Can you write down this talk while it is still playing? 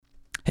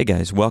Hey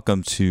guys,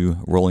 welcome to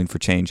Rolling for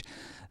Change.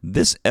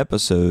 This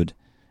episode,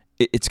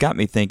 it's got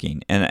me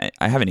thinking, and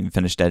I haven't even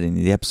finished editing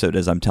the episode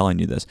as I'm telling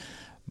you this,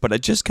 but I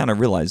just kind of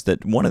realized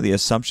that one of the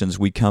assumptions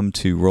we come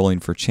to Rolling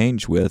for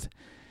Change with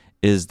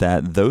is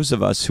that those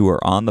of us who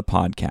are on the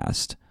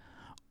podcast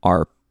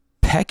are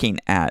pecking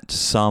at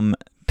some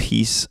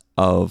piece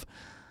of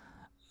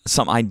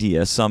some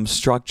idea, some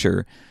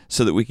structure,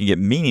 so that we can get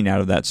meaning out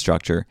of that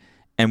structure,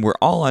 and we're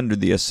all under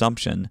the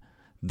assumption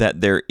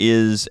that there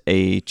is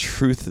a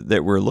truth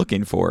that we're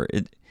looking for.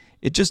 It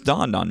just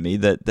dawned on me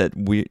that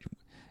we,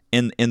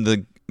 in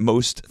the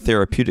most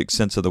therapeutic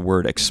sense of the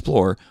word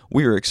explore,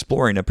 we are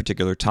exploring a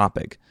particular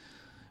topic.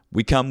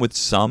 We come with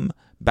some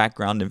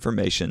background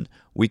information.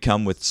 We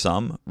come with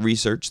some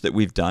research that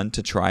we've done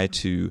to try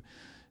to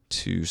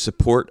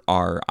support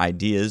our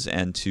ideas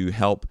and to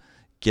help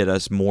get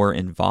us more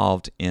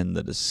involved in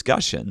the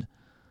discussion.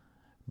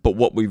 But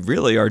what we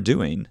really are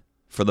doing,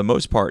 for the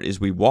most part, is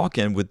we walk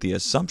in with the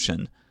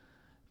assumption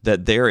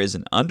that there is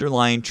an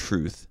underlying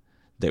truth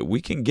that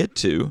we can get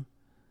to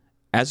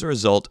as a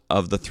result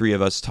of the three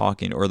of us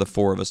talking, or the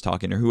four of us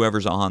talking, or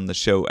whoever's on the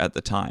show at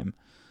the time.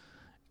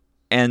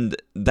 And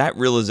that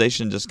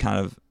realization just kind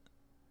of,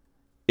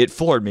 it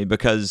floored me,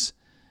 because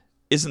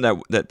isn't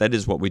that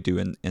is what we do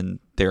in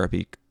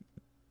therapy?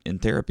 In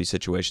therapy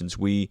situations,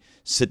 we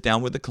sit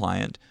down with the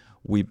client.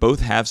 We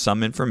both have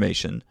some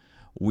information.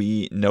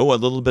 We know a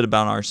little bit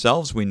about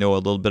ourselves. We know a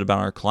little bit about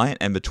our client.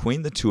 And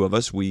between the two of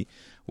us, we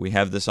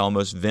have this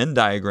almost Venn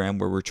diagram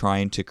where we're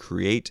trying to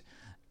create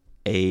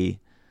a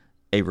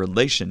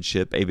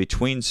relationship, a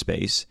between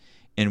space,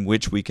 in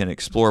which we can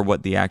explore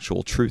what the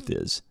actual truth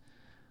is.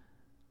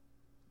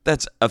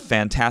 That's a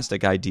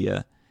fantastic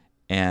idea.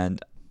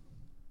 And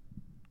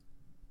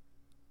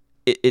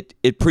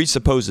it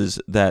presupposes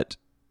that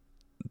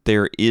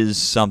there is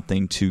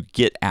something to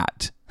get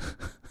at.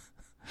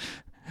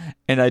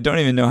 And I don't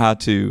even know how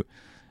to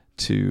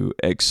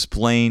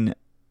explain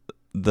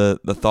the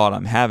thought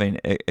I'm having,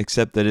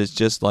 except that it's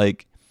just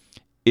like,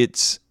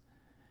 it's,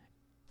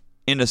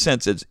 in a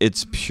sense,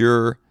 it's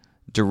pure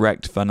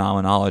direct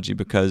phenomenology,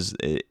 because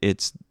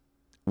there's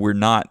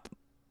not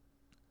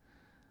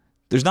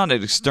an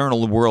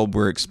external world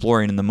we're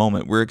exploring in the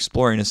moment. We're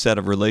exploring a set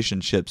of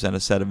relationships and a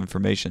set of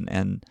information,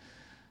 and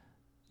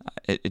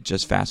it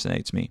just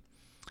fascinates me.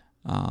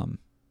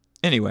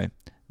 Anyway,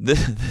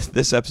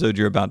 this episode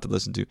you're about to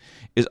listen to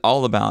is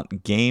all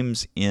about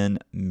games in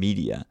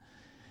media.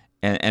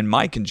 And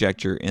my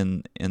conjecture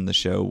in the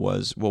show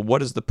was, well,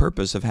 what is the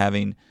purpose of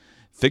having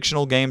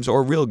fictional games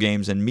or real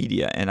games in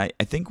media? And I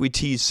think we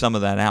teased some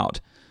of that out.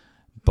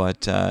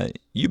 But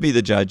you be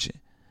the judge.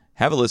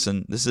 Have a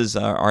listen. This is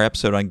our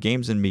episode on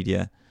games in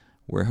media,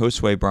 where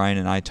Josue, Brian,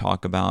 and I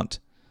talk about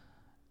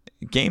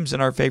games in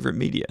our favorite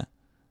media.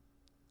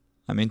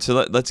 I mean,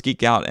 so let's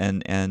geek out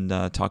and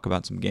talk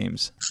about some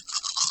games.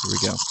 Here we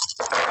go.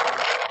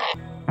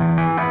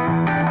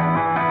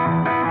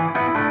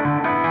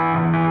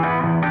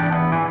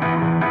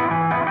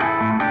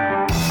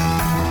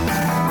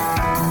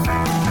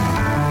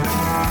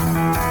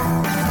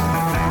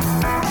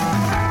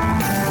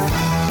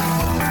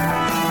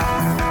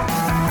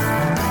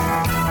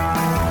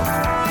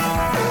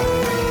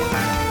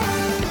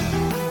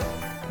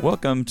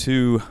 Welcome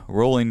to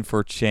Rolling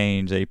for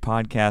Change, a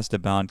podcast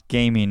about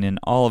gaming in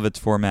all of its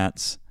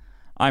formats.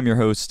 I'm your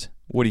host,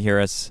 Woody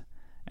Harris,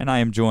 and I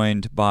am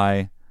joined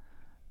by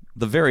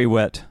the very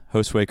wet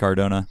Josue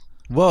Cardona.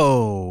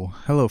 Whoa.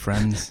 Hello,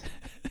 friends.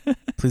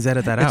 Please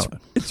edit that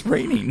out. It's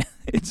raining.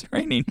 It's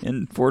raining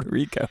in Puerto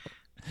Rico.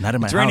 Not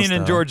in my house, It's raining though.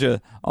 in Georgia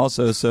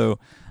also, so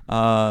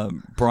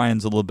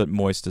Brian's a little bit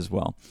moist as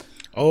well.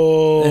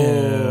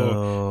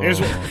 Oh.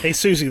 Hey,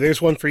 Susie,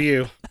 there's one for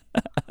you.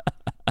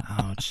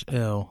 Ouch.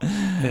 Ew.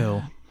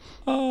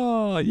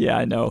 Oh, yeah,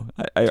 I know.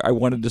 I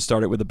wanted to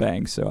start it with a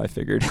bang, so I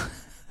figured.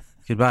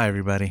 Goodbye,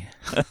 everybody.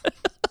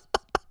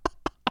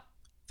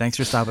 Thanks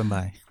for stopping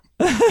by.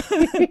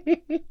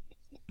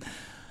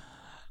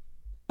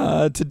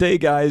 Today,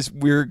 guys,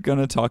 we're going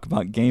to talk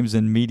about games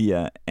and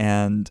media,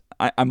 and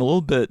I'm a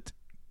little bit,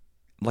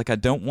 like, I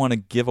don't want to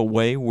give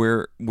away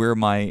where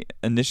my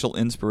initial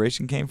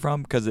inspiration came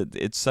from, because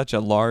it's such a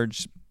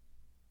large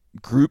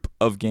group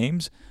of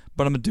games,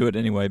 but I'm going to do it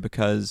anyway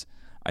because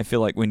I feel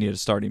like we need a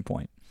starting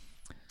point.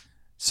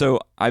 So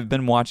I've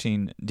been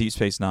watching Deep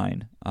Space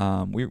Nine.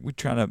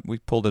 We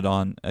pulled it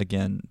on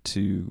again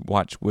to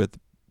watch with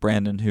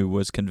Brandon, who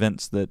was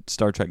convinced that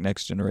Star Trek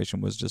Next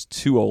Generation was just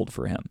too old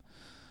for him.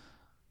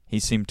 He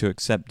seemed to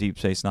accept Deep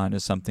Space Nine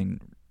as something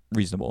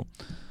reasonable.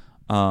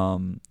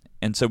 And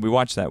so we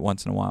watched that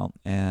once in a while.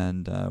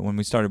 And when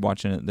we started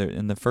watching it,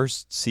 in the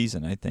first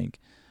season, I think,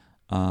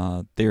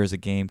 there is a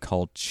game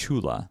called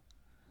Chula.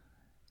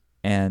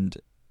 And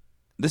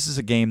this is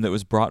a game that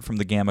was brought from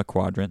the Gamma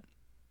Quadrant.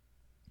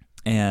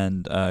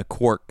 And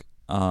Quark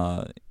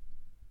Quark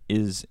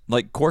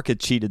had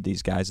cheated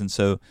these guys, and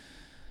so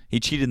he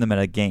cheated them at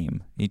a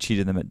game. He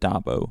cheated them at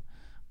Dabo,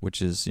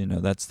 which is,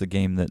 that's the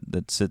game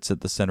that sits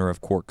at the center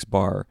of Quark's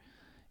bar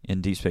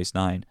in Deep Space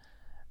Nine.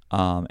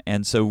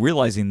 And so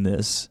realizing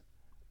this,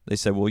 they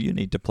said, well, you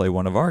need to play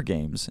one of our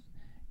games.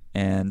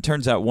 And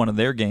turns out one of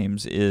their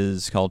games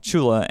is called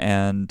Chula,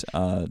 and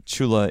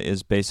Chula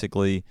is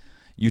basically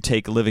you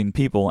take living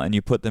people and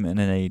you put them in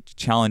a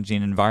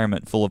challenging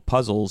environment full of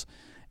puzzles,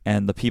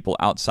 and the people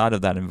outside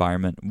of that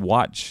environment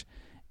watch,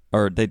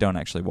 or they don't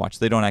actually watch.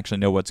 They don't actually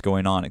know what's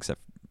going on,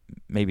 except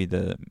maybe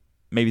the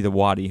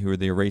Wadi, who are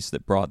the race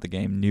that brought the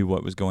game, knew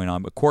what was going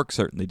on, but Quark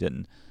certainly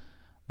didn't,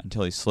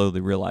 until he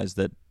slowly realized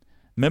that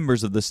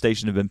members of the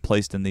station have been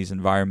placed in these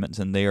environments,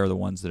 and they are the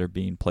ones that are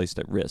being placed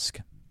at risk.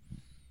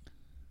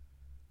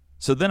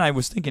 So then I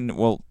was thinking,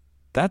 well,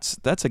 that's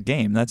a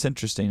game. That's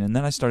interesting. And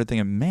then I started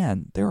thinking,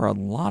 man, there are a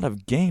lot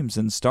of games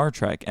in Star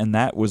Trek, and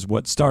that was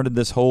what started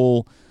this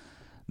whole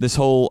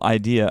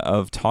idea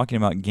of talking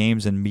about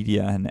games and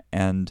media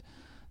and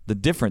the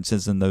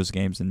differences in those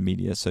games and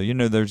media. So,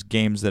 there's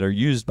games that are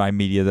used by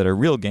media that are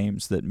real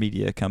games that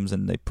media comes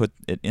and they put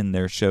it in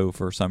their show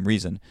for some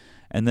reason.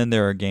 And then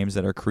there are games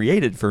that are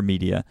created for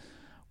media,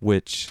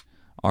 which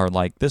are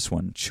like this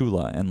one,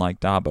 Chula, and like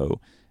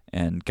Dabo,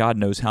 and God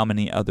knows how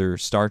many other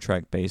Star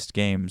Trek-based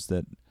games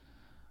that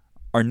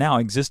are now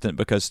existent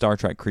because Star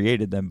Trek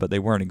created them, but they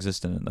weren't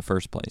existent in the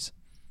first place.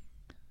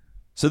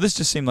 So this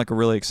just seemed like a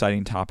really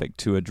exciting topic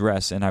to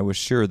address, and I was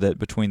sure that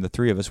between the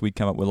three of us, we'd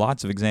come up with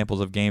lots of examples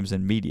of games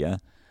and media,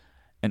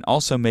 and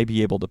also may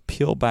be able to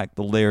peel back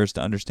the layers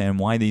to understand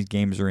why these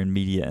games are in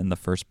media in the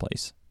first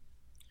place.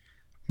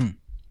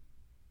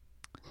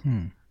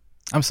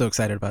 I'm so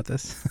excited about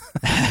this.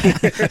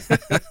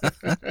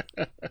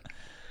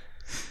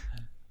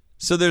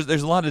 So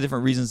there's a lot of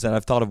different reasons that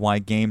I've thought of why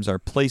games are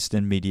placed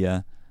in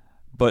media,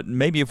 but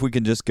maybe if we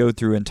can just go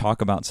through and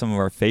talk about some of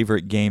our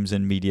favorite games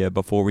in media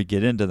before we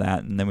get into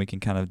that, and then we can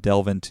kind of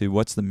delve into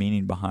what's the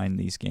meaning behind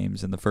these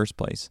games in the first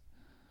place.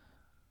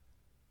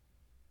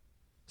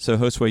 So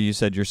Josue, you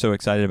said you're so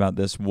excited about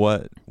this.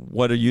 What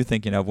are you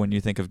thinking of when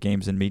you think of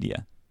games in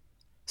media?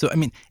 So, I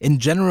mean, in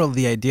general,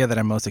 the idea that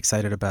I'm most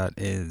excited about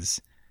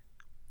is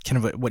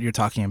kind of what you're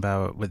talking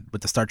about with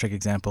the Star Trek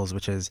examples,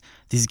 which is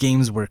these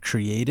games were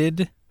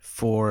created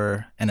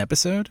for an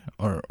episode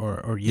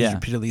or used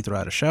repeatedly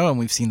throughout a show, and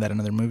we've seen that in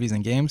other movies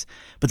and games,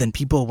 but then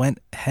people went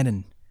ahead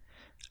and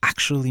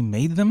actually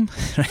made them,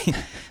 right?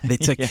 They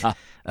took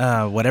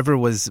whatever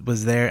was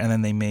there, and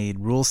then they made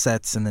rule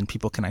sets, and then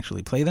people can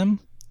actually play them.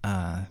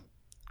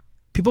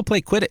 People play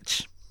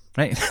Quidditch,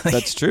 right?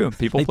 That's true.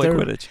 People play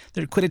Quidditch.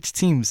 They're Quidditch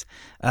teams.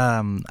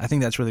 I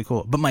think that's really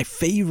cool. But my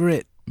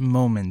favorite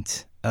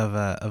moment of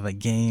a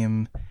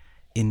game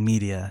in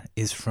media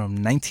is from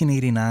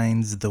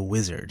 1989's The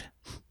Wizard,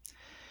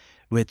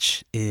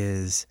 which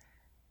is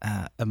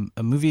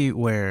a movie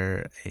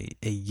where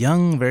a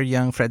very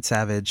young Fred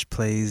Savage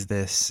plays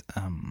this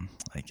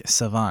like a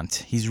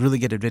savant. He's really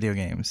good at video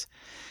games,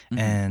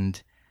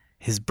 and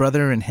his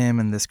brother and him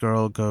and this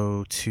girl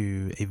go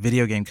to a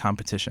video game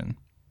competition.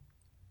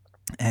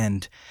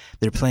 And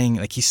they're playing,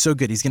 like, he's so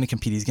good, he's going to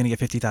compete, he's going to get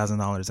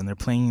 $50,000, and they're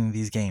playing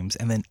these games.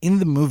 And then in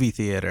the movie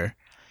theater,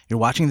 you're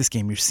watching this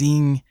game, you're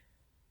seeing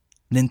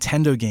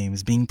Nintendo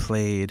games being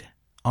played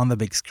on the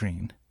big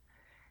screen.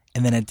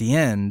 And then at the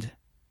end,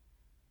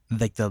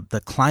 like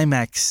the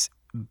climax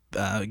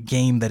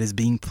game that is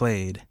being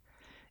played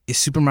is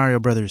Super Mario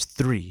Brothers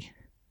 3,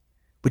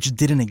 which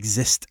didn't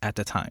exist at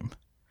the time.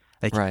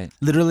 Like,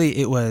 literally,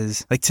 it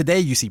was like today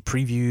you see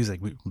previews.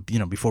 Like,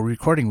 before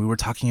recording, we were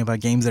talking about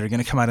games that are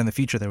going to come out in the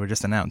future that were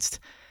just announced.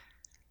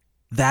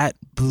 That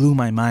blew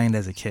my mind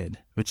as a kid,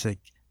 which, like,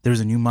 there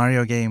was a new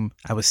Mario game.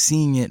 I was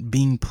seeing it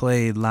being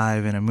played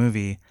live in a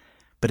movie,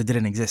 but it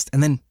didn't exist.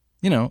 And then,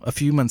 a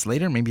few months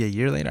later, maybe a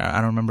year later, I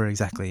don't remember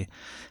exactly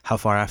how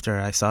far after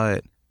I saw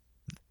it,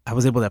 I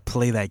was able to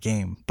play that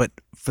game. But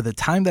for the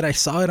time that I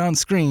saw it on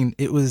screen,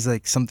 it was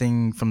like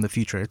something from the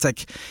future. It's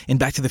like in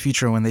Back to the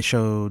Future when they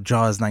show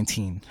Jaws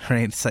 19,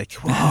 right? It's like,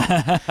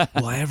 wow,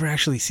 will I ever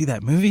actually see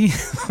that movie?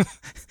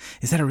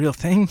 Is that a real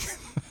thing?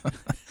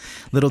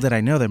 Little did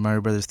I know that Mario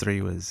Brothers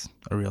 3 was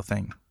a real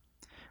thing.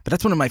 But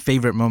that's one of my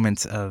favorite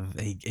moments of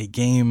a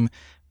game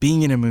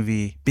being in a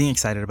movie, being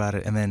excited about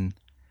it, and then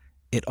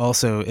it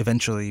also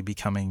eventually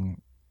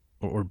becoming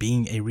or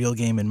being a real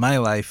game in my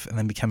life and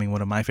then becoming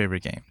one of my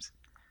favorite games.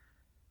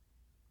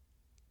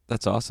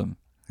 That's awesome.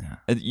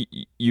 Yeah.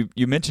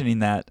 You mentioning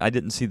that, I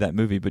didn't see that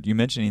movie, but you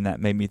mentioning that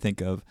made me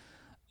think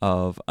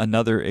of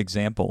another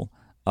example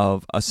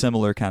of a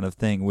similar kind of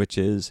thing, which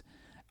is,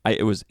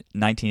 it was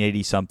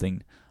 1980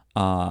 something,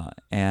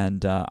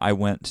 and I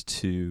went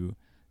to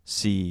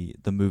see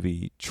the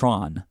movie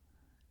Tron,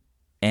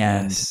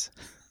 and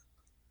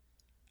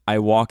I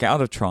walk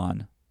out of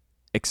Tron,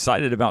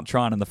 excited about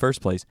Tron in the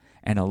first place,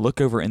 and I look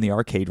over in the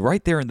arcade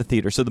right there in the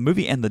theater. So the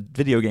movie and the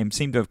video game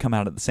seem to have come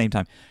out at the same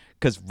time,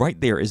 because right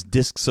there is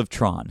discs of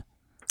Tron.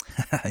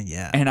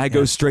 And I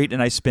go straight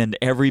and I spend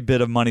every bit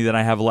of money that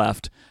I have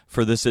left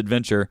for this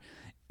adventure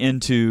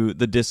into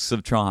the discs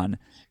of Tron.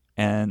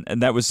 And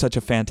that was such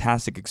a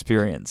fantastic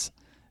experience,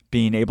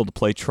 being able to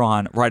play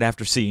Tron right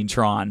after seeing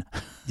Tron.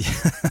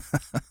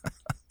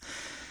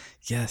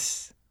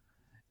 Yes.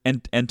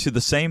 And to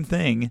the same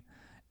thing,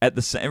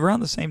 around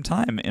the same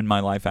time in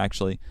my life,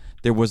 actually,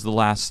 there was The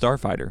Last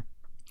Starfighter.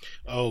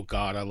 Oh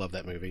God, I love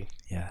that movie.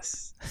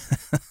 Yes.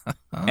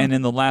 And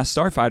in The Last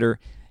Starfighter,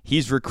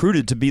 he's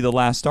recruited to be the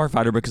last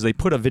starfighter because they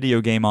put a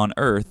video game on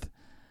Earth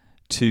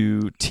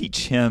to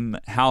teach him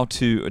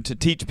to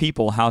teach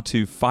people how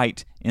to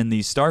fight in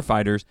these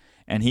starfighters,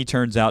 and he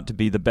turns out to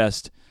be the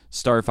best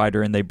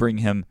starfighter, and they bring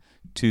him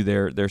to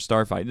their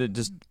starfight.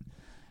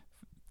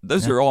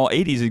 Those are all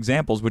 80s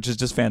examples, which is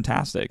just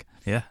fantastic.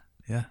 Yeah.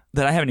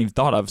 That I haven't even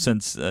thought of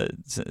since.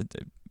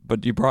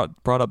 But you brought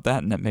up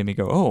that, and that made me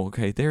go, oh,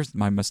 okay, there's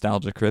my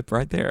nostalgia trip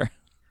right there.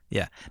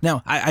 Yeah.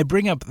 Now, I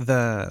bring up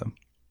the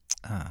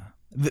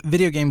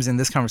video games in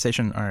this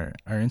conversation are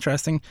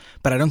interesting,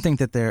 but I don't think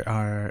that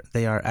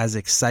they are as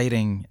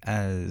exciting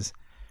as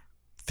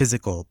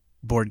physical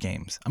board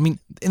games. I mean,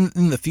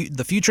 in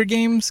the future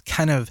games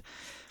kind of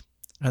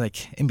are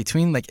like in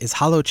between. Like, is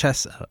Hollow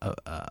Chess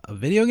a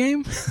video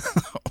game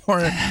or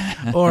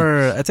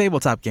a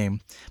tabletop game?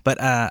 But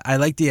I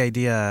like the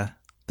idea.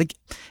 Like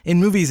in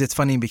movies, it's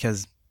funny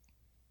because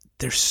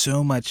there's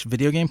so much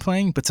video game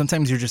playing, but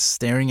sometimes you're just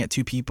staring at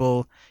two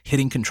people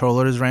hitting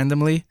controllers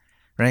randomly,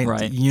 right?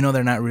 Right. You know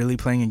they're not really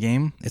playing a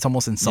game. It's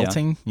almost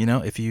insulting, you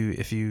know, if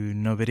you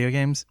know video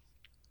games.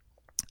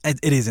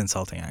 It is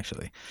insulting,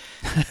 actually.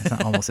 It's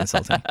not almost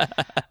insulting.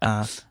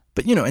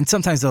 But you know, and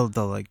sometimes they'll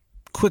like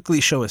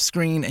quickly show a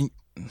screen and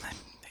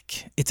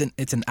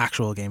it's an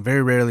actual game.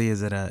 Very rarely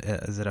is it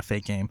a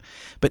fake game.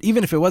 But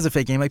even if it was a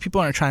fake game, like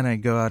people aren't trying to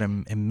go out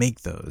and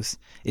make those.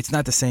 It's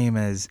not the same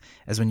as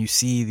when you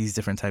see these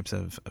different types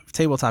of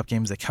tabletop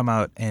games that come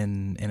out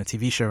in a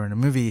TV show or in a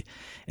movie,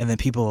 and then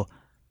people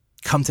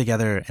come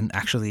together and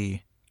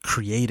actually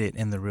create it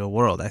in the real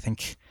world. I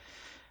think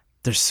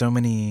there's so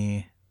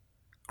many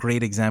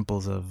great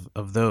examples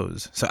of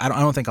those. So I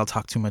don't think I'll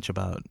talk too much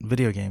about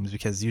video games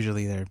because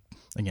usually they're,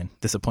 again,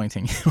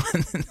 disappointing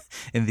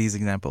in these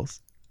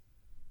examples.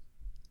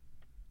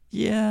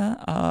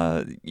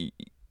 Yeah,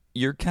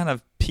 you're kind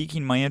of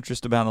piquing my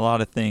interest about a lot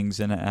of things,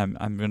 and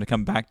I'm going to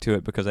come back to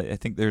it because I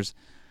think there's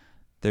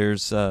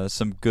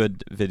some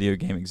good video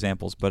game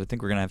examples, but I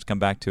think we're going to have to come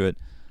back to it.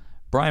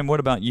 Brian, what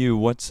about you?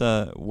 What's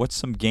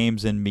some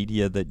games in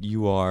media that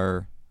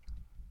you're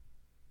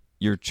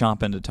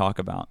chomping to talk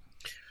about?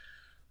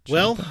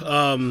 Well,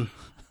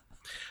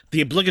 the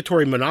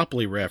obligatory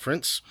Monopoly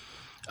reference.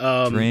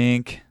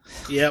 Drink.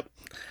 Yep.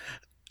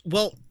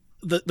 Well,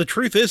 the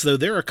truth is, though,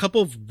 there are a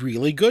couple of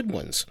really good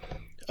ones.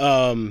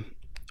 One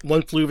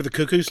Flew Over the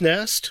Cuckoo's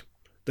Nest.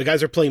 The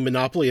guys are playing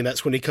Monopoly, and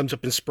that's when he comes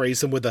up and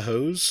sprays them with a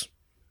hose.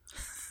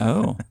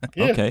 Oh,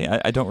 Yeah. Okay.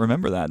 I don't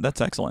remember that. That's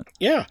excellent.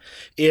 Yeah.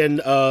 In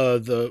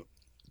the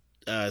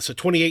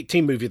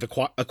 2018 movie,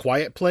 A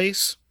Quiet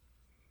Place.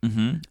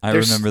 Mm-hmm. I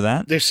remember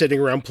that. They're sitting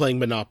around playing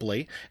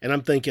Monopoly, and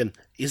I'm thinking,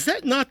 is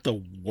that not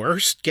the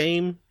worst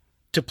game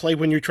to play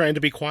when you're trying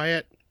to be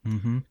quiet?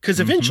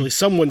 Because eventually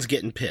someone's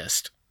getting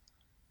pissed.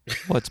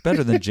 Well, it's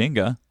better than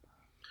Jenga.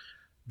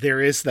 There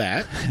is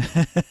that.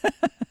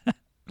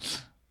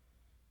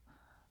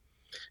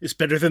 It's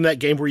better than that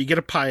game where you get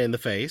a pie in the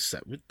face.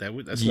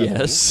 That's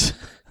Yes.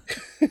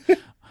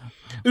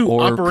 Ooh,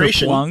 Or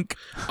Operation. Kerplunk.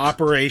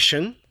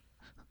 Operation.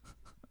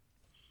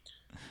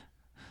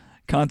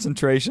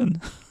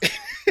 Concentration.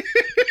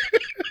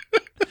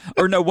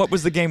 Or no, what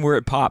was the game where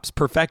it pops?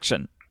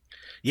 Perfection.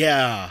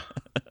 Yeah.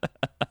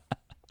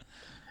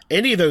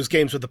 Any of those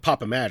games with the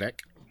Pop-O-Matic.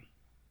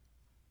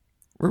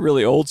 We're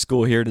really old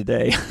school here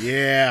today.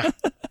 Yeah.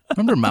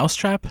 Remember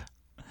Mousetrap?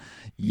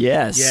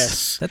 Yes.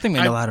 Yes. That thing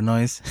made a lot of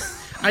noise.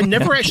 I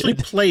never actually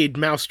played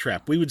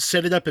Mousetrap. We would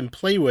set it up and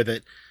play with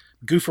it,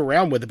 goof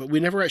around with it, but we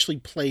never actually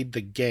played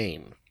the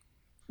game.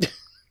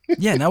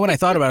 Yeah, now when I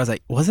thought about it, I was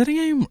like, was it a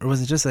game? Or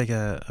was it just like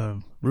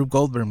a Rube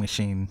Goldberg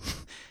machine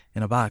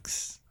in a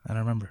box? I don't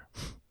remember.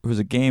 It was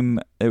a game.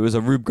 It was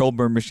a Rube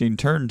Goldberg machine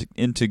turned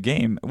into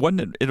game.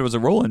 Wasn't it? It was a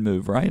roll and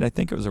move, right? I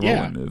think it was a roll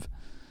and move.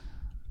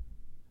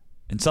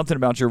 And something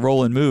about your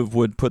roll and move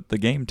would put the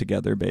game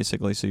together,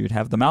 basically, so you'd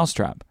have the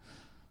Mousetrap.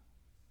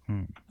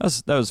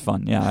 That was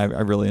fun. Yeah, I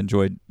really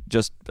enjoyed.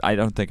 I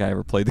don't think I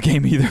ever played the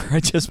game either.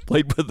 I just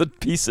played with the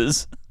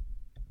pieces.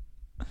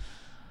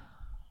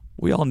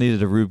 We all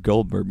needed a Rube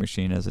Goldberg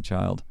machine as a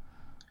child.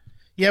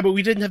 Yeah, but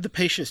we didn't have the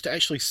patience to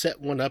actually set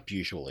one up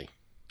usually.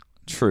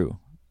 True,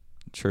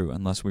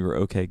 unless we were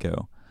OK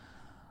Go.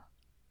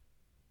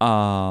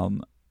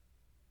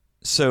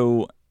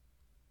 So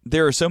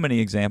there are so many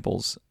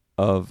examples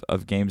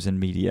of games and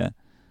media,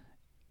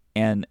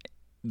 and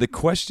the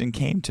question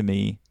came to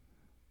me,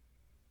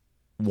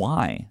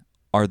 why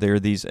are there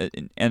these,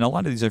 and a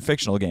lot of these are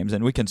fictional games,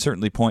 and we can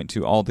certainly point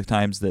to all the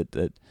times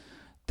that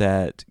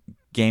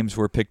games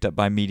were picked up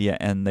by media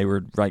and they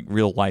were like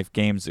real life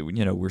games that,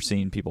 you know, we're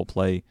seeing people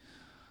play,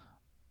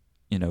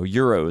 you know,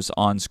 Euros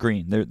on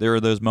screen. There are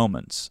those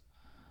moments.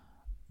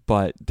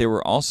 But there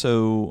were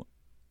also,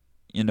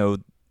 you know,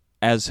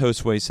 as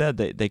Josue said,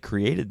 they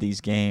created these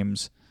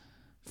games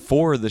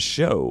for the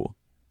show.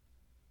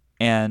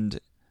 And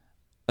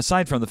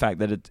aside from the fact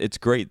that it's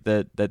great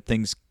that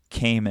things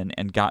came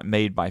and got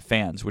made by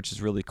fans, which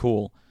is really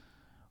cool,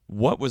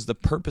 what was the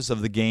purpose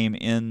of the game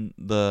in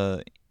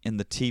the in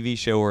the TV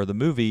show or the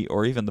movie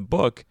or even the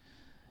book,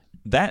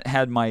 that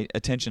had my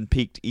attention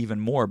peaked even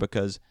more,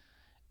 because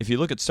if you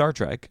look at Star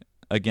Trek,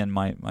 again,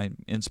 my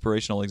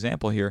inspirational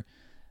example here,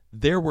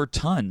 there were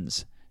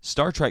tons.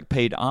 Star Trek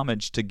paid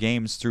homage to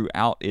games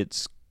throughout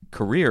its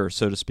career,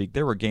 so to speak.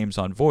 There were games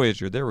on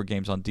Voyager, there were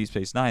games on Deep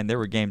Space Nine, there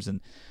were games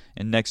in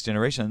Next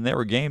Generation, and there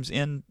were games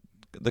in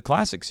the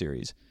classic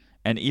series.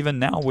 And even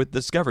now with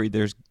Discovery,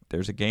 there's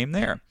a game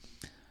there.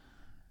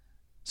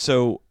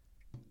 So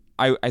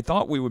I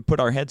thought we would put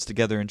our heads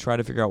together and try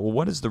to figure out, well,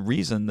 what is the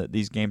reason that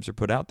these games are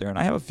put out there? And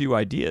I have a few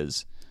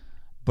ideas,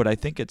 but I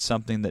think it's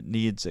something that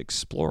needs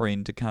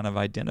exploring to kind of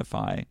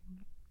identify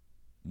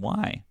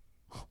why.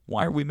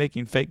 Why are we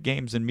making fake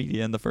games in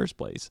media in the first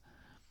place?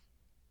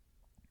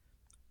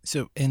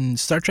 So in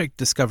Star Trek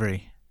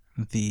Discovery,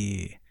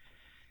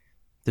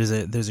 there's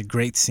a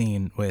great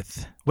scene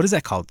with, what is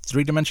that called?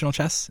 3-dimensional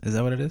chess? Is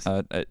that what it is?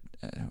 It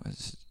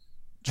was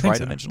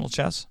tri-dimensional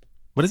chess.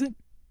 What is it?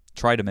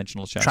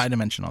 Tri-dimensional chess.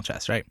 Tri-dimensional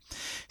chess, right?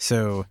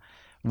 So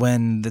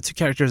when the two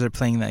characters are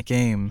playing that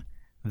game,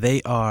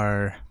 they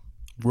are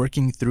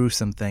working through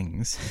some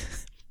things,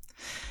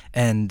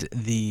 and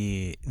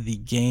the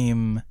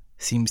game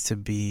seems to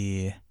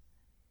be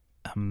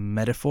a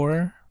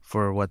metaphor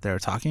for what they're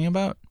talking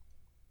about.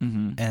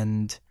 Mm-hmm.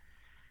 And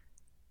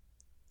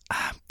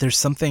there's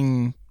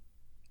something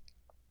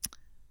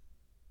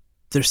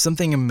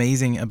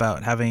amazing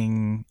about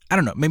having, I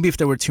don't know, maybe if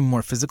there were two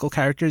more physical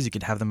characters, you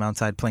could have them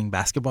outside playing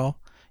basketball,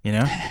 you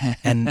know?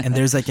 and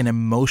there's like an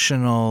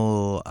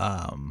emotional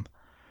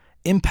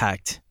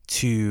impact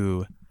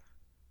to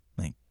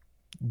like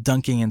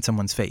dunking in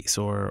someone's face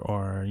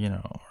or you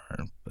know,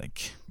 or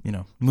like, you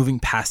know, moving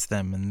past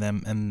them and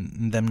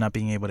them not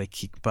being able to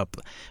keep up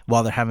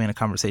while they're having a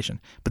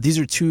conversation. But these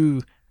are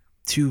two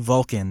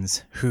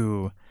Vulcans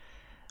who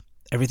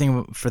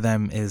everything for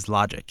them is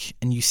logic,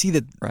 and you see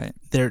that right.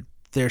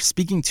 They're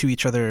speaking to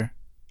each other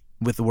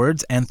with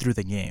words and through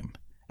the game,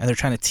 and they're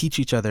trying to teach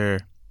each other.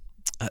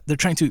 They're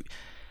trying to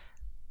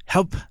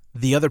help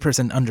the other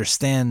person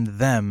understand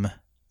them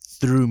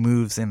through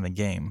moves in the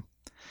game.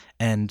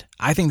 And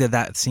I think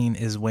that scene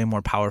is way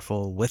more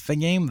powerful with the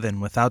game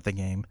than without the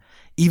game,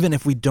 even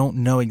if we don't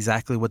know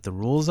exactly what the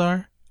rules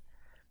are,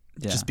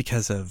 just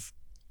because of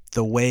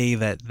the way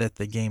that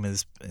the game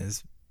is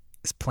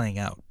playing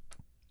out.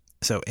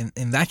 So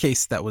in that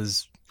case, that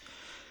was,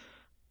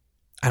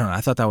 I don't know,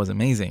 I thought that was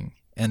amazing.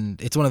 And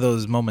it's one of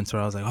those moments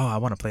where I was like, oh, I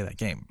want to play that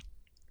game.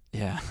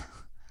 Yeah.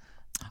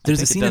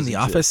 There's a scene in The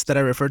Office that I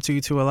refer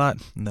to a lot,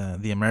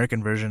 the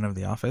American version of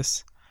The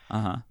Office,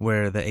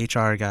 where the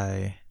HR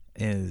guy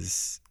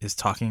is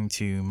talking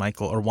to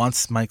Michael, or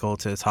wants Michael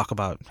to talk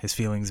about his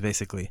feelings,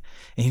 basically.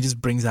 And he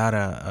just brings out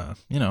a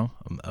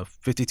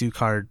 52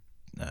 card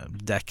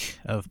deck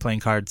of playing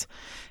cards,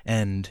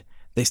 and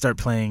they start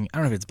playing, I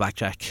don't know if it's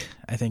blackjack,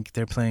 I think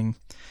they're playing,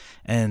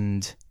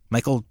 and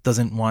Michael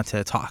doesn't want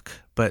to talk,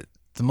 but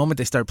the moment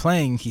they start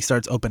playing, he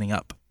starts opening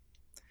up.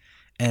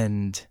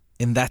 And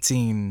in that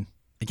scene,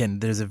 again,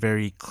 there's a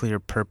very clear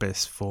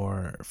purpose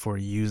for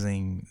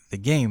using the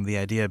game, the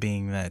idea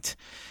being that,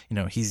 you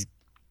know,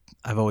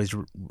 I've always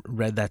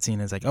read that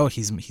scene as like, oh,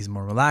 he's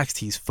more relaxed,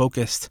 he's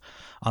focused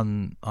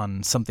on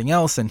something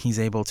else, and he's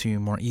able to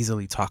more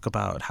easily talk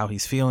about how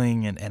he's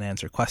feeling and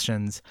answer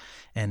questions,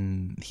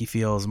 and he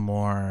feels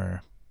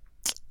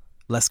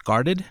less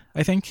guarded,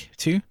 I think,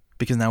 too,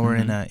 because now we're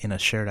in a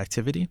shared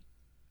activity.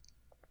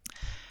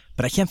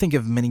 But I can't think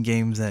of many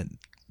games that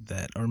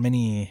or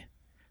many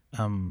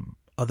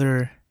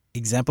other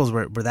examples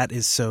where that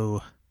is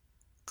so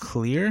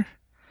clear.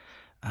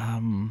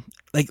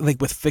 Like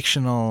with a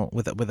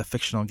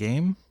fictional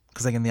game,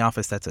 because like in The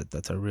Office,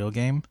 that's a real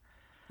game.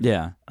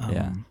 Yeah.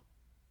 I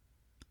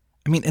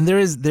mean, and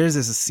there's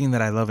this scene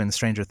that I love in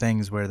Stranger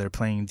Things where they're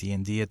playing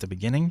D&D at the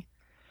beginning,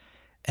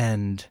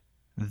 and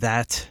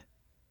that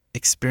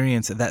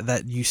experience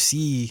that you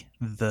see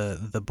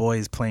the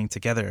boys playing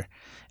together,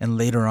 and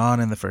later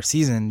on in the first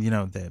season, you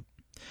know,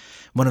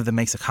 one of them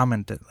makes a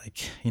comment that,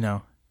 like, you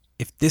know,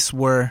 if this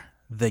were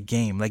the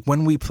game, like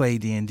when we play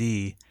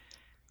D&D,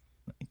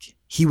 like,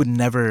 he would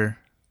never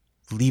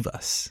leave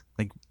us.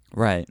 Like,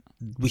 right.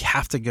 We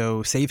have to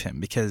go save him,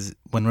 because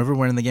whenever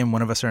we're in the game,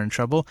 one of us are in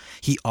trouble,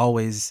 he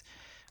always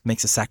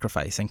makes a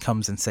sacrifice and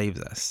comes and saves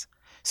us.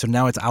 So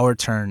now it's our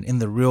turn in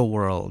the real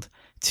world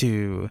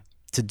to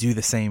do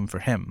the same for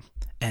him.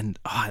 And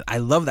I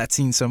love that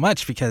scene so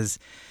much, because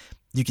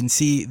you can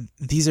see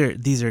these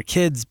are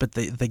kids, but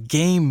the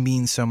game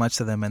means so much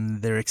to them,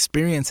 and their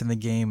experience in the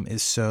game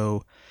is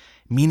so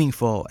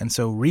meaningful and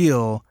so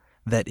real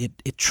that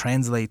it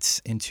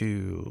translates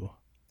into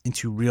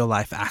real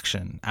life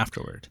action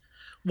afterward.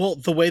 Well,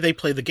 the way they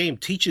play the game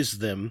teaches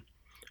them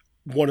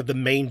one of the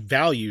main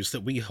values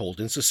that we hold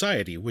in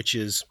society, which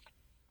is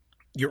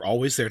you're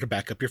always there to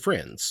back up your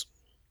friends.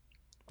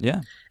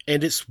 Yeah.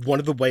 And it's one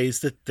of the ways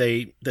that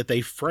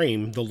they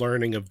frame the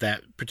learning of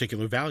that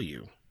particular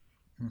value.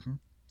 Mm-hmm.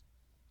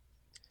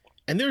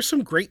 And there's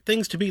some great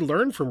things to be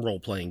learned from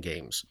role-playing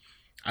games.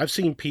 I've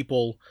seen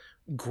people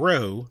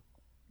grow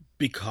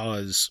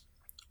because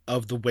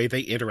of the way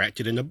they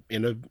interacted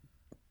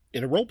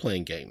in a role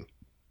playing game.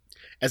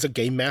 As a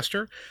game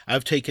master,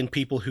 I've taken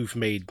people who've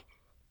made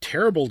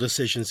terrible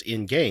decisions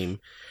in game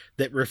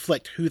that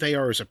reflect who they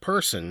are as a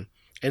person,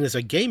 and as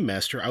a game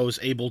master, I was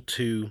able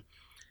to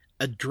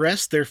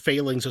address their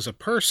failings as a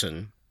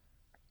person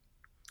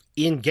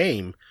in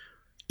game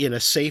in a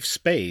safe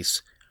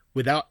space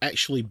without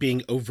actually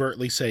being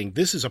overtly saying,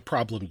 this is a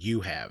problem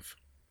you have.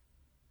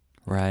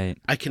 Right.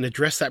 I can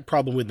address that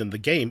problem within the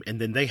game, and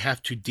then they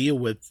have to deal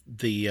with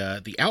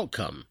the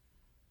outcome.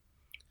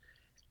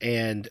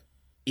 And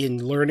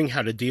in learning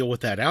how to deal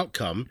with that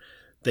outcome,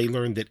 they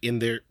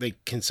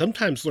can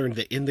sometimes learn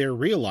that in their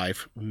real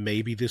life,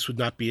 maybe this would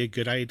not be a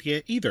good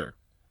idea either.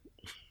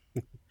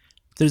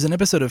 There's an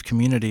episode of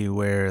Community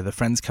where the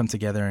friends come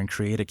together and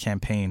create a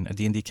campaign, a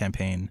D&D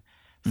campaign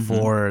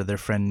for their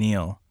friend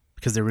Neil,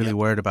 because they're really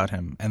worried about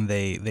him, and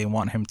they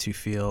want him to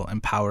feel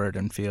empowered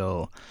and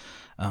feel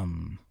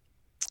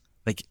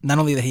like not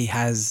only that he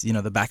has, you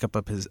know, the backup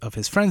of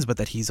his friends, but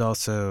that he's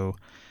also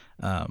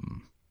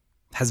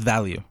has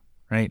value,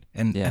 right?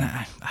 And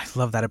I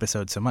love that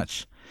episode so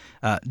much.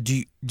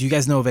 Do you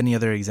guys know of any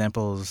other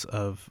examples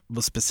of,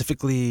 well,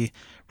 specifically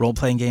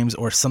role-playing games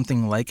or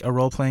something like a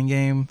role-playing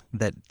game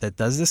that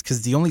does this?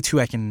 Because the only two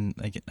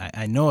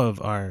I know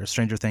of are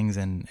Stranger Things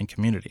and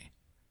Community.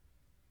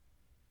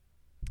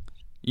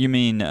 You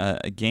mean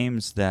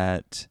games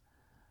that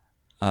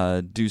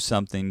do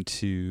something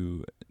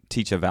to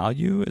teach a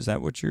value? Is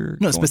that what you're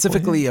No, going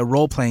specifically for? A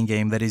role-playing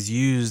game that is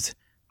used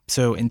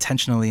so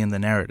intentionally in the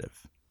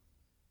narrative.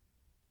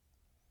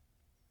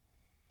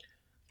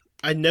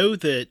 I know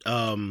that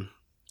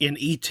in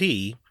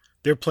E.T.,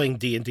 they're playing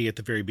D&D at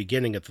the very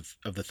beginning of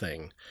the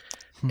thing.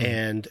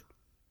 And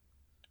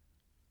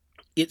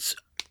it's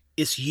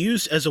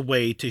used as a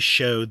way to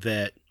show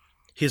that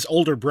his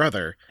older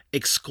brother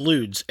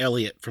excludes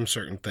Elliot from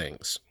certain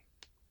things.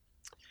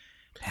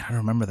 Man, I don't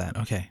remember that.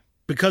 Okay.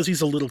 Because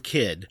he's a little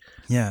kid,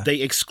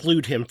 they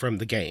exclude him from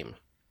the game.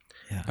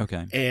 Yeah.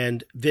 Okay.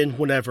 And then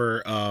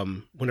whenever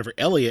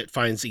Elliot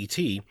finds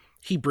E.T.,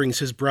 he brings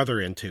his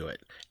brother into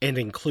it and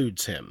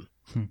includes him.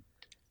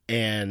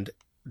 And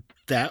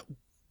that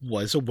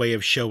was a way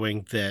of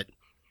showing that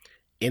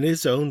in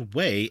his own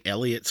way,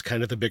 Elliot's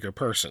kind of the bigger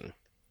person.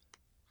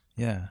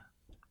 Yeah.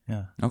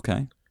 Yeah.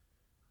 Okay.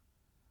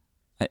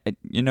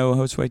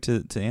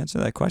 Josue, to answer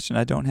that question,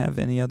 I don't have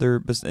any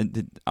other.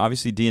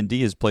 Obviously,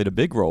 D&D has played a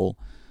big role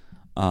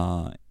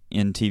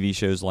in TV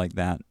shows like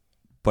that,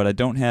 but I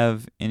don't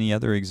have any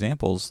other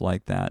examples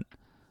like that.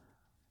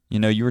 You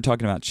know, you were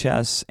talking about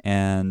chess,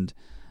 and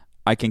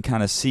I can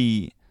kind of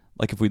see,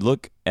 like, if we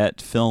look at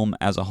film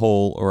as a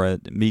whole or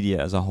at media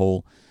as a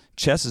whole,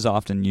 chess is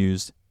often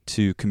used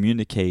to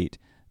communicate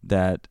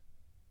that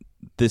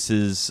this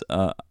is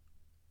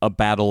a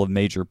battle of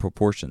major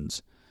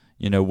proportions.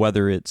 You know,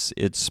 whether it's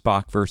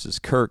Spock versus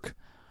Kirk,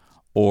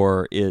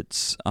 or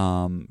it's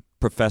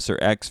Professor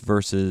X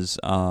versus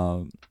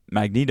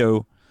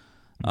Magneto.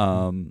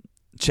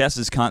 Chess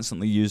is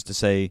constantly used to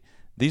say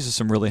these are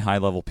some really high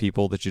level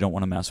people that you don't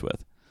want to mess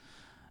with,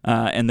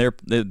 and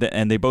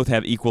they both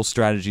have equal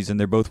strategies, and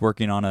they're both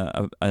working on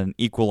an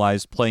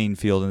equalized playing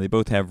field, and they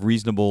both have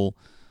reasonable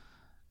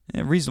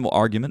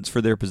arguments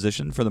for their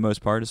position for the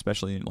most part,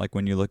 especially like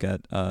when you look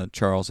at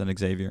Charles and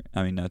Xavier.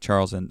 I mean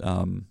Charles and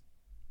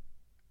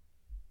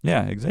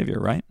Xavier,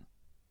 right?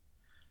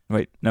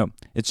 Wait, no,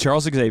 it's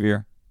Charles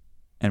Xavier,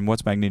 and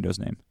what's Magneto's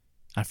name?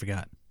 I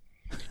forgot.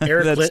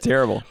 That's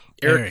terrible.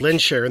 Eric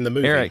Lensher in the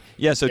movie. Eric,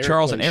 yeah. So Eric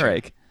Charles Lensher. and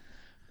Eric,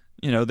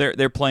 you know,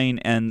 they're playing,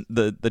 and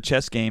the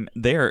chess game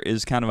there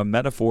is kind of a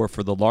metaphor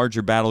for the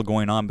larger battle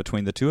going on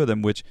between the two of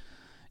them. Which,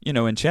 you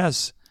know, in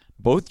chess,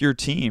 both your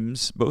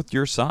teams, both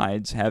your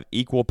sides have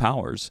equal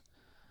powers,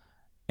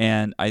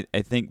 and I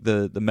think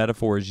the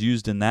metaphor is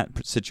used in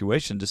that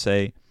situation to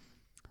say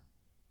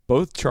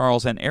both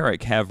Charles and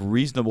Eric have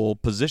reasonable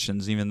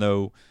positions, even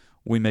though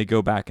we may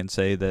go back and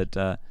say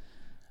that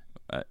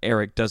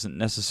Eric doesn't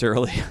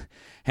necessarily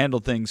handle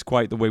things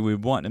quite the way we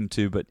want him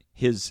to, but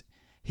his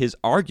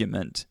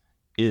argument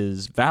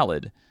is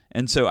valid.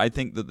 And so I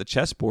think that the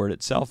chessboard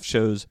itself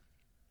shows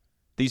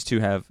these two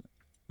have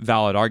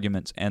valid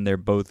arguments, and they're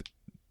both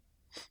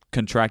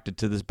contracted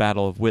to this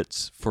battle of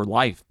wits for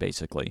life,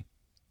 basically.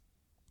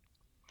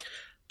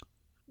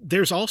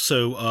 There's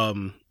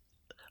also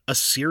a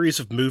series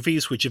of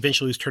movies which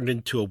eventually was turned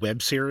into a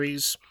web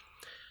series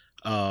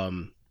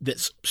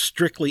that's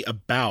strictly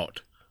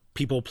about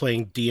people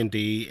playing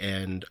D&D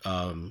and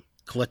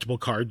collectible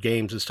card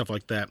games and stuff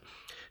like that.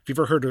 If you've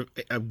ever heard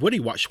of, Woody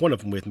watched one of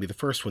them with me, the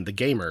first one, The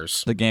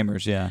Gamers. The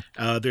Gamers, yeah.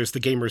 There's The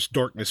Gamers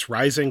Darkness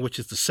Rising, which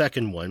is the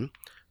second one.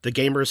 The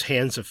Gamers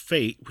Hands of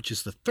Fate, which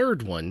is the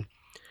third one.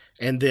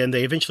 And then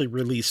they eventually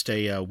released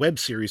a web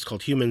series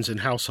called Humans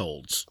and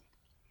Households.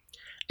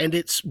 And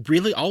it's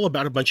really all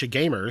about a bunch of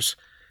gamers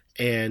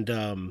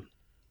and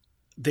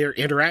their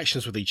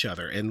interactions with each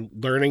other and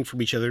learning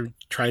from each other,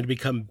 trying to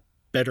become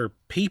better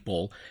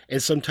people,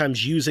 and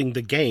sometimes using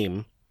the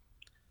game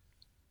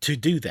to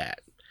do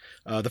that.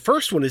 The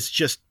first one is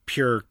just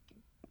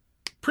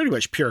pretty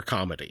much pure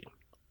comedy.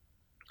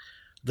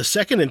 The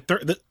second and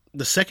third,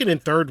 the second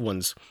and third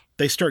ones,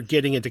 they start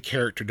getting into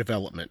character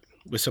development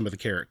with some of the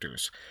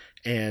characters,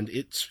 and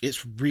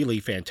it's really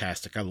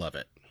fantastic. I love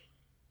it.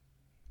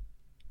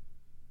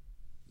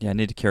 Yeah, I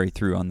need to carry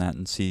through on that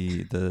and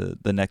see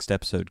the next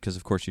episode, because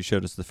of course you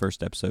showed us the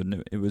first episode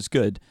and it was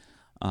good.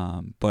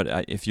 But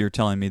if you're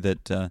telling me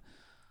that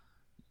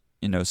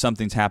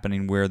something's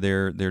happening where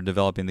they're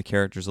developing the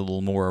characters a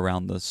little more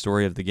around the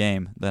story of the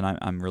game, then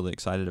I'm really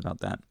excited about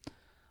that.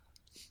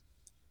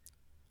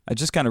 I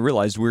just kind of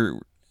realized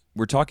we're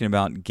talking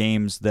about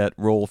games that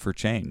roll for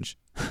change.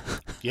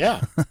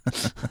 Yeah.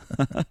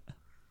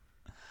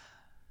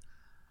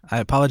 I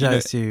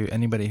apologize to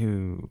anybody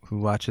who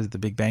watches The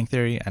Big Bang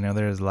Theory. I know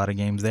there's a lot of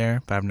games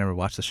there, but I've never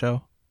watched the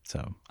show,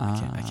 so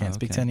I can't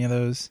speak to any of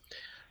those.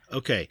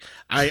 Okay,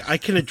 I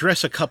can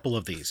address a couple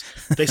of these.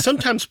 They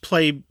sometimes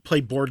play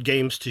board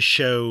games to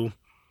show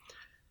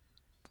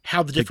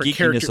how the different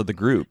characters of the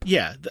group.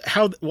 Yeah,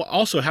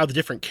 also how the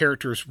different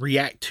characters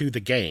react to the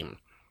game.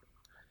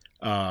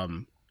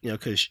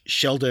 Because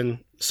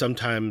Sheldon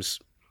sometimes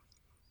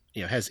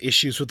has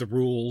issues with the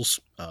rules,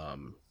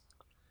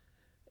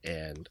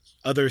 and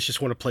others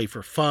just want to play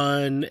for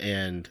fun,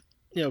 and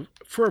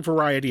for a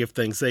variety of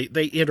things.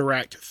 They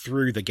interact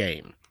through the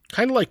game,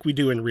 kind of like we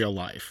do in real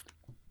life.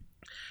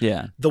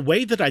 Yeah. The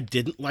way that I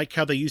didn't like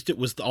how they used it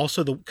was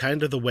also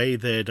the way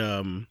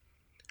that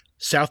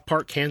South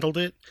Park handled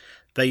it.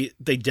 They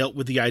dealt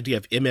with the idea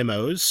of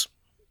MMOs,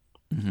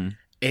 mm-hmm.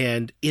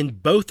 and in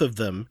both of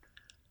them,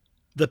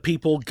 the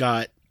people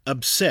got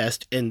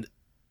obsessed and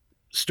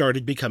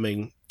started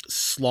becoming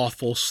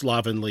slothful,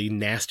 slovenly,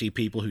 nasty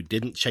people who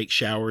didn't take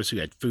showers, who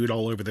had food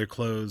all over their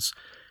clothes.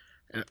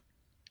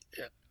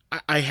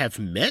 I have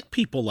met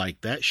people like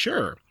that,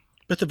 sure,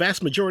 but the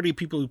vast majority of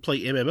people who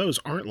play MMOs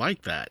aren't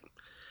like that.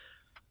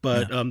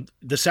 But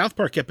the South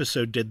Park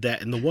episode did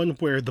that, and the one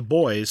where the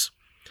boys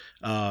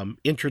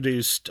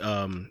introduced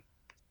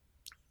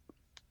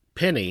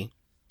Penny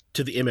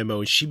to the MMO,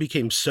 and she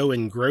became so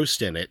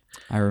engrossed in it.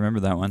 I remember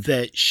that one.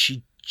 That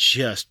she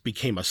just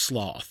became a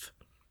sloth.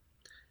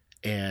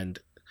 And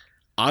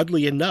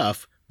oddly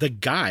enough, the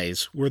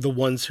guys were the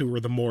ones who were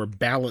the more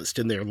balanced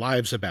in their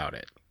lives about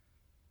it.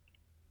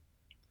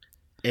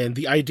 And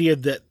the idea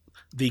that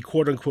the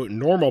quote-unquote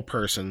normal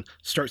person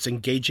starts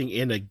engaging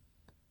in a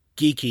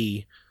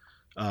geeky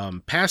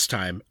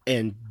pastime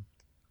and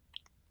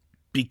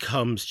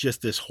becomes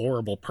just this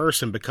horrible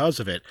person because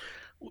of it,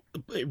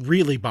 it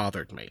really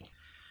bothered me.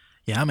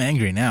 Yeah, I'm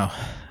angry now.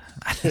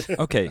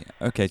 Okay.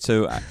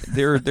 So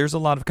there's a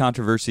lot of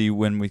controversy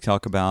when we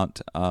talk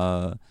about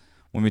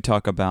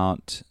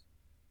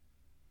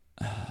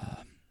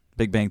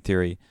Big Bang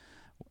Theory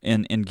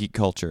in geek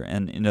culture,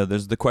 and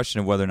there's the question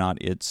of whether or not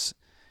it's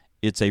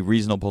a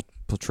reasonable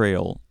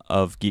portrayal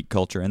of geek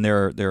culture, and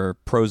there are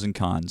pros and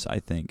cons, I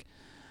think.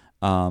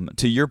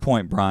 To your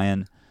point,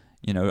 Brian,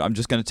 I'm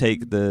just going to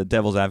take the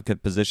devil's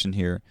advocate position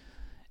here.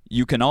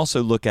 You can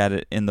also look at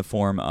it in the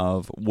form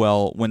of,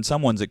 well, when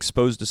someone's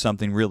exposed to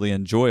something really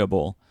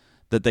enjoyable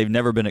that they've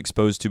never been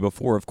exposed to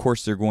before, of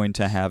course they're going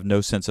to have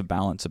no sense of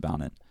balance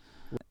about it.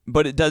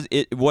 But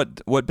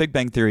what Big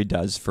Bang Theory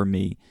does for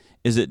me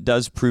is it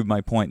does prove my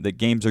point that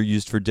games are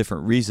used for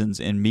different reasons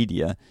in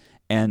media.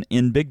 And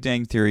in Big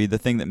Bang Theory, the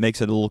thing that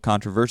makes it a little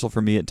controversial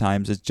for me at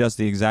times is just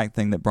the exact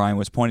thing that Brian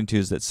was pointing to,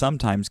 is that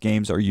sometimes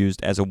games are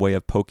used as a way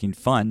of poking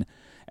fun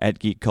at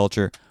geek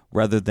culture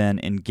rather than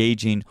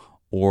engaging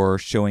or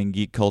showing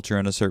geek culture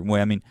in a certain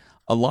way. I mean,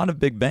 a lot of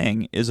Big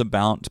Bang is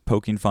about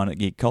poking fun at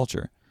geek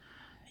culture.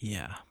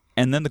 Yeah.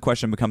 And then the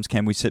question becomes,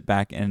 can we sit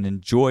back and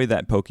enjoy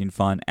that poking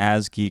fun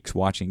as geeks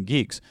watching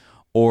geeks?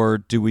 Or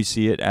do we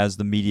see it as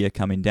the media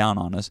coming down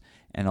on us?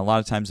 And a lot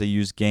of times they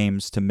use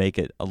games to make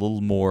it a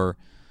little more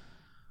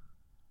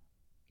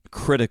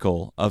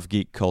critical of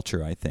geek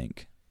culture, I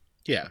think.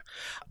 Yeah.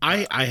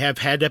 I have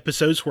had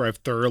episodes where I've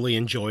thoroughly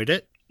enjoyed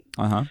it.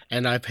 Uh-huh.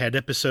 And I've had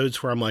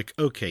episodes where I'm like,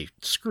 okay,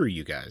 screw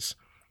you guys.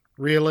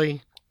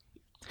 Really?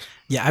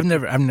 Yeah, I've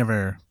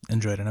never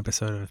enjoyed an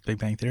episode of Big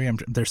Bang Theory.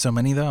 There's so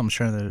many though. I'm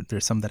sure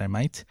there's some that I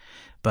might,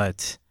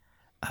 but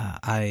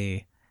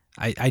I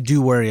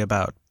do worry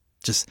about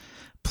just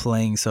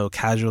playing so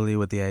casually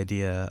with the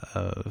idea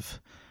of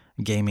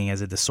gaming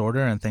as a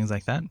disorder and things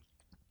like that.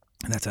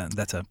 And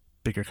that's a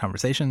bigger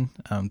conversation.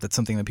 That's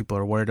something that people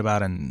are worried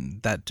about,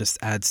 and that just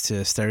adds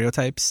to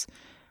stereotypes.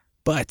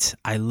 But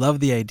I love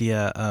the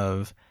idea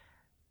of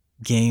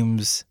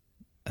games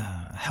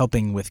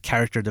helping with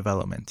character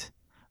development,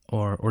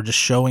 or just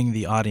showing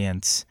the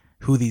audience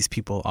who these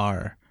people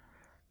are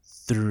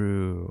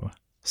through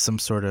some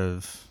sort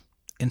of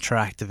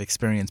interactive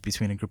experience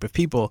between a group of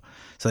people.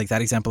 So like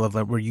that example of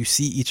where you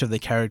see each of the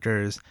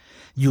characters,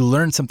 you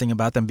learn something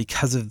about them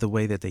because of the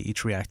way that they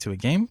each react to a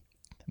game.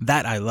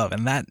 That I love,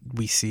 and that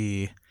we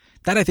see,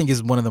 that I think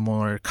is one of the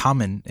more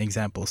common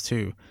examples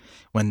too,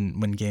 when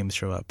games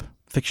show up,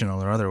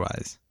 fictional or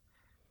otherwise.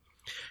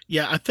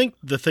 Yeah, I think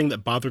the thing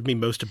that bothered me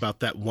most about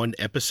that one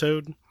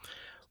episode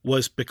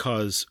was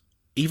because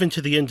even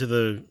to the end of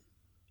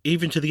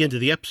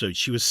the episode,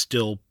 she was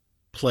still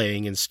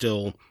playing and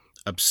still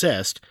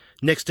obsessed,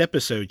 next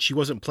episode, she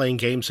wasn't playing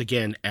games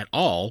again at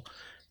all,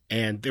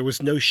 and there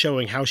was no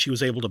showing how she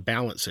was able to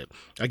balance it.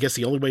 I guess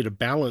the only way to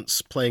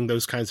balance playing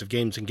those kinds of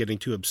games and getting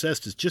too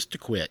obsessed is just to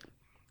quit.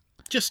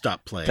 Just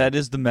stop playing. That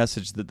is the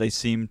message that they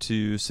seem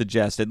to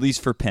suggest, at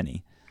least for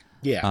Penny.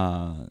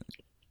 Yeah.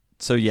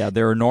 So yeah,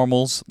 there are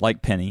normals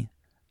like Penny,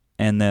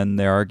 and then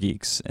there are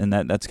geeks, and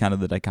that's kind of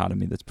the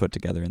dichotomy that's put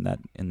together in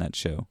that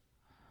show.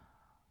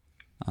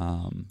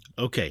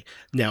 Okay.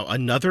 Now,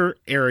 another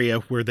area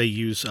where they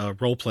use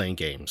role-playing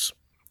games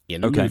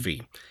in a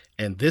movie,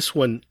 and this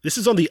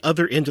is on the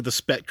other end of the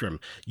spectrum.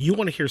 You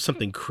want to hear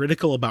something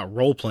critical about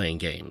role-playing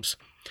games.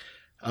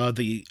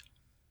 The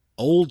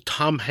old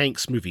Tom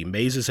Hanks movie,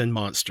 Mazes and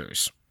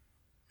Monsters.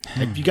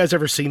 Have you guys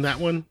ever seen that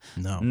one?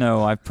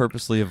 No, I've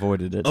purposely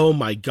avoided it. Oh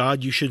my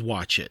God, you should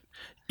watch it.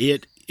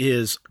 It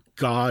is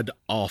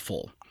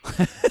god-awful.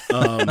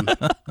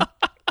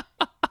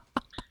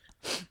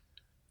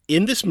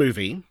 In this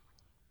movie,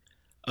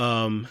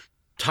 Tom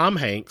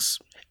Hanks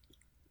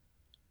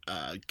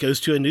goes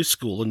to a new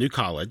school, a new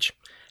college,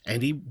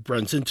 and he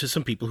runs into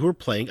some people who are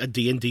playing a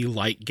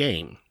D&D-like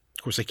game.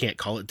 Of course, they can't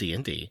call it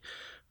D&D,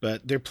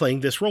 but they're playing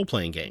this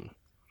role-playing game.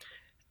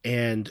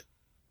 And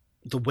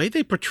the way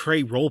they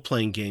portray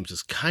role-playing games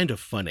is kind of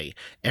funny.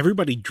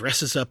 Everybody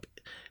dresses up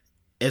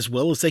as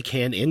well as they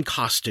can in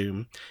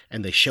costume,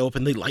 and they show up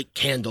and they light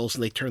candles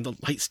and they turn the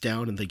lights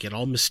down and they get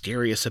all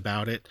mysterious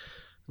about it.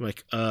 I'm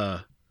like,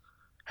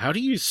 how do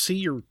you see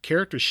your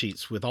character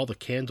sheets with all the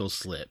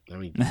candles lit? I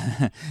mean,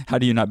 how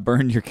do you not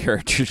burn your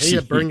character sheets?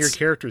 Yeah, burn your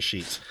character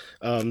sheets.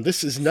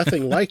 This is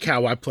nothing like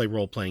how I play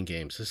role-playing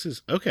games. This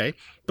is okay,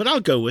 but I'll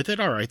go with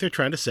it. All right, they're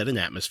trying to set an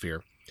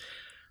atmosphere.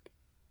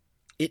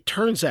 It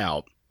turns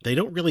out, they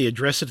don't really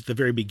address it at the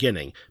very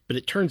beginning, but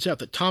it turns out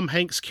that Tom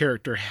Hanks'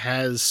 character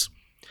has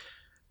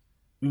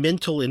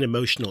mental and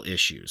emotional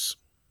issues.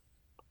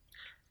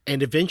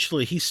 And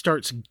eventually he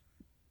starts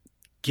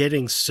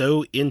getting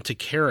so into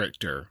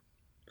character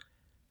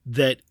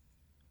that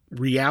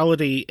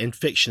reality and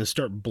fiction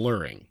start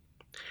blurring.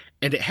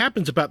 And it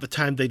happens about the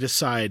time they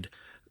decide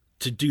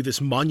to do this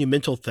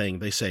monumental thing.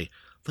 They say,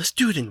 let's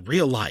do it in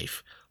real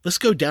life. Let's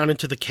go down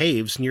into the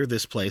caves near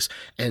this place,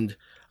 and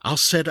I'll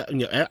set up,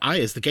 I,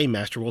 as the game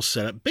master, will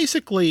set up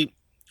basically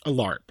a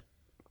LARP.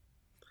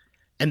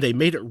 And they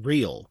made it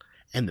real.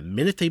 And the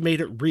minute they made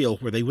it real,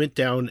 where they went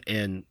down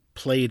and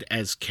played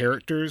as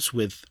characters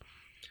with,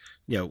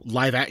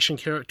 live action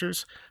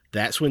characters,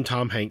 that's when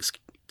Tom Hanks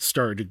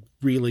started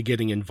really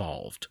getting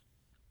involved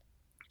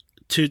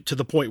to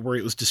the point where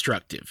it was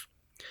destructive.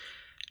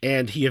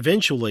 And he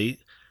eventually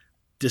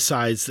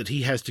decides that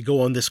he has to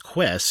go on this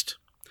quest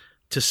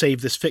to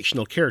save this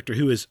fictional character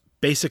who is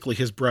basically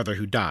his brother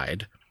who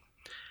died.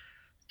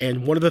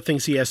 And one of the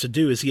things he has to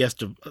do is he has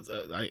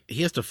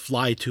to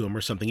fly to him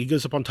or something. He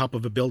goes up on top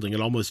of a building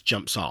and almost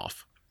jumps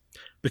off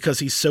because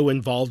he's so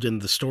involved in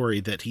the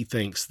story that he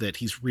thinks that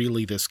he's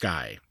really this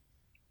guy.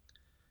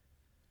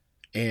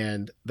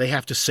 And they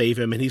have to save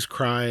him, and he's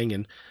crying.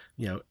 And,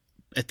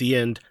 at the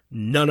end,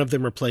 none of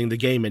them are playing the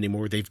game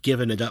anymore. They've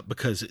given it up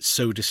because it's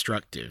so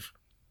destructive.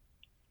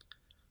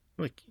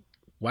 Like,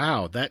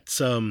 wow, that's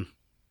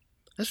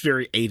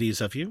very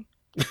 80s of you.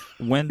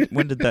 When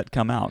did that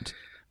come out?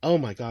 Oh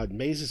my God,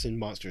 Mazes and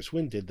Monsters.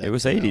 When did that? It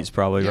was come 80s out?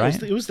 probably, Yeah,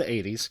 right? It was the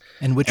 80s.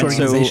 And which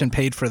organization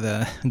paid for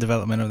the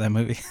development of that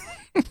movie?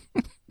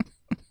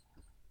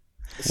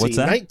 What's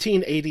that?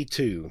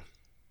 1982.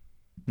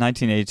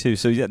 1982.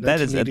 So yeah,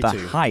 that is at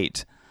the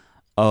height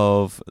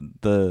of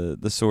the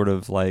sort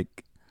of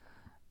like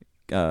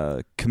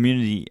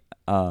community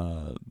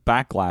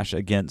backlash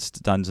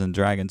against Dungeons and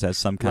Dragons as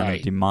some kind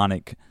of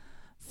demonic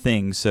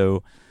thing.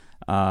 So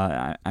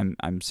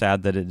I'm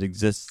sad that it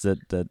exists,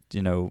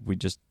 that we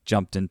just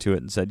jumped into it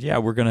and said, yeah,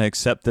 we're going to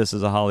accept this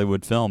as a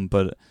Hollywood film.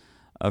 But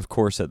of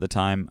course, at the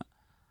time,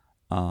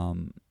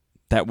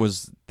 that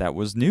was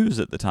news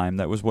at the time.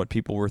 That was what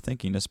people were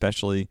thinking,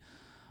 especially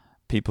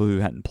people who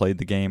hadn't played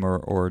the game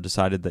or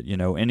decided that,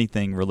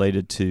 anything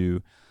related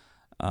to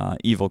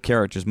evil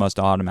characters must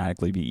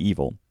automatically be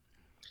evil.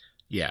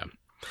 Yeah.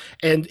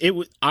 And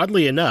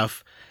oddly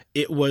enough,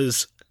 it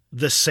was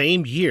the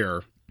same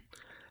year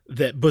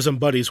that Bosom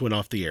Buddies went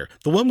off the air.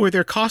 The one where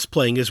they're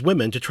cosplaying as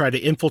women to try to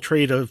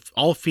infiltrate an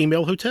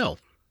all-female hotel.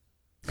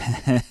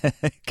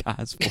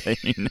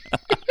 Cosplaying.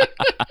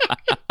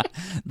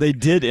 They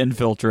did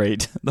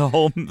infiltrate. The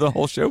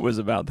whole show was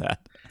about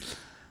that.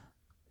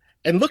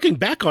 And looking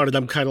back on it,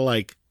 I'm kind of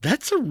like,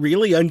 that's a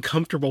really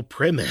uncomfortable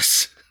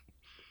premise.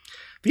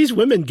 These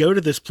women go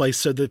to this place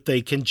so that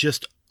they can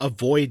just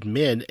avoid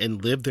men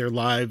and live their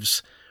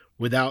lives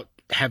without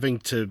having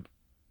to,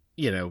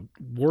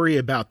 worry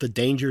about the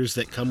dangers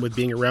that come with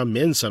being around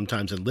men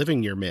sometimes and living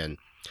near men.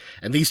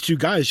 And these two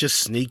guys just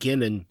sneak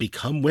in and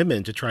become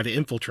women to try to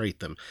infiltrate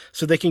them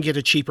so they can get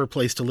a cheaper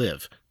place to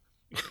live.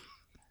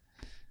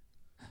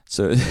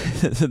 So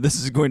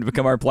this is going to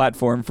become our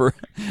platform for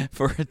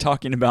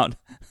talking about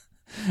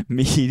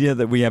media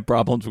that we have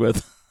problems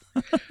with.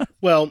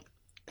 Well,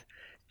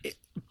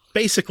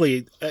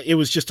 basically, it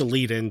was just a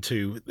lead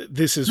into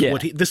this is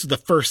this is the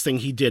first thing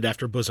he did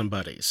after Bosom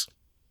Buddies.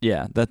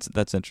 Yeah,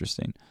 that's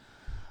interesting.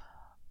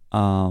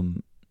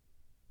 Going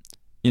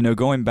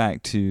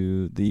back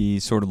to the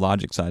sort of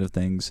logic side of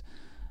things,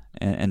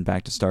 and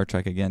back to Star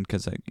Trek again,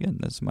 because again,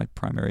 that's my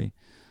primary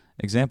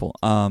example.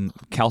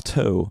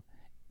 Calto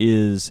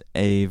is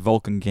a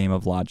Vulcan game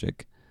of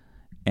logic,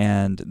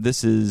 and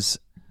this is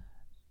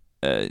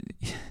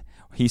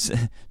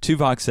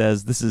Tuvok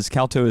says this is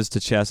Calto is to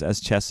chess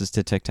as chess is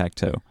to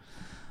tic-tac-toe,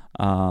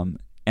 and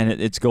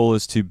its goal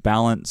is to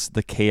balance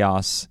the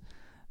chaos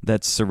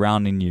that's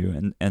surrounding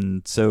you,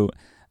 and so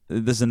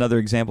this is another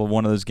example of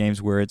one of those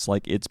games where it's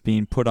like it's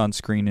being put on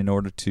screen in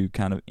order to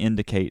kind of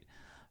indicate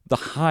the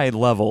high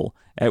level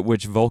at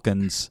which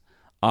Vulcans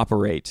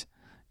operate.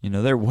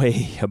 They're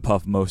way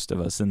above most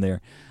of us in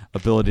their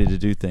ability to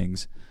do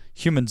things.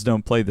 Humans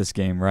don't play this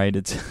game, right?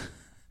 It's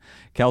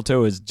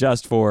Calto is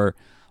just for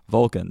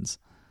Vulcans.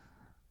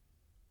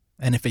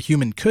 And if a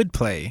human could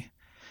play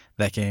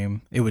that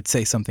game, it would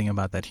say something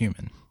about that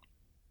human.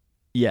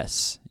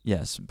 Yes,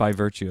 by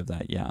virtue of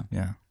that, yeah.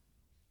 Yeah.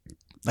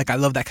 Like, I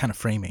love that kind of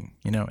framing,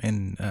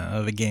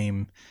 of a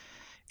game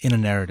in a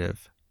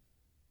narrative.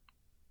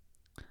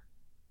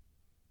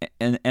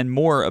 And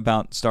more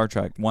about Star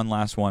Trek, one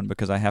last one,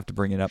 because I have to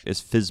bring it up,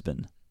 is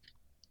Fizban.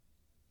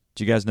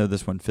 Do you guys know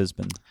this one,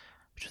 Fizban?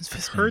 Which one's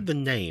Fizban? I've heard the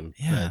name.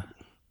 Yeah.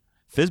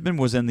 Fizban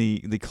was in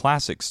the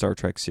classic Star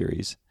Trek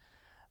series.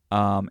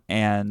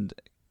 And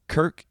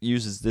Kirk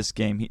uses this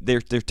game. They're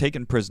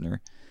taken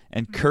prisoner,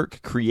 and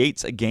Kirk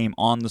creates a game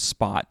on the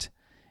spot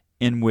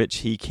in which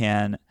he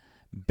can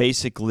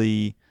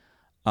basically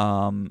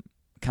kind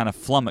of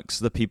flummox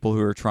the people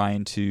who are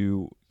trying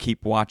to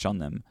keep watch on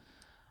them.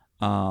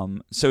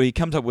 So he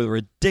comes up with a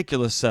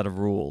ridiculous set of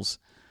rules.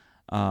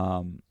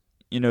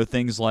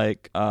 Things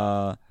like,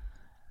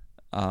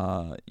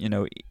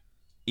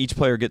 each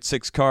player gets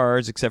 6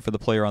 cards, except for the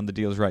player on the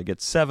dealer's right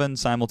gets 7.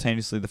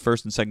 Simultaneously, the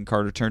first and second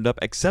card are turned up,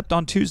 except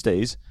on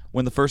Tuesdays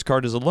when the first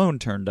card is alone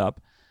turned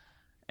up.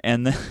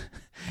 And then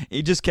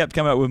he just kept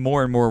coming up with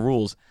more and more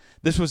rules.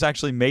 This was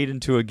actually made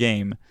into a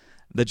game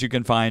that you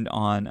can find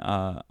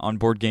on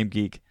Board Game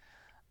Geek.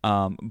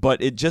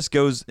 But it just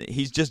goes,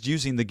 he's just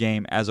using the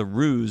game as a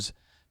ruse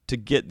to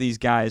get these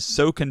guys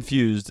so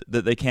confused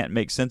that they can't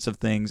make sense of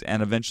things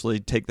and eventually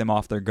take them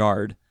off their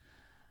guard.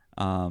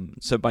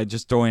 So by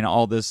just throwing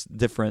all this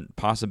different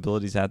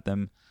possibilities at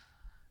them,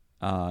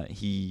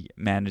 he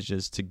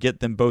manages to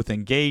get them both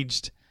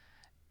engaged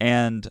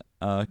and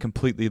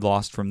completely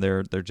lost from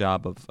their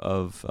job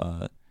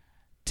of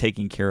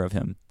taking care of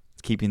him,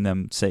 keeping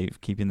them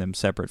safe, keeping them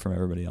separate from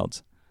everybody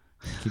else,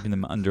 keeping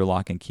them under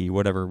lock and key,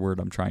 whatever word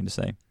I'm trying to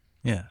say.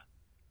 Yeah.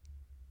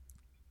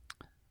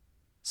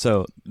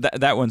 So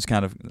that one's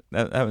kind of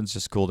that one's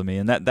just cool to me,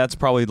 and that's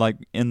probably like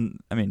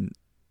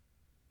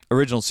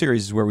original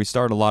series is where we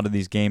start a lot of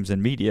these games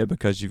in media,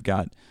 because you've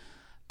got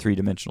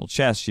 3-dimensional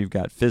chess, you've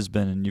got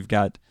Fizban, and you've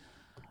got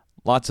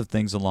lots of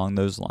things along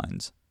those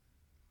lines.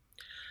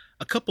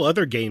 A couple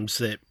other games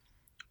that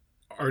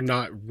are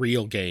not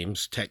real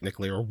games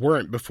technically, or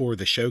weren't before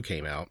the show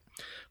came out,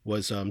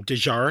 was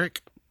Dejarik.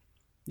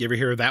 You ever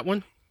hear of that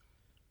one?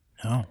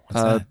 No.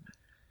 What's that?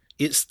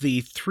 It's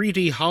the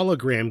 3D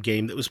hologram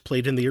game that was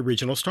played in the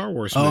original Star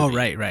Wars movie. Oh,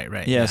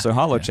 right. Yeah, so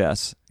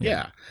HoloChess.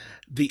 Yeah.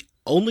 The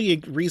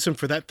only reason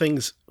for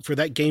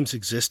that game's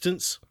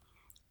existence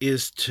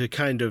is to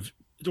kind of,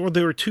 or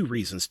there are 2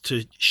 reasons: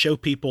 to show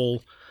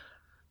people,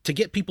 to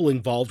get people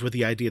involved with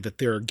the idea that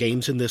there are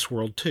games in this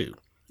world too.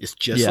 It's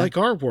just like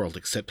our world,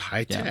 except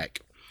high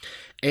tech.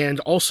 Yeah. And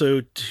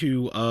also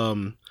to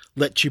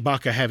let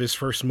Chewbacca have his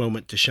first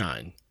moment to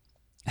shine.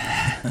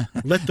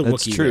 Let the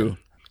Wookiee win.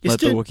 Let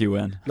the Wookiee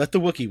win. Let the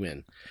Wookiee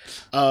win.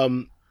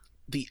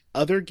 The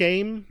other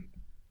game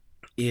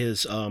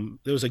is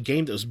there was a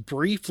game that was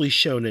briefly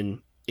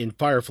shown in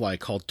Firefly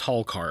called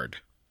Tall Card,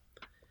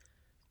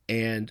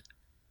 and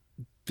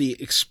the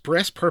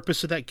express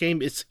purpose of that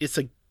game, it's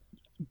a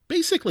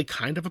basically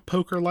kind of a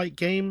poker-like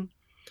game,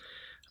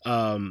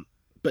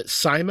 but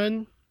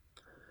Simon,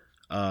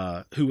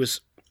 who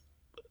was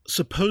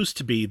supposed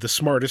to be the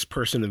smartest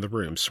person in the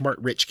room, smart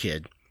rich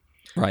kid,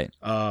 right?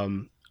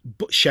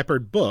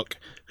 Shepard Book,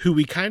 who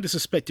we kind of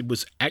suspected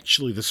was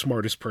actually the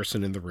smartest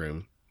person in the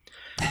room,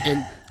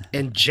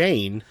 and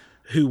Jane,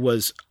 who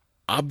was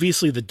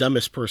obviously the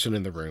dumbest person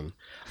in the room,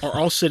 are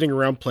all sitting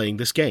around playing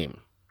this game.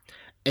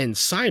 And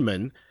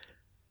Simon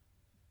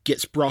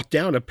gets brought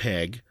down a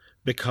peg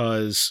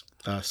because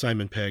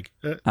Simon Pegg.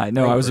 I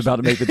know, I was about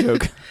to make the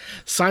joke.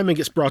 Simon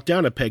gets brought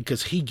down a peg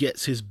because he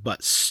gets his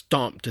butt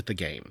stomped at the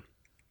game.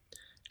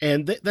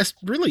 And that's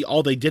really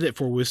all they did it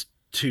for, was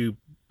to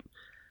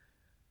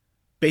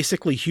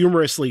basically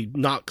humorously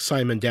knock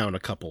Simon down a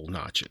couple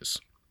notches,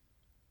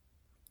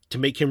 to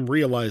make him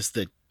realize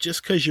that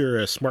just because you're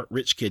a smart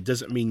rich kid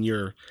doesn't mean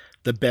you're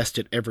the best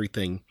at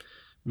everything.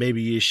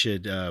 Maybe you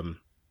should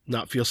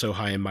not feel so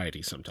high and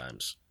mighty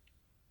sometimes.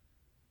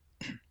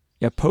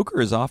 Yeah,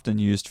 poker is often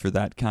used for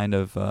that kind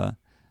of,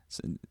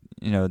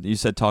 you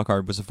said Tall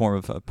Card was a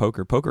form of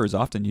poker. Poker is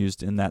often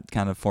used in that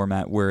kind of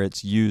format where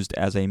it's used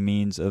as a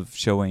means of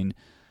showing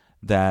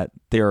that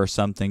there are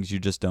some things you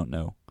just don't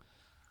know.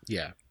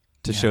 Yeah.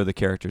 to show the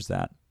characters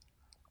that.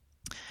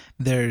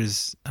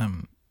 There's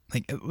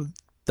like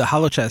the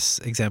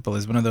HoloChess example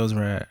is one of those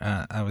where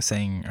I was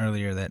saying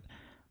earlier that,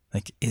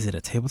 like, is it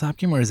a tabletop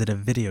game or is it a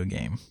video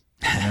game?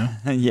 You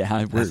know?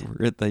 Yeah,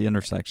 we're at the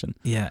intersection.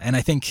 Yeah, and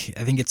I think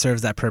it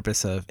serves that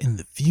purpose of, in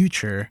the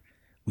future,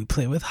 we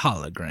play with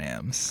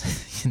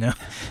holograms. You know,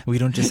 we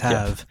don't just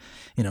have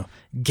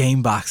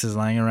game boxes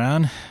lying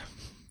around.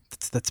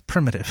 That's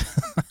primitive.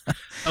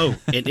 Oh,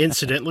 and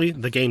incidentally,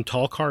 the game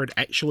Tall Card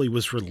actually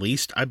was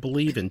released, I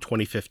believe, in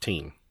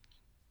 2015.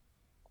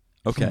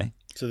 Okay.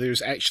 So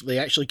they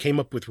actually came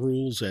up with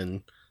rules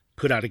and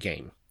put out a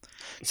game.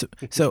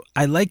 So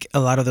I like a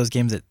lot of those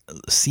games that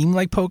seem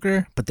like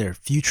poker, but they're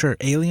future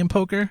alien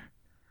poker.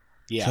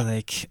 Yeah. So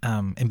like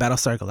in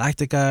Battlestar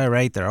Galactica,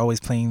 right? They're always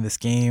playing this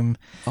game.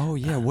 Oh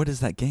yeah, what is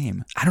that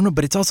game? I don't know,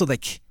 but it's also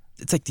like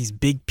these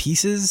big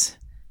pieces,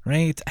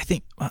 right? I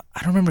think I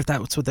don't remember if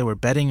that's what they were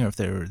betting or if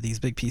they were these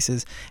big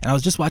pieces. And I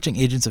was just watching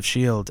Agents of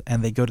S.H.I.E.L.D.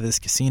 and they go to this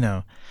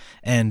casino,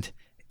 and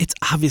it's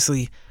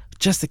obviously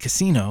just a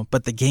casino,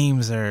 but the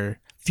games are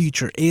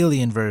future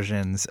alien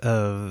versions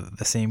of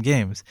the same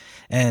games.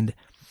 And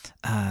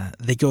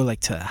they go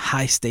like to a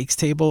high stakes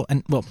table,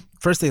 and well,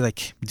 first they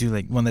like do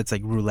like one that's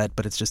like roulette,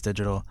 but it's just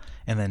digital,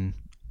 and then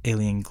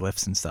alien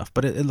glyphs and stuff,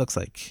 but it looks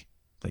like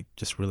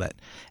just roulette.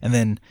 And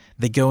then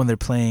they go and they're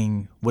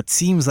playing what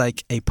seems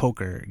like a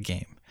poker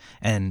game,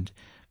 and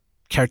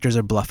characters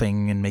are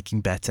bluffing and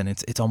making bets, and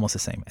it's almost the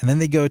same. And then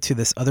they go to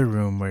this other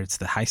room where it's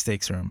the high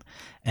stakes room,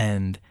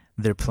 and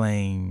they're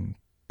playing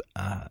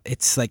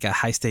it's like a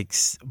high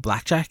stakes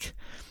blackjack.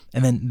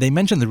 And then they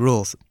mention the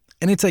rules,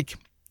 and it's like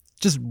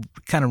just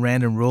kind of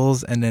random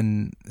rules, and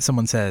then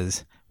someone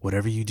says,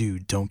 whatever you do,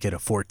 don't get a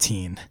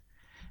 14.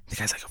 The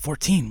guy's like, a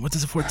 14? What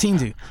does a 14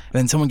 do? And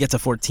then someone gets a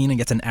 14 and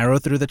gets an arrow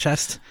through the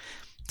chest.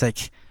 It's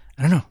like,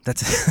 I don't know.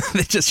 That's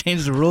they just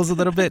changed the rules a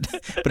little bit,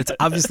 but it's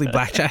obviously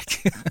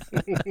blackjack.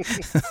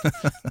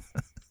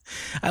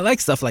 I like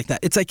stuff like that.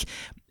 It's like,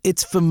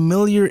 it's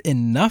familiar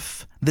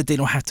enough that they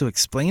don't have to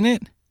explain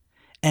it,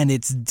 and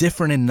it's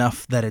different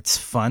enough that it's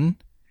fun.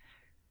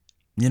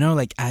 You know,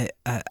 like I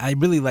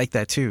really like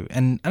that too.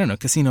 And I don't know,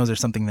 casinos are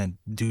something that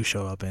do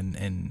show up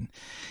in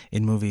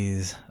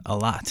movies a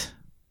lot.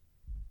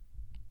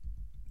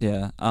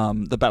 Yeah.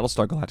 The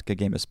Battlestar Galactica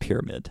game is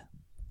Pyramid.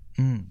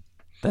 Mm.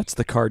 That's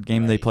the card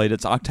game they played.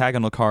 It's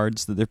octagonal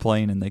cards that they're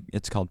playing, and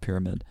it's called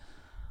Pyramid.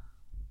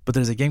 But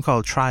there's a game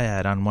called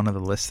Triad on one of the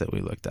lists that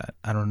we looked at.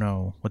 I don't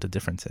know what the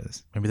difference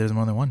is. Maybe there's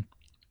more than one.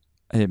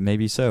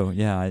 Maybe so.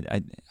 Yeah.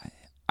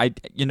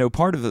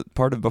 Part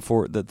of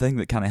before the thing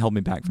that kind of held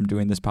me back from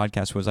doing this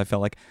podcast was I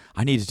felt like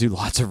I need to do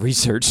lots of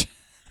research.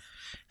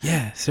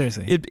 Yeah,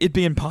 seriously. It'd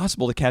be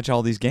impossible to catch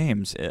all these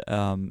games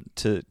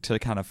to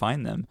kind of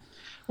find them.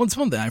 Well, it's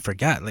one thing I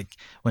forgot. Like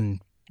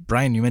when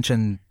Brian, you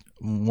mentioned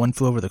One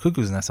Flew Over the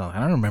Cuckoo's Nest. I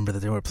don't remember that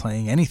they were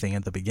playing anything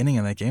at the beginning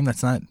of that game.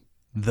 That's not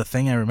the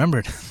thing I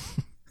remembered.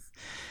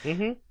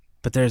 Mm-hmm.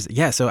 But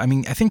so I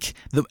mean, I think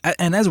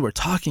and as we're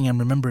talking, I'm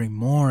remembering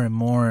more and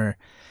more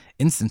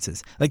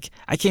instances. Like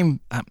I came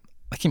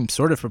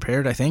sort of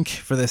prepared, I think,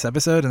 for this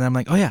episode, and I'm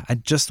like, oh yeah, I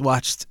just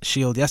watched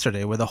S.H.I.E.L.D.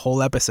 yesterday, where the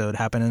whole episode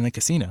happened in a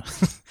casino.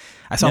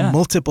 I saw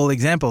multiple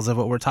examples of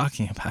what we're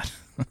talking about.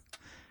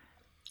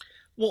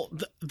 Well,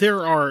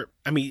 there are.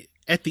 I mean,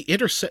 at the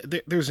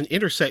there's an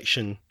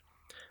intersection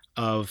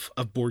of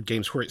board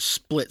games where it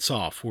splits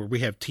off, where we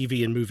have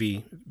TV and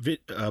movie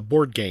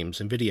board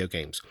games and video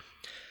games.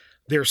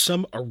 There are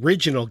some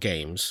original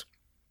games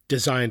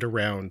designed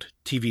around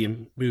TV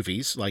and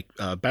movies, like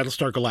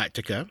Battlestar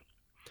Galactica.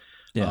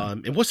 Yeah.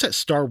 And what's that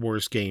Star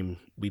Wars game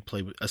we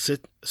play with?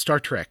 Star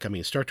Trek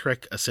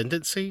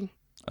Ascendancy?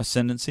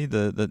 Ascendancy,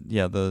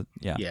 the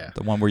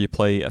one where you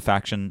play a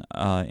faction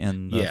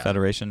in the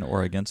Federation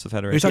or against the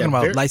Federation. You're talking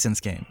about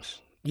licensed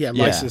games. Yeah,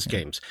 licensed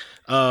games.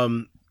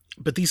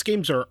 But these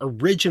games are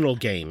original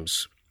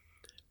games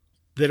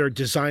that are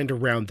designed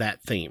around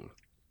that theme.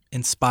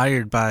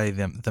 Inspired by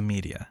the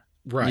media.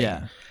 Right.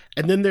 Yeah.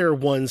 And then there are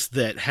ones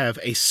that have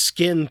a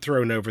skin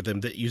thrown over them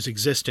that use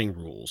existing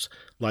rules,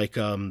 like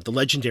the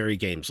Legendary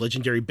games,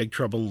 Legendary Big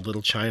Trouble in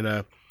Little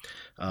China,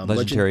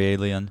 Legendary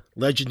Alien,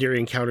 Legendary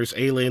Encounters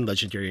Alien,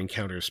 Legendary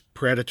Encounters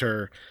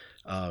Predator,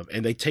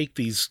 and they take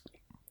these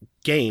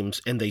games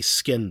and they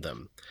skin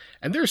them.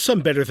 And there are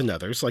some better than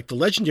others. Like the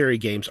Legendary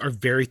games are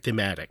very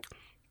thematic.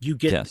 You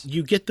get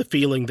the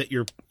feeling that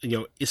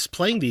it's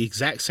playing the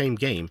exact same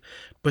game,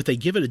 but they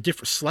give it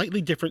a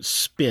slightly different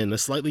spin, a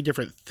slightly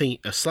different theme,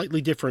 a slightly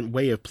different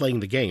way of playing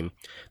the game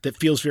that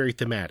feels very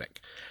thematic.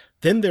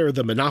 Then there are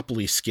the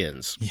Monopoly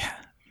skins. Yeah.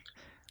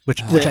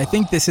 Which I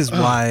think this is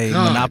why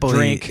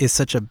Monopoly is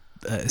such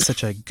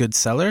a good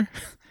seller.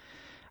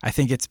 I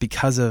think it's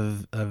because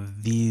of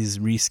these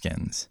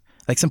reskins.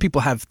 Like some people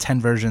have 10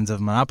 versions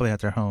of Monopoly at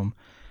their home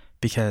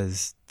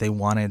because they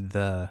wanted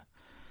the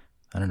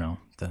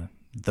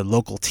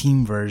local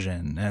team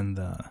version and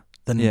the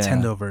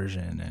Nintendo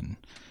version and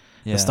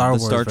the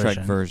Star Trek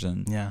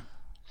version. Yeah.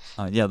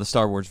 The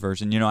Star Wars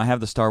version. I have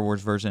the Star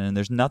Wars version, and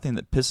there's nothing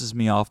that pisses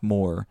me off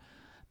more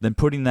then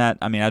putting that.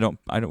 I mean, I don't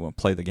want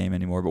to play the game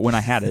anymore. But when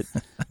I had it,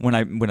 when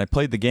I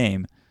played the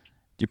game,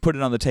 you put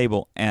it on the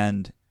table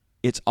and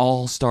it's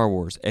all Star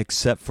Wars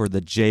except for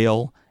the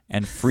jail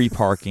and free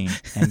parking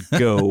and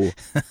go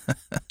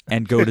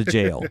to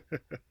jail.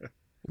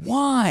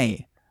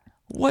 Why?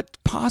 What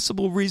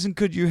possible reason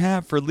could you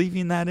have for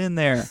leaving that in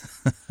there?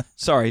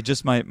 Sorry,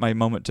 just my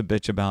moment to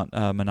bitch about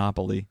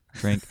Monopoly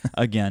drink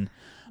again.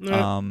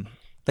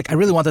 Like, I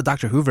really want the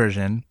Doctor Who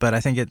version, but I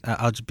think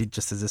I'll just be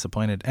just as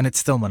disappointed. And it's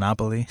still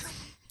Monopoly.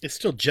 It's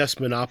still just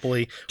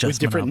Monopoly with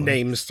different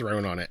names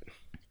thrown on it.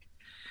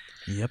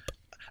 Yep.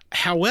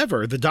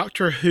 However, the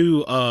Doctor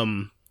Who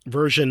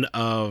version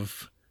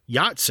of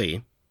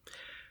Yahtzee,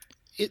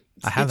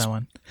 I have that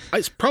one.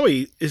 It's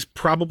probably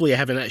I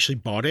haven't actually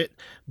bought it,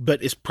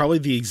 but it's probably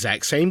the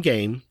exact same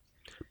game.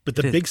 But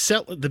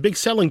the big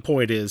selling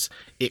point is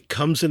it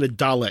comes in a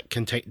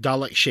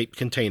Dalek shaped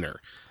container.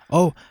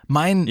 Oh,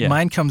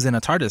 mine comes in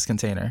a TARDIS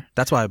container.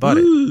 That's why I bought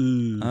it.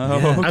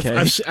 Oh, okay.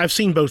 I've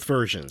seen both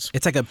versions.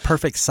 It's like a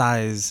perfect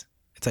size.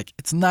 It's like,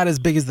 it's not as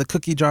big as the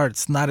cookie jar.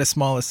 It's not as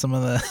small as some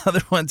of the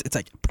other ones. It's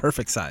like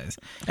perfect size,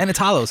 and it's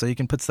hollow, so you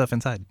can put stuff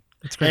inside.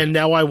 It's great. And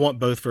now I want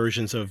both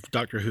versions of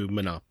Doctor Who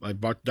I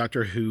bought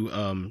Doctor Who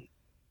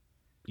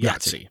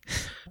Yahtzee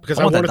because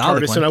I want a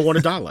TARDIS one. And I want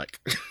a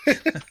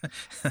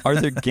Dalek. Are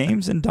there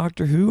games in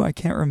Doctor Who? I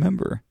can't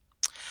remember.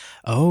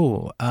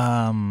 Oh,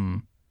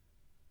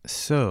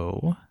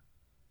 so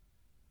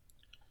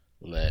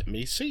let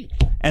me see.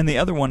 And the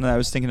other one that I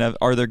was thinking of,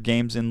 are there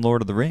games in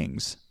Lord of the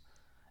Rings?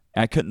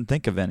 I couldn't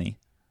think of any.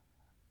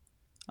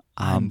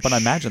 But I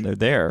imagine they're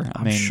there.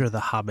 I'm sure the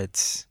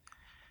Hobbits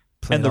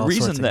played and the all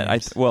reason sorts of that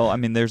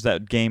games. there's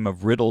that game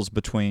of riddles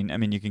between,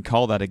 you can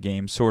call that a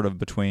game sort of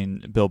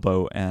between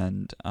Bilbo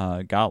and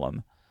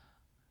Gollum.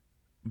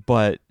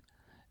 But,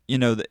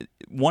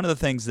 one of the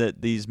things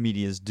that these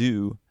medias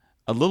do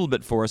a little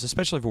bit for us,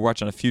 especially if we're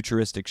watching a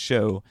futuristic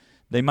show,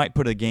 they might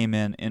put a game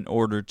in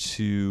order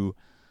to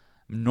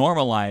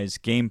normalize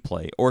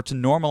gameplay or to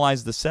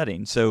normalize the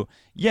setting. So,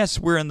 yes,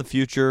 we're in the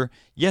future.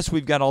 Yes,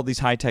 we've got all these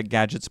high-tech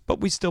gadgets, but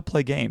we still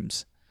play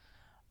games.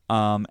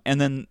 And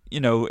then,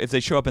 if they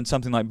show up in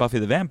something like Buffy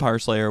the Vampire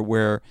Slayer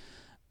where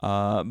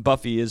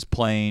Buffy is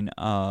playing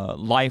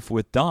Life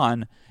with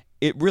Dawn,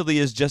 it really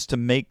is just to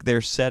make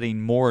their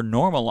setting more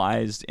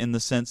normalized in the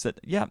sense that,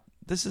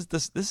 this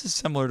is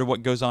similar to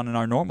what goes on in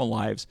our normal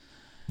lives.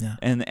 Yeah.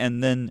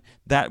 And then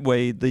that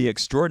way the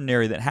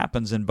extraordinary that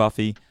happens in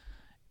Buffy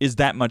is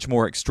that much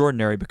more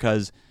extraordinary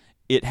because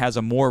it has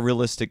a more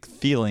realistic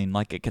feeling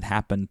like it could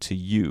happen to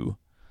you.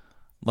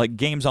 Like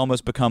games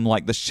almost become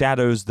like the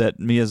shadows that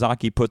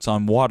Miyazaki puts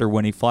on water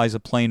when he flies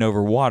a plane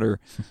over water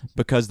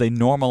because they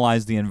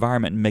normalize the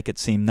environment and make it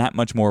seem that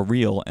much more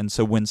real. And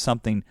so when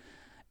something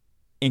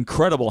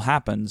incredible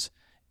happens,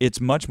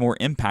 it's much more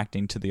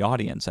impacting to the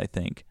audience, I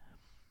think.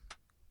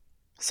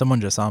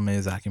 Someone just saw a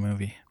Miyazaki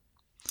movie.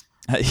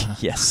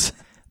 Yes.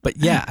 But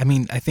yeah, I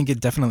think it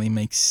definitely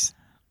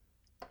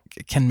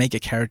can make a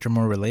character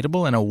more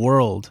relatable and a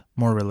world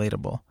more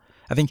relatable.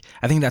 I think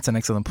that's an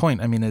excellent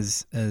point.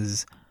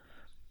 As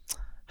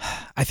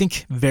I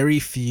think very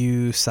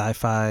few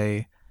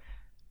sci-fi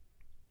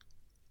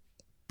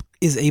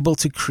is able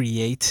to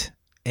create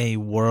a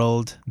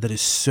world that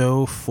is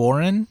so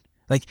foreign.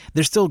 Like,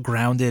 they're still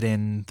grounded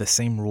in the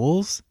same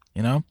rules,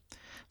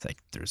 It's like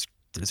there's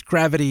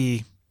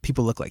gravity,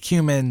 people look like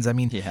humans.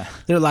 There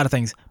are a lot of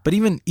things. But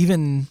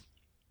even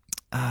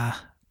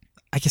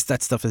I guess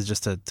that stuff is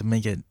just to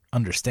make it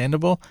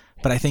understandable.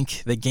 But I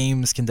think the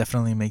games can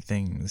definitely make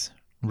things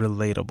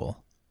relatable.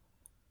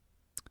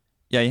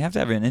 Yeah, you have to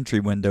have an entry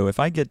window. If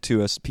I get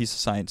to a piece of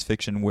science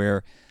fiction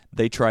where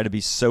they try to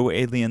be so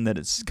alien that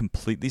it's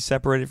completely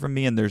separated from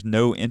me and there's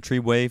no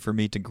entryway for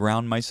me to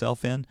ground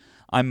myself in,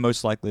 I'm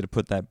most likely to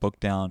put that book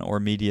down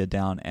or media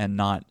down and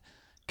not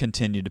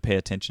continue to pay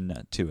attention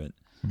to it.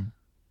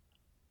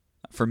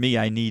 For me,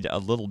 I need a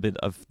little bit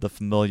of the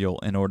familial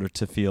in order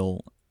to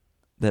feel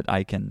that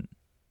I can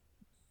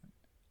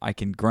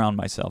ground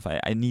myself.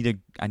 I need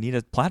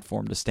a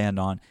platform to stand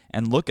on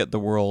and look at the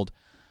world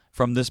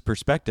from this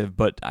perspective,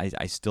 but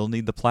I still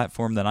need the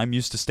platform that I'm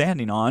used to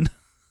standing on.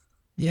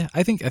 Yeah,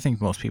 I think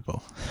most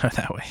people are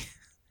that way.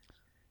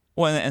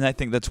 Well, and I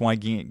think that's why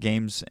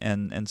games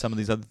and some of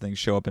these other things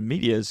show up in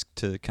media is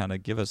to kind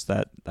of give us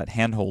that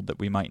handhold that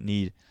we might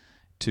need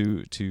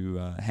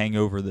to hang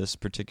over this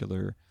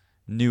particular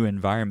new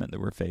environment that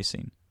we're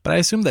facing. But I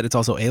assume that it's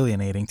also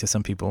alienating to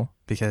some people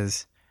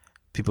because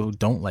people who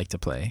don't like to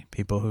play,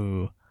 people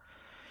who,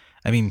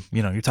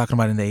 you're talking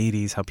about in the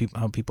 80s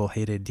how people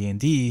hated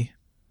D&D.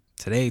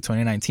 Today,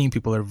 2019,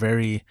 people are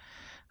very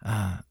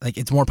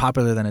it's more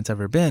popular than it's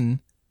ever been,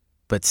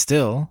 but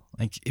still,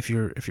 like if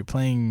you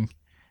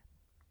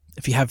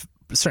have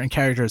certain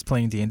characters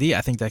playing D&D,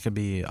 I think that could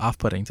be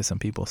off-putting to some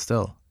people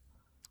still.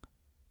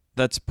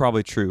 That's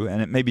probably true,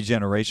 and it may be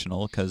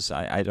generational because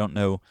I don't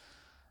know.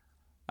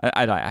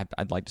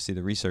 I'd like to see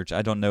the research.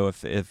 I don't know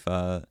if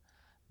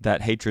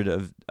that hatred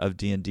of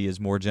D&D is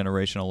more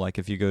generational. Like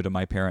if you go to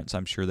my parents,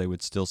 I'm sure they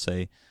would still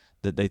say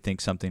that they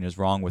think something is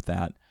wrong with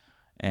that.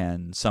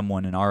 and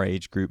someone in our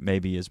age group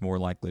maybe is more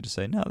likely to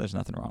say, no, there's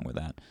nothing wrong with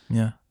that.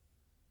 Yeah.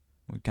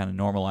 We kind of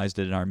normalized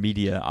it in our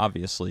media,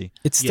 obviously.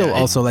 It's still Yeah,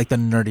 also like the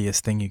nerdiest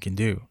thing you can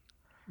do,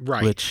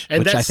 Right. which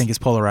And I that's- think is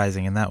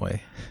polarizing in that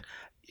way.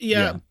 Yeah,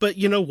 Yeah. but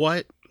you know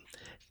what?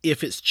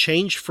 If it's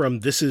changed from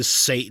this is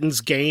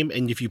Satan's game,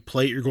 and if you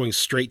play it, you're going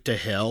straight to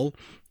hell,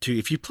 to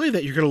if you play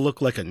that, you're going to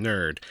look like a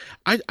nerd.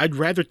 I'd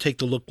rather take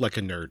the look like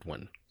a nerd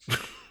one.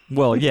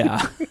 Well,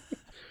 yeah.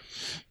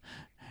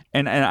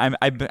 and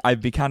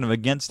I'd be kind of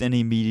against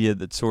any media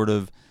that sort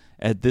of,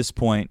 at this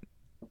point,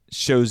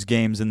 shows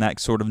games in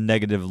that sort of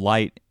negative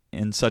light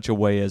in such a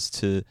way as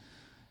to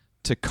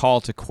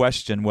call to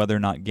question whether or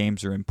not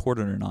games are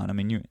important or not. I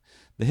mean,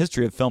 the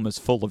history of film is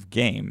full of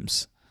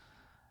games.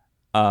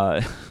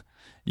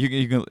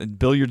 You can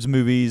billiards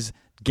movies,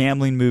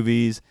 gambling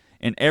movies.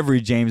 In every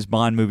James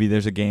Bond movie,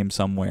 there's a game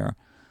somewhere.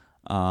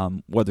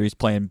 Whether he's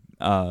playing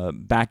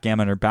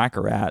backgammon or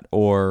baccarat,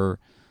 or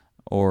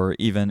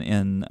even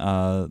in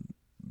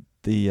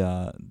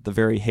the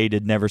very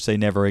hated Never Say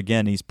Never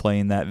Again, he's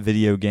playing that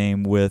video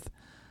game with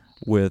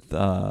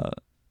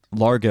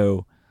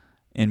Largo,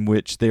 in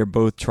which they're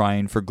both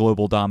trying for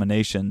global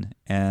domination,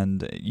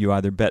 and you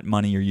either bet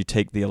money or you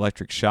take the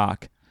electric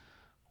shock.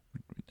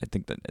 I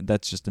think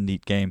that's just a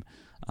neat game,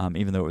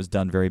 even though it was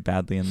done very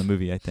badly in the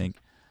movie, I think.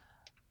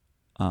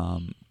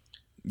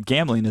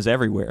 Gambling is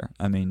everywhere.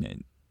 I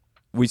mean,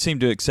 we seem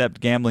to accept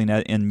gambling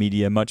in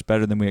media much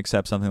better than we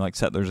accept something like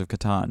Settlers of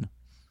Catan.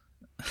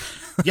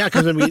 Yeah,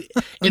 because I mean,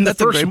 in the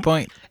That's a first great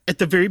point. at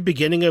the very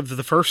beginning of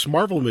the first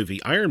Marvel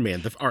movie, Iron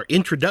Man, our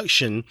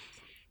introduction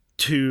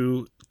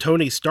to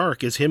Tony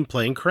Stark is him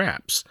playing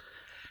craps,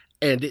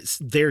 and it's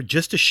there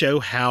just to show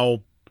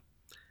how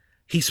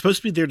he's supposed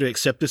to be there to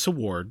accept this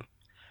award.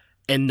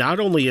 And not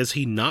only is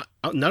he not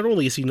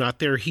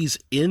there, he's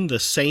in the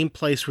same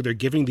place where they're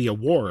giving the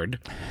award.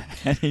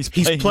 And he's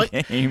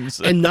playing games.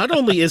 And not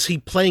only is he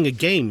playing a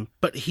game,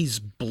 but he's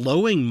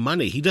blowing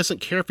money. He doesn't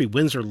care if he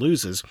wins or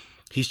loses.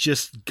 He's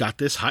just got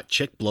this hot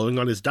chick blowing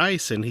on his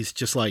dice, and he's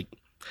just like,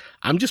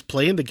 I'm just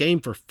playing the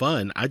game for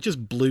fun. I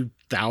just blew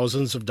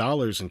thousands of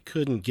dollars and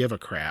couldn't give a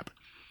crap.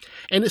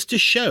 And it's to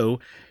show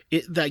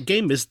that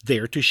game is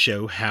there to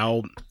show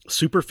how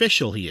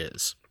superficial he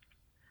is,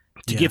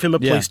 to give him a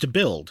place to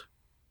build.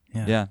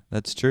 Yeah,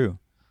 that's true.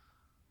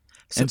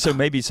 And so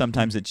maybe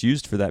sometimes it's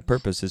used for that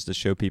purpose, is to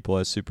show people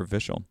as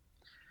superficial.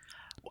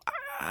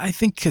 I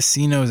think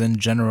casinos in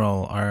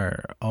general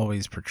are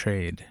always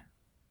portrayed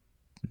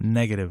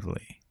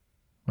negatively,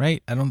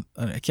 right?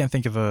 I can't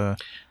think of a.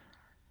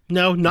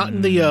 No, not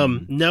in the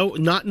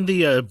not in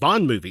the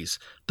Bond movies.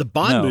 The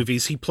Bond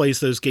movies, he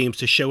plays those games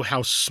to show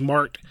how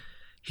smart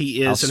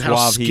he is and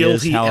how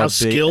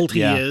skilled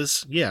he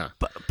is. Yeah.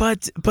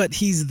 But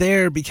he's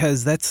there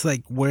because that's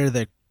like where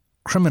the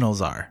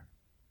criminals are.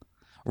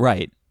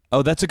 Right.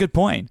 Oh, that's a good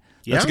point.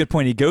 That's a good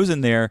point. He goes in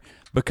there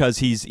because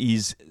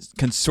he's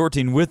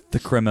consorting with the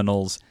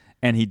criminals,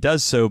 and he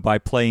does so by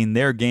playing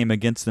their game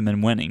against them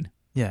and winning.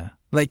 Yeah.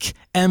 Like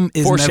M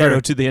is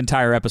foreshadow to the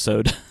entire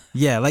episode.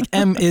 Yeah, like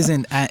M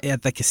isn't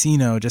at the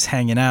casino just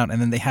hanging out,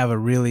 and then they have a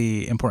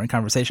really important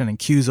conversation, and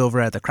Q's over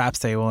at the craps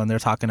table, and they're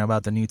talking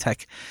about the new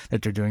tech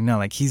that they're doing. No,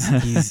 like he's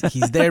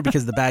there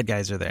because the bad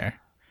guys are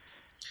there.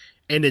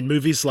 And in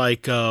movies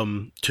like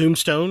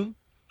Tombstone,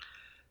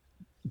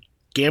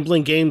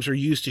 gambling games are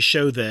used to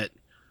show that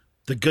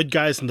the good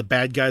guys and the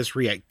bad guys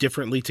react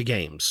differently to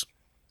games.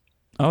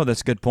 Oh,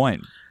 that's a good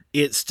point.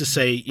 It's to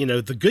say,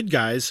 the good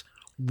guys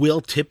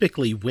will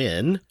typically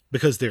win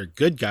because they're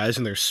good guys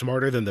and they're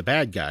smarter than the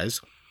bad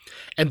guys.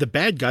 And the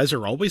bad guys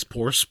are always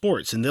poor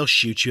sports, and they'll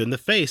shoot you in the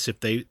face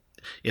if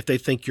they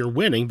think you're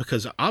winning,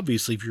 because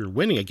obviously if you're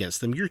winning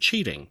against them, you're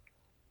cheating.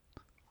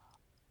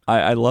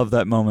 I love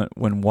that moment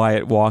when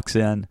Wyatt walks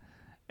in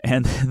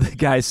and the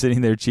guy's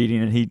sitting there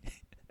cheating, and he,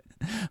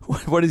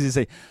 what does he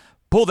say?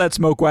 Pull that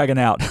smoke wagon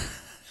out.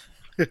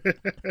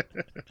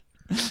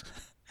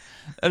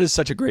 That is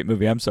such a great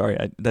movie. I'm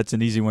sorry. That's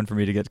an easy one for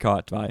me to get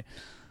caught by.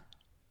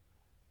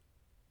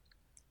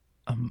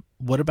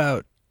 What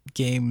about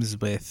games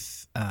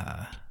with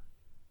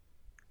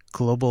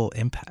global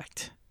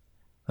impact?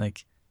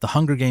 Like The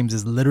Hunger Games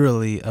is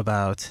literally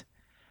about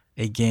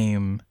a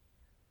game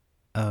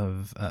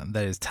of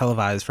that is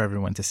televised for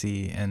everyone to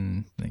see,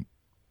 and like,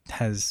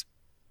 has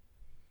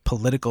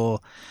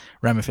political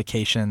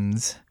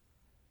ramifications.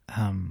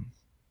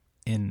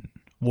 In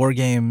War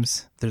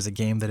Games, there's a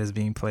game that is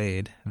being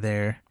played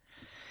there.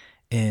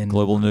 In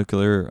Global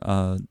nuclear,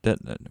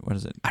 what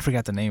is it? I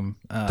forgot the name.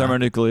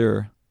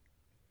 Thermonuclear.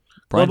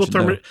 Global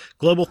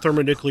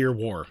thermonuclear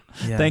war.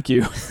 Yeah. Thank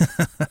you.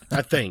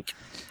 I think.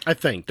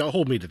 Don't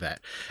hold me to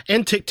that.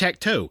 And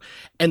tic-tac-toe.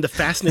 And the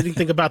fascinating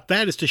thing about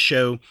that is to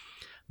show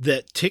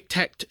that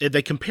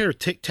they compare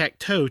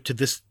tic-tac-toe to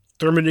this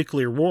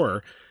thermonuclear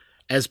war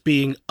as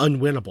being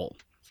unwinnable.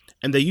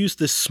 And they use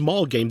this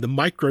small game, the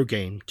micro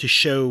game, to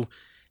show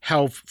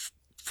how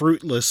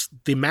fruitless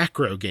the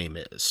macro game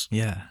is.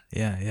 Yeah.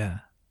 Yeah,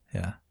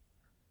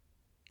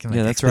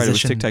 that's right. It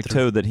was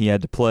tic-tac-toe that he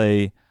had to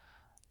play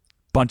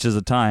bunches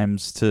of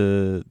times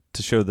to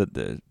show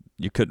that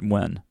you couldn't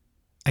win.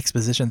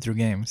 Exposition through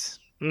games.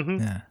 Mm-hmm.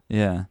 Yeah.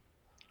 Yeah.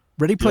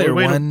 Ready Player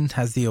way to- One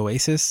has the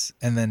Oasis,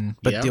 and then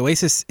Yeah. the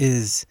Oasis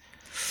is.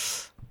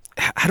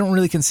 I don't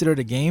really consider it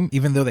a game,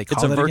 even though they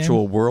call It's a it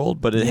virtual a game.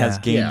 world, but it has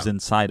Yeah. games Yeah.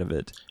 inside of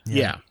it.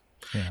 Yeah.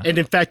 Yeah. And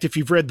in fact, if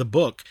you've read the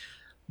book,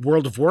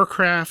 World of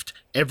Warcraft,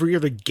 every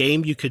other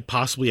game you could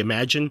possibly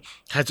imagine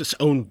has its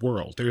own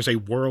world. There's a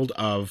world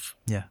of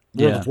Yeah.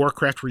 World Yeah. of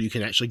Warcraft where you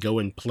can actually go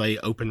and play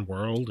open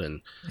world,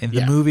 and In the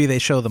Yeah. movie, they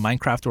show the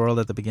Minecraft world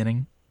at the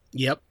beginning.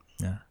 yep.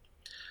 Yeah.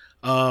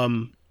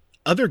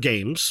 Other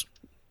games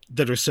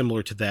that are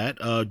similar to that.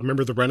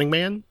 Remember the Running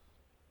Man?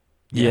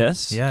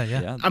 Yes.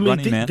 Yeah. I mean,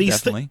 Running Man,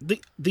 these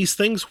definitely. these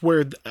things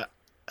where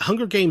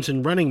Hunger Games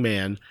and Running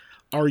Man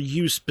are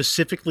used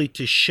specifically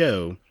to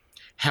show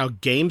how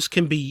games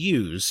can be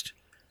used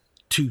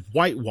to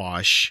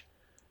whitewash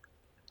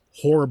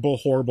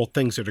horrible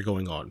things that are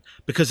going on.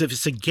 Because if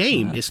it's a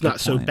game, That's it's a good not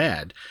so point.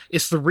 bad.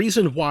 It's the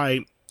reason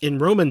why in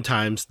Roman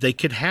times they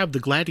could have the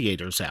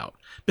gladiators out,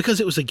 because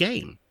it was a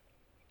game.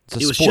 It's a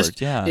It was sport.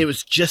 just yeah. it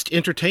was just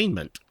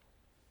entertainment.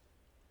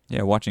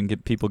 Yeah. Watching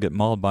people get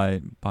mauled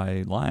by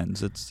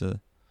lions. It's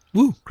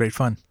Woo! Great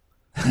fun.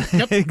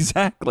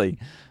 exactly.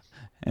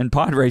 And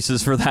pod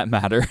races for that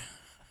matter.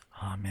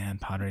 Oh man,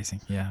 pod racing.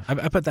 Yeah,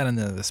 I put that in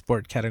the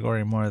sport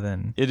category more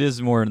than. It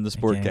is more in the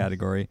sport game.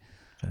 category.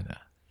 But,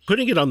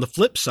 Putting it on the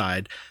flip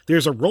side,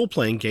 there's a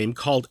role-playing game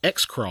called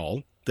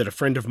X-Crawl that a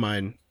friend of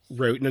mine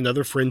wrote and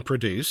another friend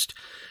produced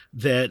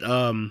that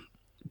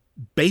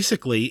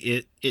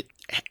basically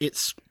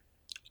it's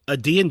a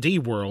D&D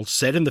world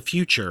set in the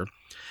future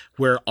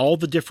where all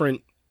the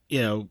different,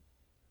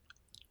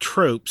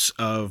 tropes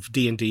of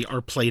D&D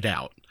are played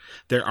out.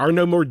 There are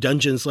no more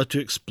dungeons left to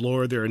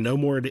explore. There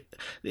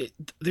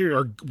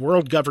are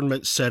world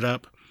governments set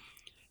up,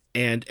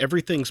 and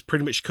everything's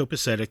pretty much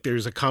copacetic.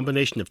 There's a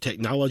combination of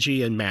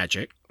technology and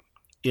magic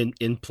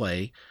in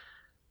play,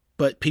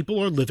 but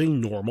people are living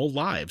normal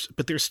lives.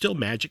 But there's still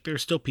magic.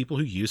 There's still people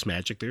who use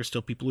magic. There's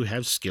still people who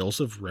have skills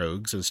of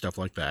rogues and stuff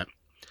like that.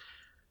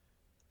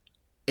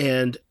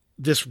 And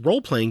this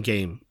role-playing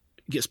game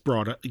gets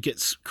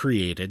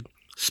created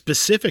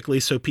specifically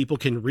so people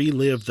can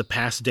relive the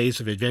past days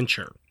of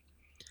adventure.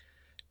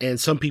 And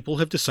some people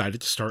have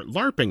decided to start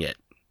LARPing it,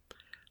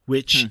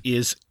 which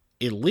is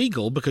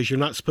illegal because you're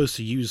not supposed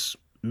to use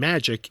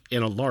magic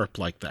in a LARP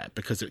like that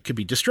because it could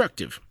be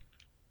destructive.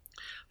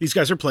 These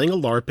guys are playing a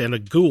LARP, and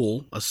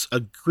a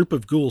group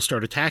of ghouls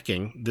start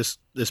attacking this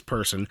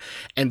person,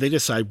 and they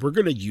decide we're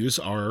going to use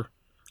our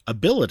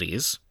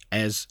abilities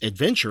as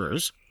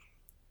adventurers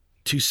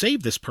to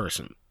save this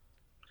person.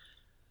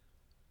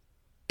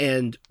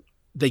 And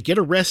they get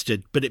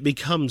arrested, but it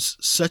becomes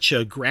such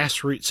a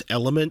grassroots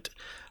element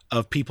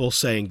of people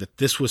saying that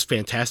this was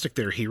fantastic,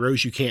 they're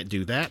heroes, you can't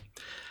do that,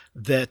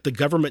 that the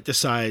government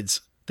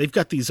decides they've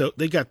got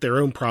their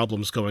own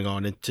problems going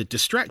on, and to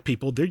distract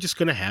people, they're just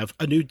going to have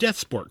a new death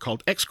sport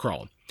called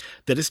X-Crawl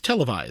that is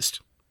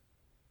televised.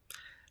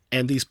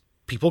 And these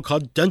people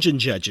called dungeon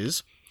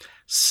judges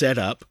set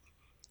up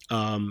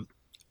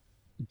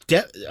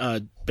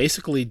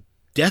basically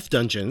death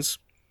dungeons,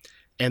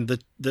 and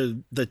the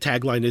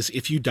tagline is,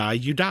 if you die,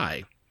 you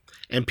die.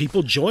 And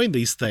people join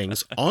these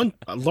things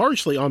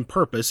largely on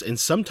purpose, and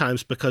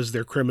sometimes because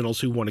they're criminals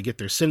who want to get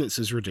their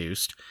sentences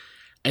reduced,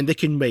 and they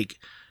can make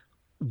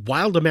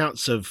wild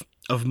amounts of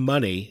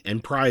money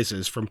and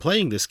prizes from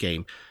playing this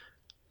game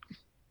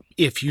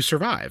if you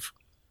survive.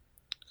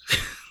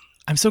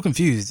 I'm so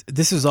confused.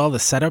 This is all the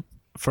setup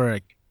for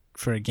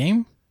a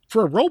game?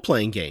 For a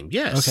role-playing game,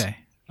 yes.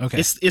 Okay.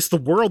 It's the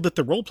world that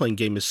the role-playing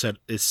game is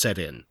set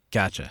in.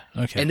 Gotcha.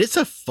 Okay. And it's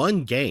a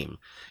fun game,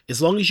 as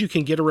long as you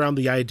can get around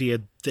the idea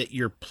that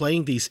you're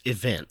playing these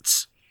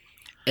events.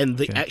 And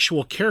the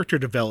actual character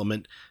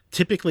development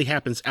typically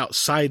happens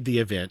outside the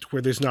event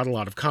where there's not a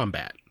lot of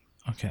combat.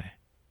 Okay.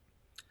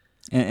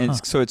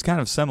 And so it's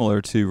kind of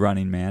similar to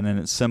Running Man, and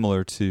it's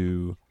similar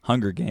to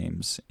Hunger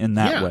Games in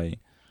that way.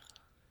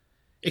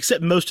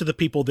 Except most of the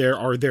people there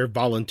are there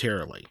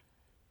voluntarily.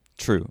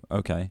 True.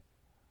 Okay.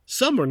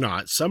 Some are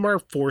not. Some are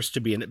forced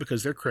to be in it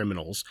because they're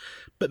criminals.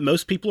 But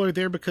most people are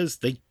there because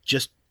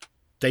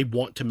they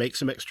want to make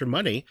some extra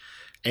money,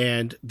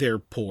 and they're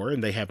poor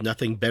and they have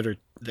nothing better.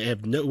 They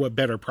have no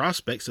better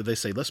prospects. So they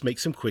say, let's make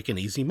some quick and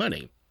easy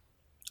money.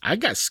 I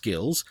got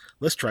skills.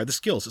 Let's try the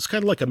skills. It's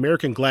kind of like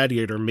American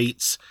Gladiator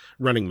meets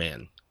Running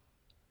Man.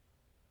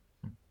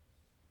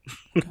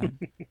 Okay.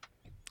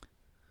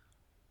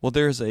 Well,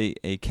 there's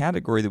a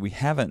category that we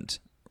haven't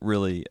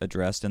really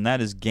addressed, and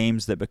that is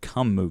games that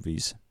become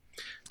movies.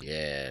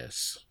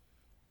 Yes.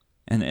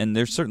 And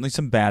there's certainly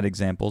some bad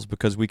examples,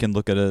 because we can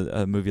look at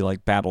a movie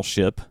like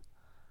Battleship.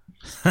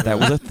 That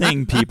was a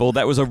thing, people.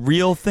 That was a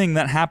real thing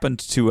that happened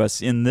to us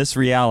in this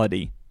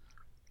reality.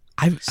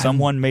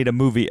 Someone made a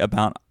movie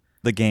about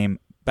the game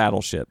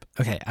Battleship.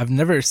 Okay, I've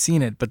never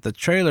seen it, but the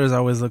trailers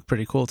always look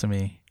pretty cool to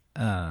me.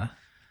 I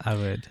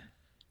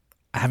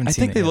haven't I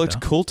seen think it they yet, looked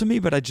though. cool to me,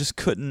 but I just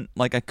couldn't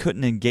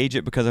engage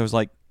it, because I was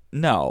like,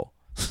 no.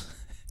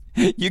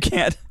 You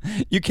can't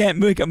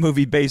make a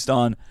movie based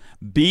on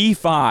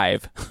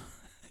B5.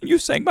 You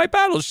sank my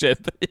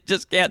battleship. It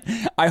just can't.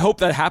 I hope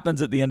that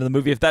happens at the end of the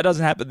movie. If that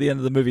doesn't happen at the end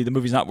of the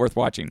movie's not worth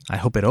watching. I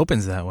hope it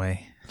opens that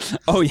way.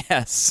 Oh,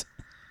 yes.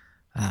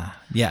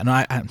 Yeah, no,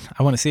 I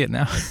want to see it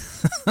now.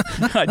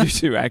 I do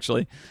too,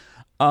 actually.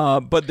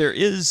 But there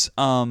is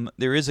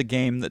a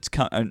game that's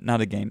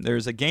not a game.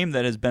 There's a game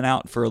that has been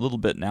out for a little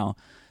bit now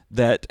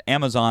that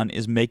Amazon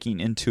is making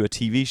into a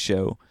TV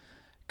show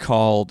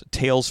called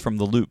Tales from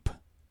the Loop.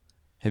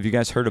 Have you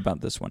guys heard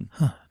about this one?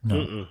 Huh, no.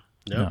 Mm-mm.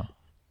 No.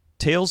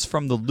 Tales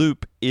from the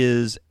Loop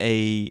is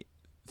a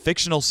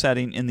fictional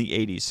setting in the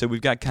 80s. So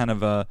we've got kind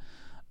of a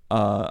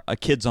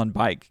kids on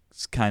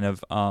bikes kind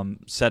of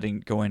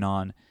setting going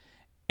on.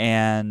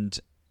 And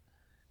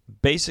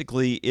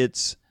basically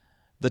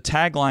the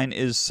tagline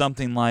is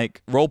something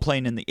like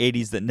role-playing in the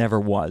 80s that never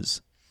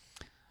was.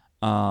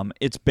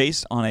 It's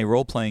based on a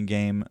role-playing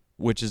game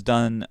which is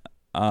done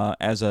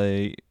as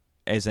an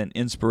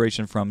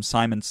inspiration from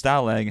Simon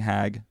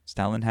Stalenhag.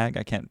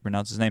 I can't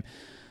pronounce his name.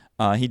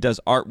 He does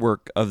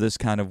artwork of this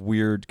kind of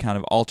weird, kind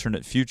of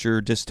alternate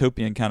future,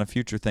 dystopian kind of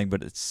future thing,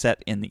 but it's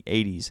set in the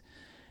 80s.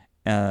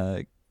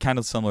 Kind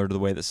of similar to the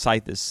way that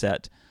Scythe is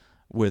set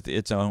with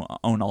its own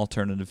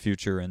alternative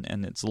future, and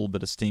it's a little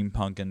bit of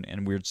steampunk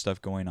and weird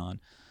stuff going on.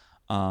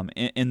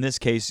 In this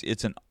case,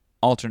 it's an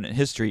alternate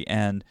history,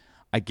 and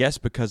I guess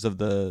because of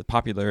the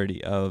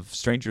popularity of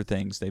Stranger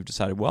Things, they've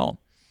decided, well,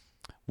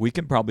 we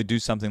can probably do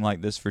something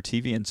like this for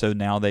TV, and so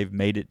now they've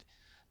made it.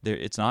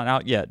 It's not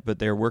out yet, but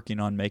they're working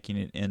on making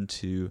it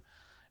into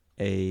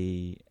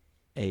a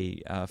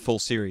full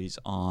series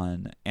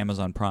on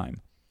Amazon Prime.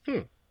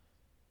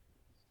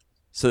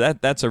 So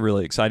that's a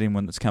really exciting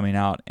one that's coming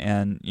out,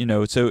 and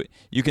so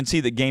you can see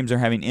that games are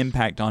having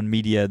impact on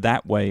media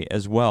that way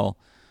as well.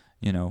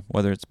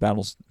 Whether it's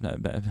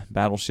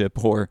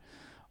Battleship or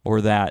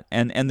that,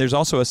 and there's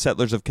also a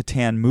Settlers of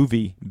Catan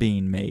movie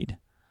being made.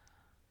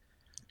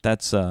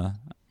 That's That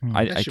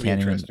should be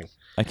interesting.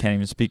 I can't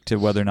even speak to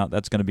whether or not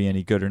that's going to be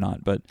any good or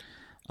not, but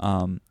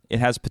it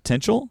has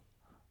potential,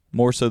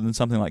 more so than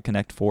something like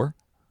Connect 4.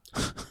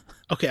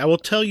 Okay, I will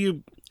tell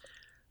you,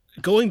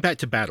 going back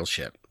to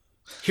Battleship,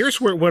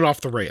 here's where it went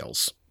off the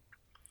rails.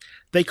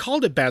 They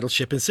called it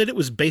Battleship and said it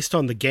was based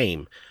on the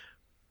game,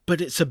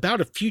 but it's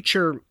about a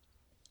future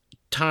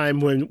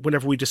time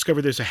whenever we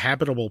discover there's a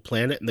habitable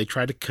planet and they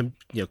try to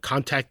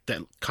contact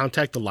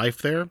the life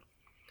there.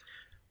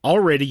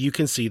 Already, you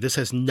can see this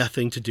has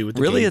nothing to do with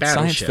the really game it's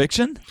Battleship. Science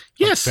fiction.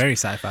 Yes, It's very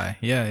sci-fi.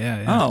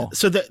 Yeah. Oh,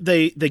 so that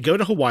they go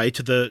to Hawaii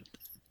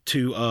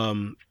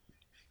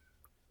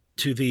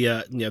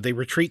they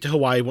retreat to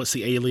Hawaii once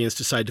the aliens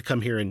decide to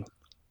come here and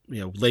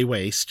lay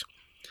waste,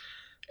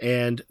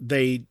 and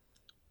their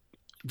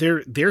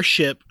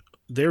ship,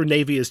 their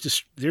navy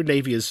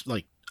is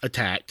like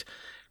attacked,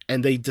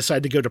 and they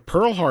decide to go to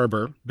Pearl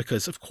Harbor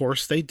because of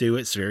course they do.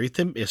 It's very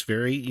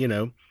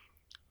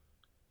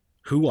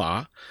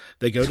hoo-ah.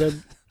 They go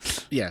to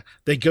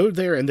they go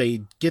there and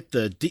they get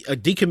a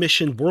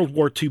decommissioned World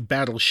War II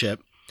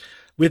battleship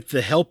with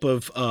the help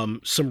of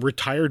some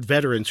retired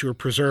veterans who are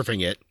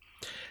preserving it,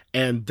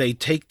 and they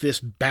take this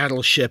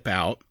battleship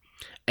out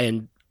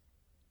and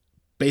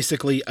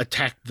basically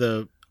attack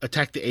the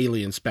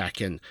aliens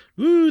back, and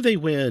woo, they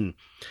win.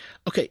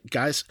 Okay,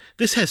 guys,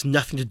 this has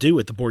nothing to do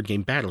with the board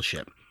game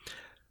Battleship.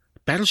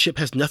 Battleship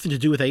has nothing to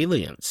do with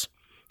aliens.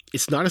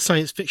 It's not a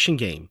science fiction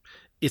game.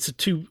 It's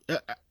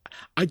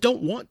I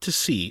don't want to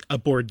see a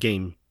board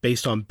game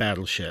based on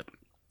Battleship.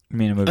 I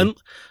mean a movie.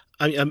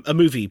 A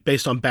movie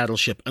based on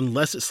Battleship,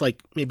 unless it's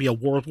like maybe a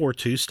World War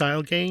II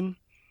style game.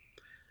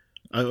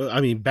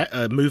 A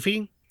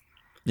movie.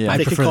 Yeah, I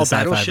they could prefer call the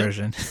sci-fi Battleship.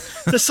 version.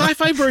 The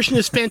sci-fi version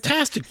is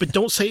fantastic, but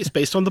don't say it's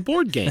based on the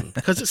board game,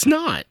 because it's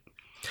not.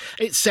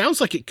 It sounds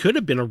like it could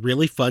have been a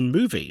really fun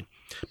movie,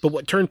 but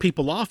what turned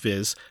people off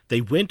is they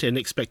went in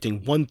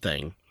expecting one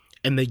thing,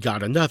 and they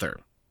got another.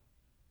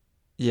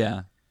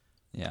 Yeah.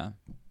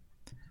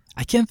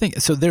 I can't think.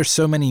 So there's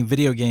so many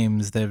video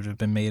games that have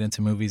been made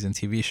into movies and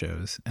TV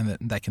shows, and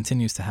that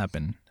continues to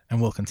happen and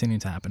will continue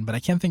to happen. But I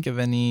can't think of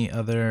any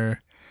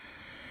other.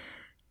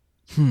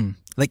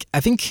 Like I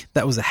think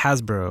that was a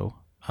Hasbro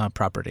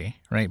property,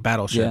 right?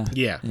 Battleship.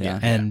 Yeah.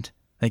 And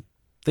like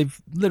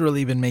they've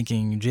literally been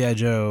making G.I.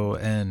 Joe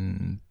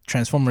and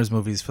Transformers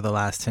movies for the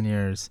last 10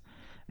 years,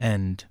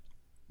 and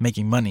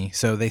making money.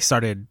 So they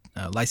started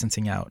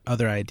licensing out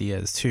other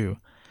ideas too.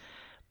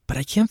 But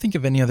I can't think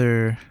of any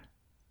other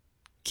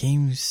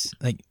games,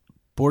 like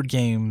board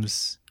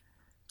games,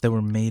 that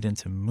were made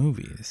into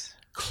movies.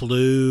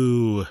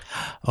 Clue.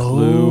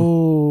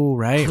 Oh,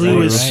 right.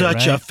 Clue is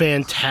such a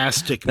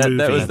fantastic movie.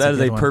 That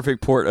is a one.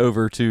 perfect port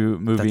over to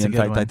movie. That's a In good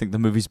fact, one. I think the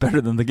movie's better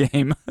than the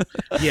game.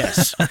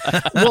 Yes.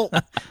 Well,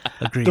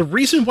 Agreed. the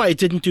reason why it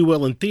didn't do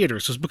well in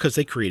theaters was because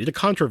they created a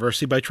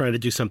controversy by trying to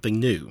do something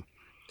new.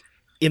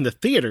 In the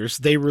theaters,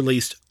 they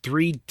released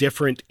 3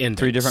 different endings.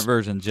 3 different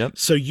versions, yep.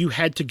 So you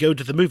had to go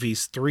to the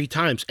movies 3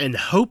 times and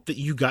hope that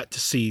you got to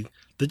see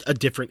a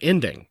different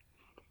ending.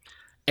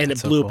 And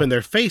That's it blew so up cool. in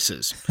their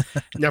faces.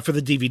 Now, for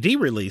the DVD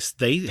release,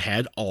 they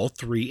had all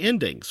 3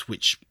 endings,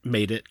 which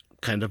made it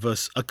kind of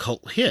a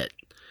cult hit.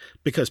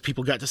 because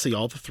people got to see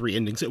all the 3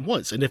 endings at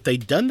once. And if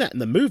they'd done that in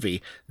the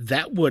movie,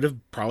 that would have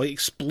probably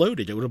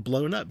exploded. It would have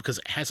blown up because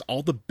it has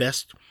all the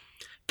best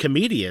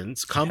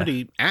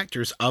comedy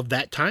actors of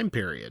that time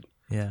period.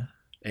 Yeah.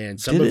 And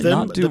some Did of it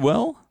them not do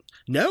well?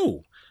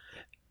 No.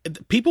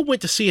 People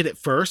went to see it at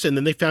first, and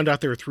then they found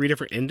out there were 3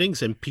 different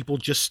endings, and people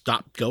just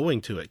stopped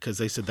going to it because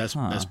they said that's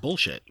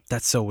bullshit.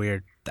 That's so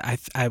weird.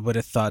 I would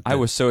have thought I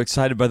was so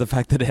excited by the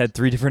fact that it had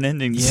 3 different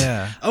endings.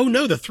 Yeah. Oh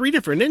no, the 3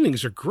 different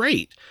endings are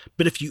great,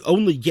 but if you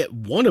only get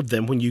one of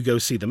them when you go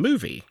see the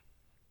movie.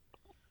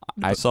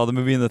 I saw the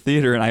movie in the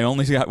theater, and I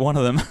only got one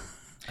of them.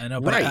 I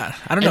know, but Right.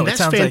 I don't know. And It that's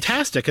sounds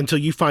fantastic until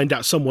you find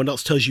out someone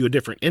else tells you a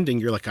different ending.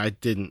 You're like,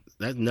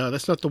 no,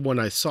 that's not the one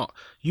I saw.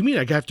 You mean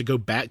I have to go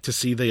back to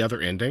see the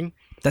other ending?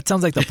 that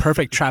sounds like the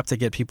perfect trap to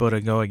get people to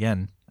go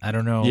again. I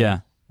don't know. Yeah.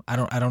 I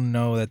don't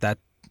know that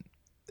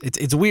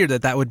it's weird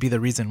that would be the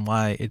reason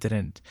why it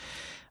didn't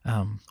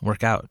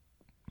work out.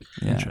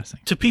 Yeah. Interesting.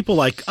 To people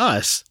like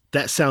us,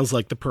 that sounds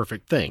like the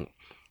perfect thing.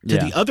 To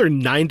Yeah. the other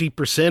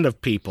 90%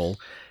 of people,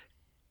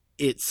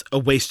 it's a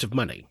waste of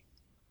money.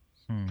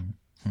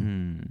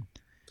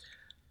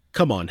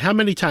 Come on, how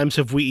many times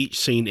have we each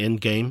seen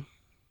Endgame?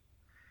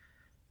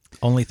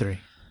 Only 3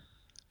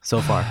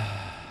 so far.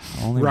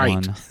 Only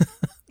Right. one.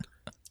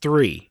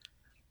 3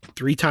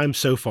 times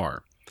so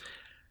far.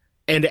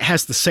 And it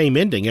has the same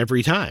ending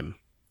every time.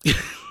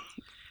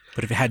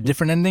 But if it had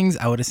different endings,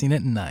 I would have seen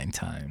it 9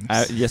 times.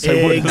 Yes,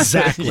 I would.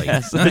 Exactly.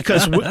 Yes.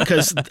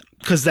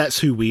 because that's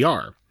who we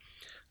are.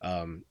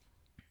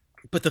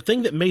 But the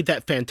thing that made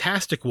that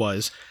fantastic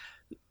was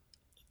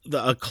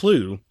a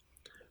clue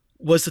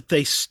was that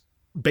they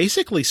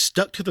basically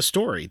stuck to the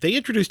story. They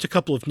introduced a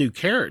couple of new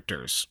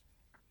characters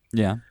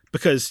Yeah.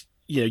 because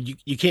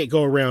you can't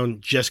go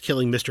around just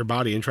killing Mr.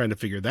 Body and trying to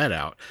figure that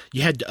out.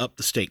 You had to up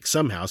the stakes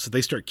somehow, so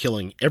they start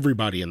killing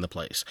everybody in the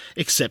place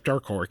except our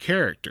core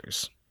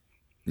characters.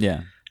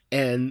 Yeah.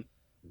 And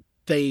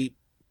they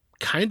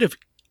kind of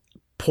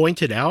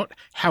pointed out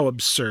how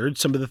absurd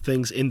some of the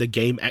things in the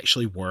game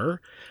actually were,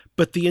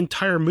 but the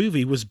entire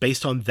movie was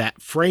based on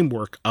that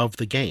framework of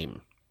the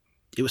game.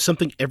 It was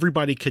something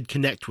everybody could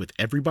connect with,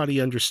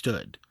 everybody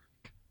understood.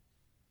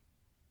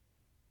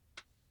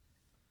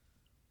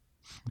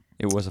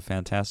 It was a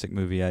fantastic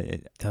movie.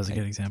 That was a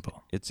good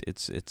example.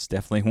 It's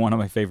definitely one of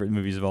my favorite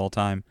movies of all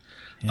time.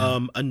 Yeah.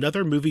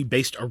 Another movie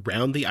based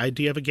around the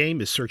idea of a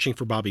game is Searching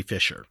for Bobby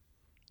Fischer.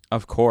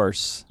 Of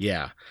course.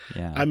 Yeah.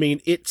 Yeah. I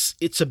mean,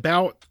 it's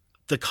about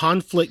the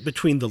conflict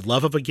between the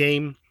love of a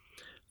game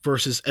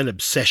versus an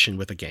obsession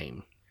with a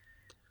game.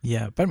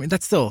 Yeah, but I mean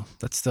that's still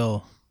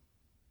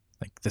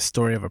like the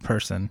story of a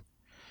person.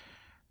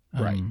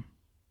 Right.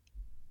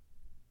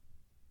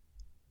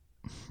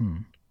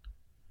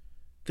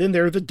 Then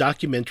there are the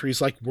documentaries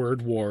like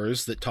Word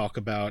Wars that talk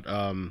about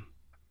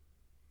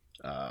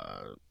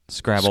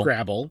Scrabble.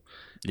 Scrabble.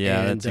 Yeah,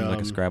 And, that seemed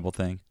like a Scrabble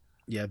thing.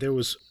 Yeah, there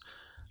was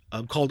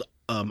called,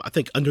 I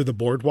think, Under the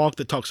Boardwalk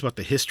that talks about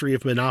the history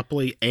of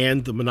Monopoly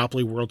and the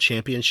Monopoly World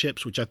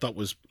Championships, which I thought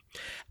was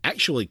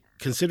actually,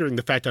 considering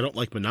the fact I don't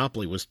like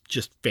Monopoly, was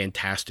just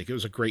fantastic. It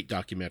was a great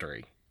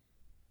documentary.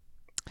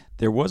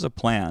 There was a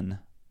plan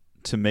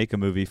to make a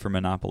movie for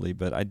Monopoly,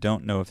 but I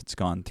don't know if it's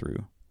gone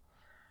through.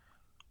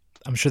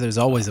 I'm sure there's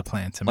always a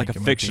plan to Like make a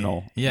movie.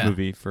 fictional Yeah.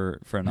 movie for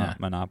Yeah.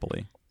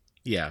 Monopoly.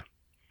 Yeah.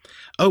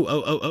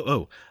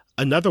 Oh.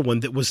 Another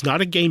one that was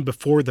not a game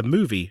before the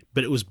movie,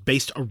 but it was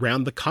based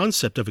around the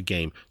concept of a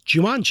game.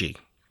 Jumanji.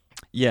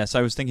 Yes,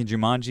 I was thinking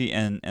Jumanji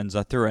and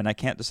Zathura, and I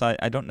can't decide.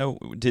 I don't know.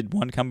 Did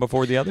one come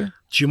before the other?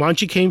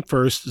 Jumanji came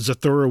first.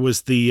 Zathura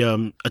was the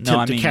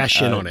attempt to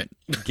cash in on it.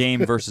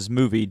 Game versus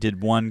movie.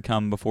 Did one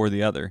come before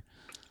the other?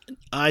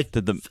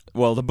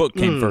 The book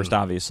came first,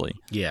 obviously.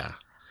 Yeah.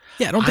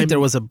 Yeah, I don't think there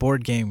was a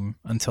board game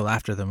until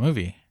after the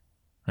movie,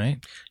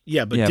 right?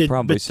 Yeah, but Yeah,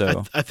 probably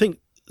so. I think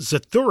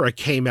Zathura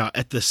came out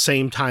at the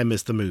same time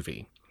as the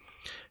movie.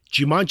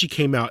 Jumanji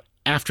came out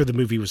after the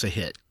movie was a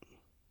hit.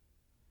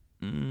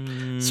 I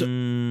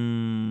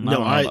don't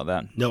know about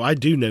that. No, I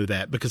do know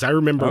that because I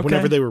remember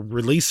whenever they were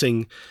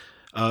releasing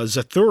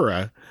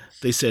Zathura,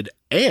 they said,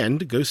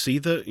 and go see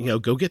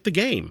go get the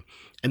game.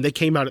 And they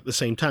came out at the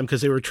same time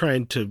because they were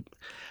trying to,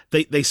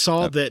 they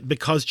saw that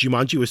because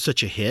Jumanji was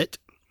such a hit,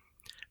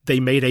 they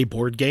made a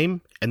board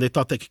game and they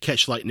thought they could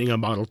catch lightning a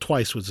model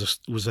twice with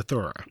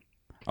Zathura.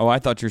 Oh, I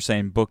thought you were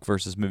saying book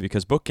versus movie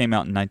because book came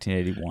out in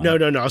 1981.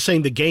 No. I was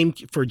saying the game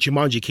for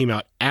Jumanji came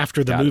out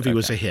after the movie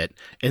was a hit.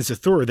 And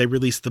Zathura, they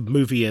released the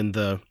movie and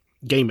the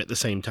game at the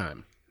same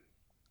time.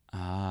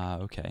 Ah,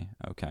 okay.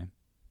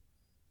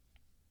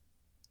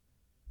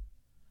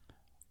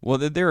 Well,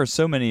 there are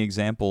so many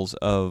examples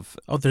of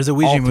There's a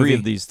Ouija all movie. three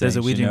of these There's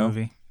a things, Ouija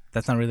movie.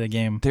 That's not really a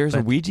game. There's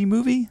a Ouija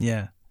movie?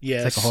 Yeah.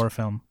 Yes. It's like a horror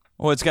film.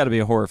 Well, it's got to be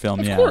a horror film,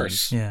 Of yeah.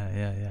 course.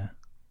 Yeah.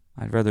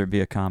 I'd rather it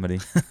be a comedy.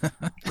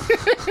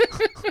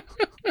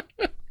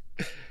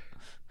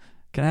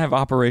 Can I have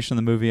Operation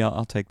the movie?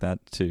 I'll take that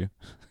too.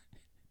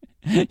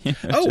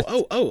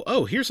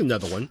 Here's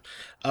another one.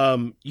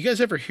 You guys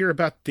ever hear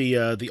about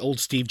the old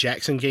Steve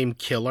Jackson game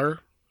Killer?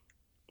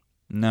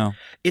 No.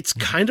 It's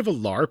kind of a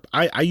LARP.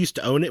 I used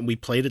to own it, and we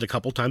played it a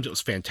couple times. It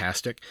was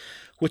fantastic,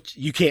 which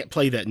you can't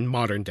play that in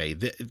modern day.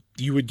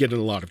 You would get in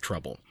a lot of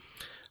trouble.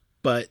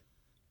 But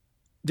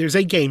there's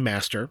a game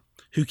master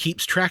who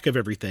keeps track of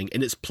everything,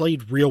 and it's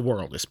played real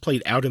world. It's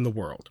played out in the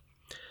world.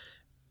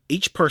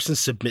 Each person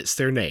submits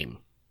their name.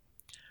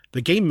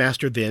 The game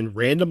master then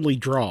randomly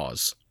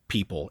draws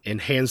people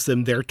and hands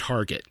them their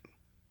target.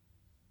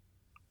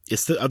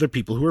 It's the other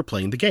people who are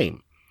playing the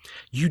game.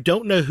 You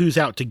don't know who's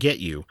out to get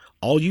you.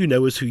 All you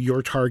know is who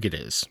your target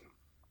is.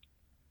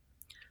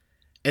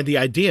 And the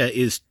idea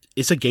is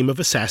it's a game of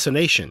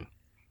assassination.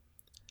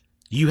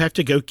 You have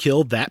to go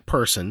kill that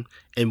person,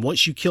 and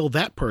once you kill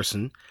that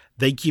person,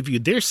 they give you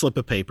their slip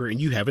of paper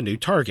and you have a new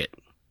target.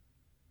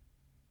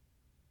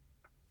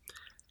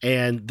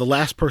 And the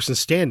last person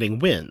standing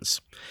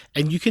wins.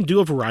 And you can do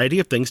a variety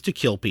of things to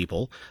kill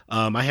people.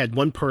 I had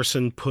one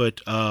person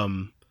put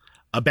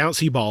a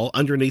bouncy ball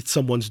underneath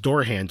someone's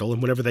door handle,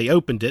 and whenever they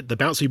opened it, the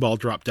bouncy ball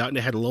dropped out and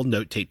it had a little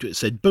note taped to it that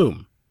said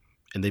boom,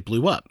 and they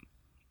blew up.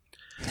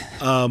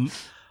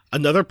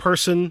 Another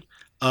person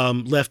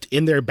left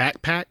in their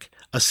backpack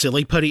a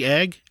silly putty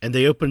egg, and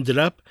they opened it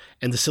up,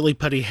 and the silly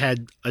putty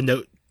had a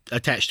note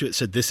attached to it that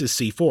said, "This is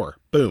C4."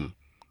 Boom.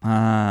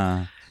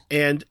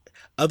 And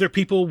other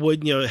people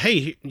would,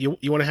 hey, you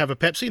want to have a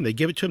Pepsi? And they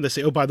give it to them. They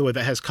say, "Oh, by the way,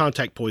 that has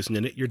contact poison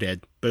in it. You're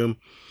dead." Boom.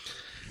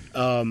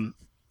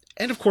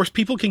 And of course,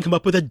 people can come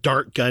up with a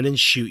dart gun and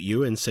shoot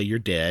you and say you're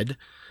dead.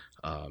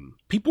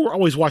 People were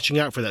always watching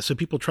out for that, so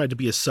people tried to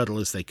be as subtle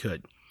as they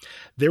could.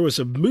 There was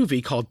a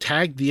movie called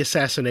Tag the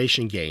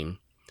Assassination Game,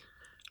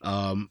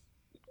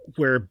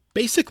 where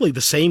basically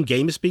the same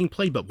game is being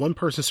played, but one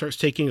person starts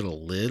taking it a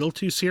little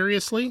too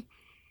seriously.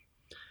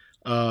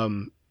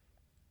 And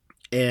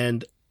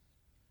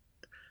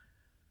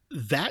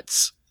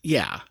that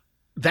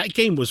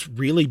game was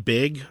really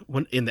big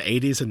in the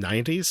 80s and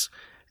 90s.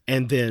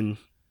 And then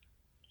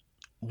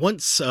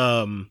once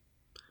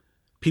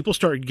people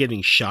started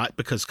getting shot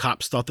because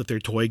cops thought that their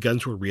toy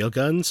guns were real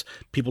guns,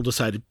 people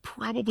decided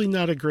probably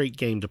not a great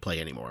game to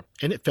play anymore.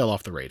 And it fell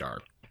off the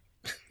radar.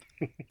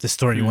 The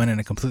story went in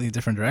a completely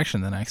different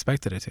direction than I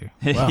expected it to.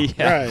 Wow.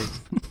 Yeah. Right.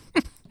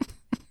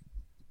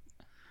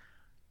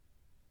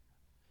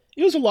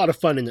 It was a lot of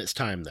fun in its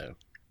time, though.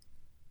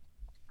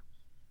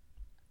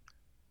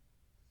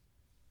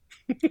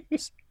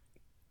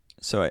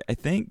 So I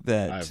think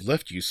that I've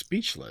left you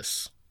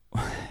speechless.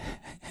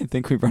 I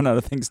think we've run out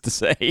of things to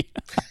say.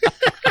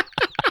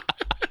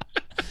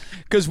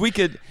 Because we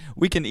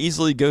can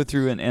easily go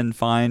through and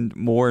find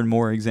more and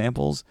more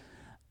examples.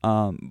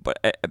 But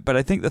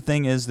I think the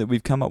thing is that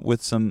we've come up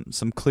with some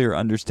clear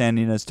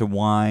understanding as to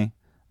why.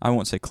 I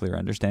won't say clear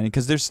understanding,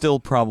 because there's still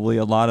probably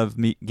a lot of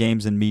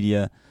games and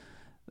media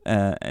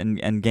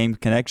and game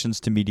connections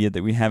to media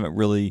that we haven't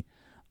really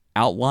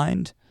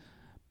outlined.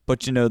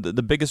 But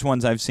the biggest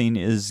ones I've seen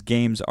is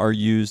games are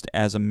used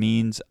as a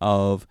means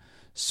of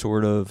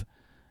sort of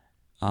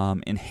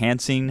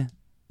enhancing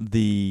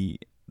the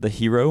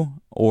hero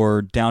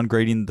or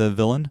downgrading the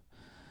villain.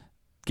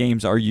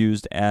 Games are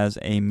used as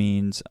a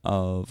means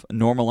of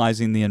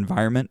normalizing the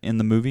environment in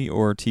the movie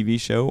or TV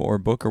show or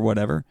book or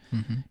whatever.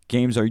 Mm-hmm.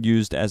 Games are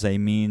used as a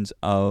means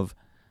of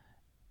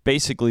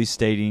basically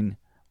stating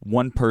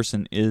one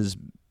person is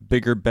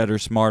bigger, better,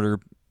 smarter,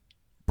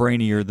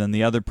 brainier than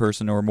the other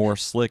person, or more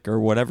slick, or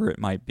whatever it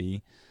might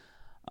be.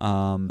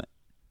 And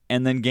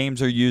then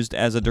games are used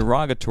as a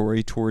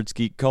derogatory towards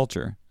geek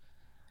culture.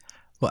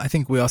 Well, I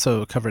think we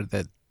also covered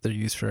that they're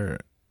used for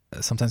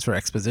sometimes for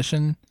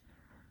exposition.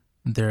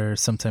 They're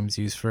sometimes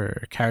used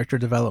for character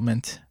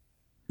development.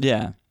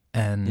 Yeah.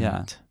 And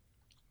Yeah.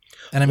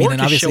 And I mean, Or and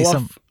to obviously show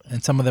off-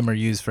 some of them are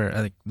used for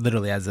like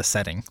literally as a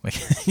setting. Like,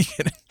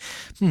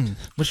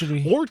 what should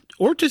we?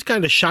 Or just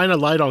kind of shine a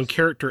light on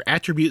character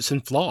attributes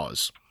and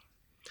flaws.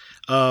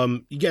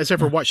 You guys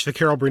ever watch the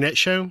Carol Burnett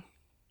show?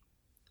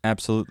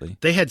 Absolutely.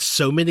 They had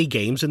so many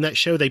games in that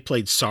show. They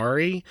played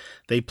Sorry,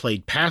 they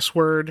played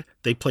Password,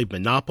 they played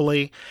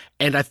Monopoly,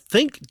 and I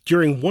think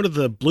during one of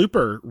the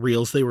blooper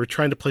reels, they were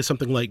trying to play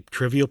something like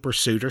Trivial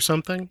Pursuit or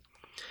something.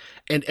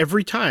 And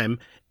every time,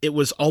 it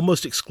was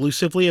almost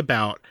exclusively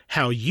about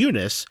how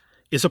Eunice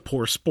is a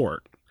poor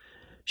sport.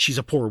 She's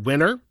a poor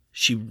winner.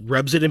 She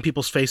rubs it in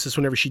people's faces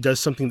whenever she does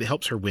something that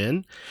helps her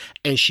win,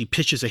 and she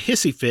pitches a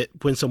hissy fit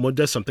when someone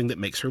does something that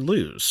makes her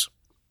lose.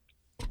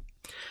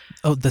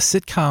 Oh, the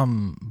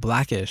sitcom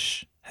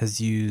Blackish has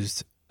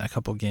used a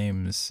couple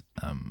games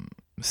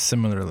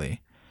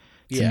similarly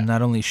to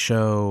not only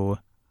show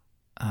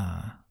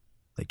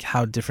like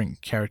how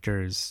different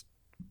characters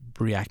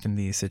react in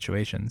these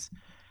situations.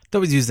 They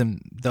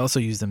also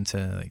use them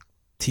to like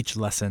teach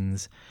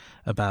lessons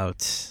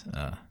about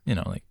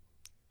like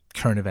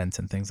current events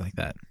and things like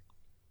that.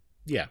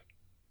 Yeah.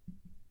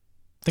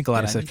 I think a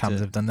lot of I need sitcoms to-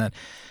 have done that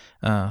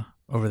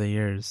over the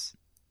years.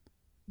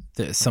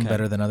 There's some Okay.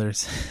 better than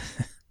others.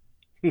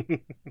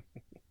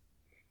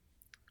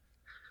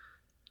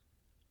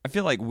 I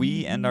feel like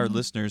we and our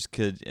listeners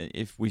could,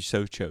 if we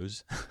so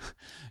chose,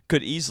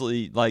 could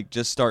easily like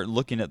just start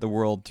looking at the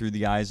world through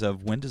the eyes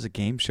of when does a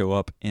game show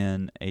up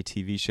in a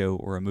TV show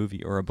or a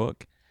movie or a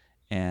book,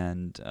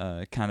 and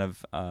kind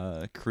of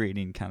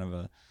creating kind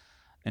of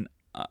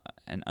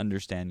an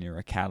understanding or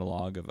a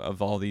catalog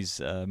of all these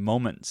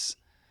moments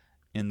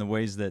in the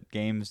ways that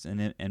games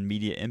and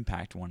media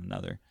impact one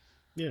another.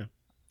 Yeah.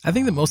 I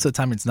think that most of the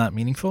time it's not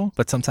meaningful,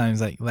 but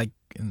sometimes like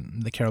in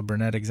the Carol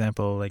Burnett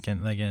example, like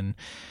in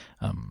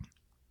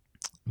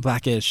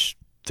Blackish,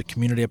 the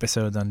community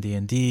episodes on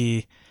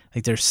D&D,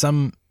 like there's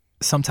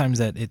sometimes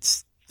that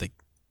it's like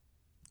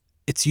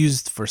it's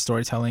used for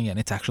storytelling and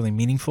it's actually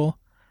meaningful.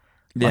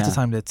 Lots of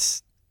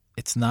times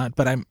it's not,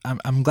 but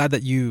I'm glad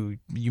that you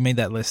made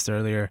that list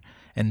earlier,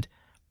 and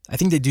I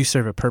think they do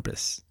serve a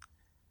purpose.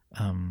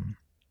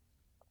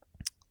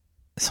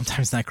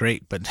 Sometimes not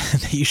great, but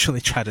they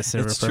usually try to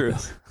serve a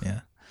purpose. True.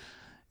 Yeah.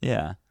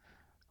 Yeah.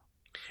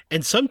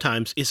 And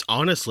sometimes it's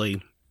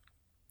honestly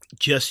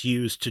just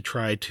used to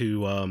try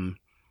to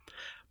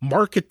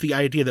market the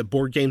idea that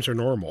board games are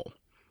normal.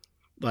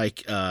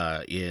 Like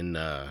in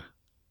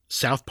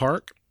South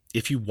Park,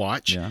 if you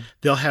watch,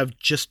 they'll have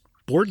just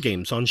board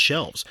games on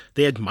shelves.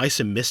 They had Mice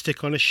and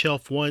Mystic on a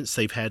shelf once.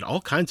 They've had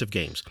all kinds of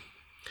games.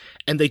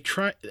 And they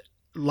try a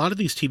lot of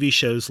these TV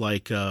shows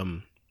like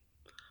Royal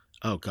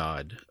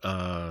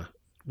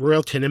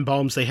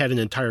Tenenbaums, they had an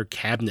entire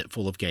cabinet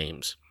full of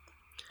games.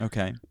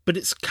 Okay. But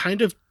it's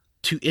kind of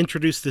to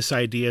introduce this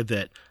idea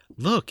that,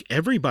 look,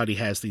 everybody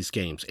has these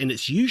games. And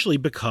it's usually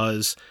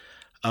because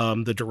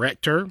the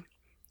director,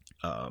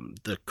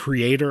 the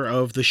creator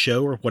of the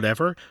show or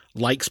whatever,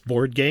 likes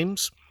board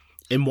games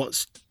and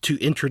wants to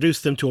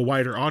introduce them to a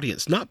wider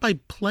audience, not by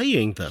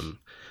playing them,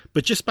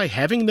 but just by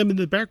having them in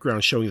the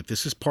background, showing that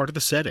this is part of the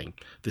setting.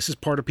 This is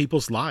part of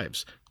people's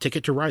lives.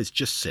 Ticket to Ride's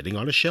just sitting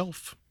on a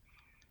shelf.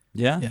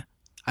 Yeah.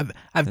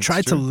 I've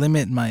tried to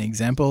limit my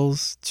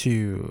examples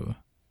to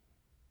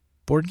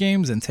board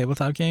games and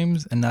tabletop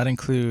games and not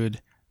include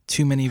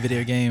too many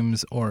video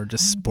games or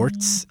just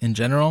sports in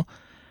general.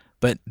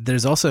 But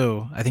there's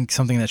also, I think,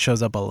 something that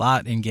shows up a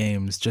lot in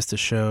games just to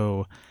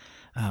show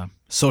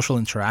social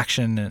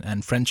interaction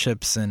and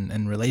friendships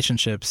and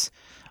relationships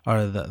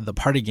are the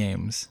party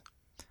games.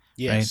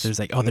 Yes. Right? There's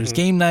like, there's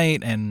game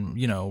night, and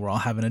we're all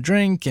having a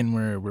drink, and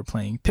we're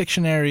playing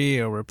Pictionary,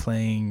 or we're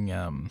playing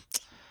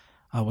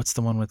what's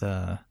the one with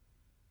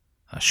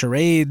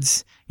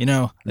charades,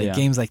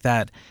 games like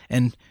that.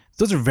 And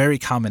those are very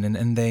common,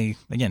 and they,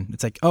 again,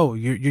 it's like,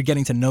 you're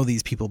getting to know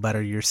these people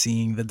better. You're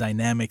seeing the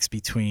dynamics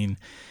between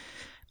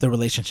the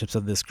relationships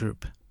of this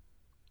group.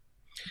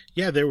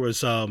 Yeah, there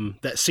was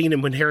that scene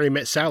in When Harry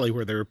Met Sally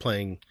where they were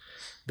playing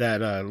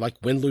that like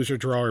win, lose, or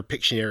draw or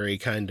Pictionary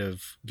kind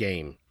of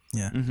game.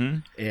 Yeah. Mm-hmm.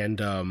 And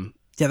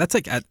that's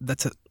like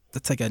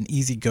an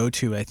easy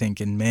go-to, I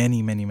think, in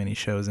many, many, many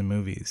shows and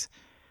movies,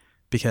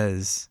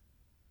 because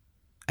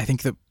I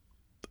think that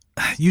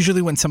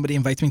usually when somebody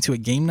invites me to a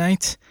game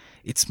night,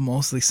 it's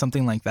mostly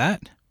something like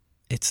that.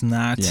 It's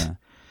not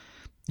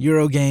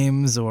Euro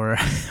games or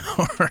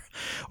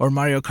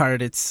Mario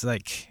Kart. It's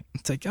like,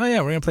 oh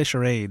yeah, we're gonna play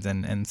charades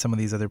and some of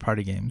these other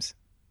party games.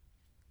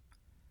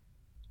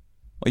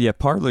 Well, yeah,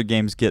 parlor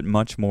games get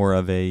much more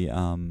of a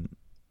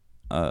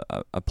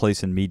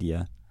place in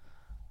media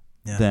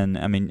than,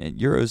 I mean,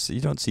 Euros.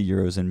 You don't see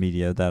Euros in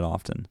media that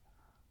often.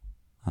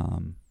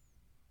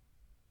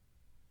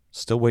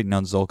 Still waiting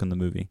on Zulk in the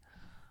movie.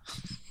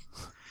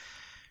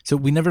 So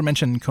we never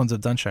mentioned Cones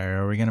of Dunshire.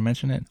 Are we going to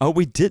mention it? Oh,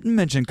 we didn't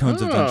mention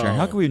Cones of Dunshire.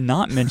 How could we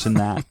not mention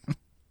that?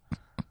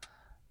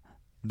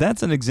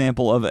 That's an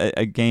example of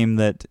a game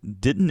that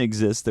didn't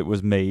exist, that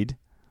was made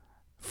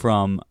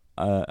from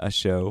a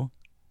show.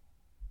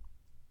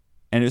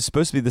 And it was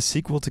supposed to be the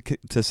sequel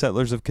to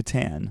Settlers of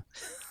Catan.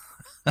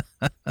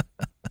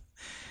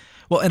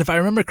 Well, and if I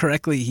remember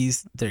correctly,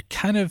 he's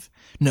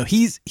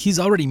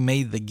already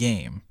made the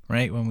game,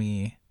 right?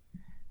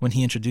 When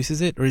he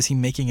introduces it, or is he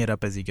making it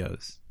up as he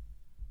goes?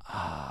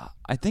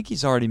 I think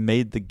he's already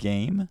made the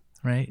game,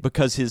 right?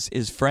 Because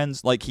his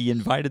friends, like, he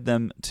invited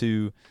them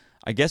to,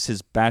 I guess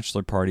his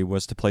bachelor party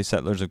was to play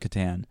Settlers of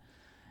Catan,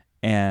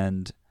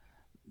 and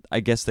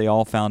I guess they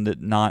all found it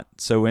not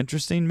so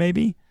interesting,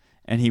 maybe,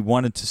 and he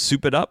wanted to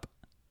soup it up.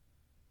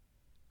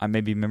 I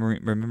may be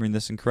remembering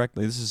this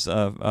incorrectly. This is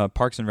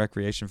Parks and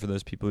Recreation for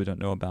those people who don't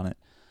know about it.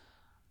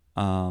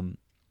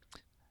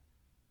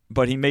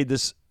 But he made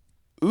this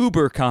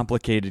uber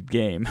complicated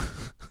game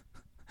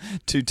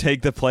to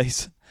take the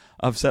place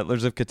of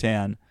Settlers of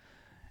Catan.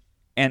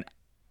 And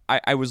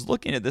I was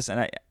looking at this,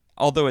 and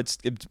although it's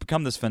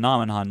become this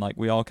phenomenon, like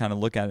we all kind of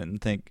look at it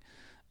and think,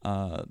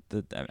 I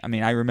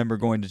remember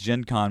going to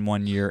Gen Con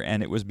one year,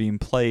 and it was being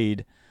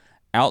played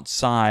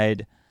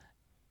outside.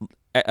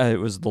 It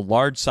was the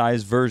large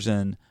size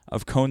version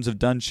of Cones of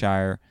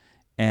Dunshire,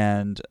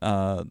 and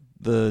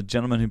the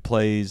gentleman who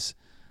plays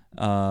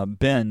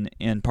Ben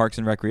in Parks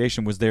and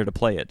Recreation was there to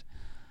play it.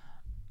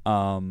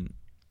 But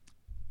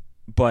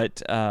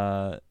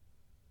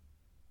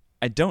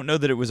I don't know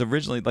that it was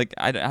originally, like,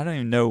 I don't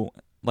even know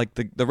like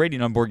the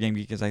rating on Board Game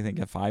Geek is I think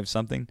a 5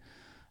 something,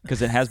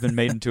 because it has been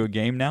made into a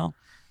game now.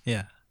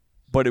 Yeah.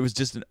 But it was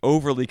just an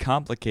overly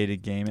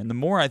complicated game. And the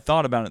more I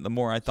thought about it, the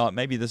more I thought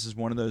maybe this is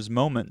one of those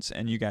moments,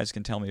 and you guys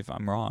can tell me if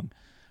I'm wrong,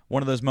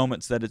 one of those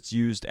moments that it's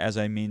used as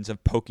a means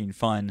of poking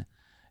fun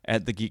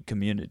at the geek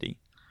community.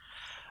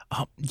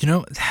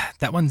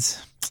 That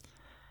one's...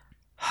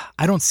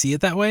 I don't see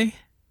it that way.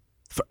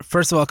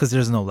 First of all, because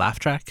there's no laugh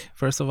track,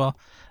 first of all.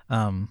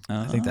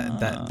 I think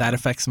that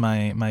affects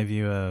my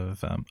view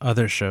of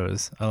other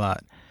shows a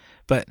lot.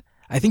 But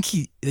I think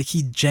he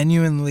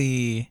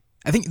genuinely...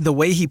 I think the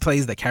way he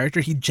plays the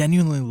character, he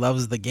genuinely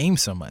loves the game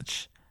so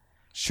much.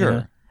 Sure. You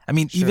know? I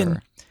mean, sure.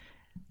 even...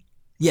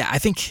 Yeah, I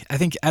think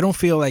I don't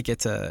feel like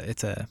it's a...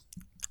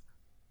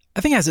 I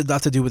think it has a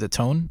lot to do with the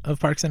tone of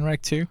Parks and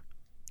Rec, too.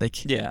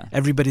 Like, yeah.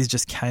 Everybody's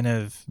just kind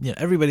of...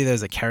 everybody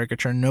there's a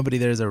caricature. Nobody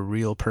there's a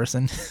real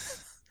person.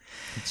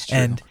 It's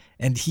true.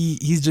 And he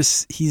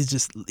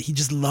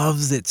just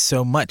loves it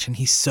so much, and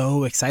he's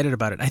so excited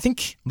about it. I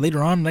think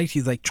later on, like,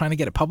 he's like trying to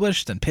get it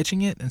published and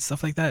pitching it and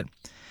stuff like that.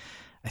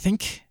 I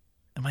think...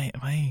 Am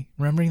I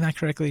remembering that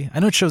correctly?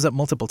 I know it shows up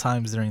multiple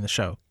times during the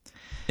show.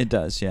 It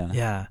does, yeah.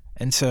 Yeah,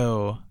 and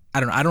so I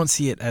don't know. I don't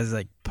see it as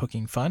like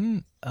poking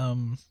fun.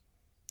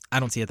 I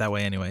don't see it that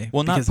way anyway.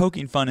 Well, not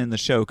poking fun in the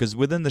show, because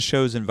within the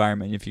show's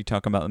environment, if you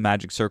talk about the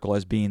Magic Circle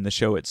as being the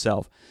show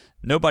itself,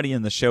 nobody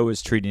in the show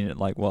is treating it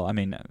like, well, I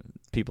mean,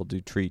 people do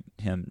treat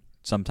him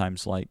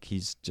sometimes like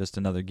he's just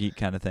another geek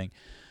kind of thing.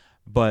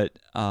 But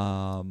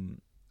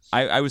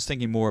I was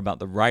thinking more about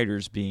the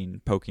writers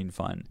being poking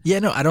fun. Yeah,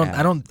 no, I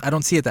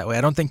don't see it that way.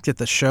 I don't think that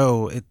the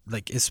show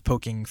is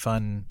poking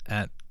fun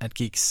at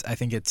geeks. I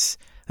think it's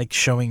like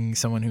showing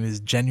someone who is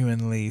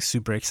genuinely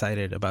super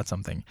excited about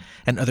something,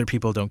 and other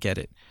people don't get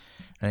it,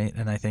 right?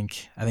 And I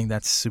think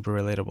that's super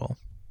relatable.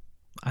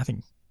 I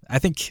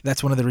think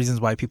that's one of the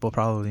reasons why people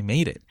probably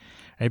made it,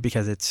 right?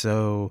 Because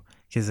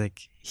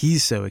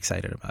he's so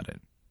excited about it.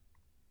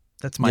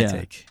 That's my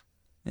take.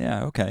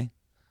 Yeah. Okay.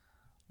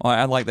 Well,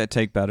 I like that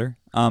take better.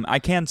 I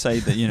can say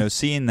that,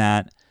 seeing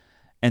that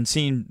and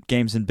seeing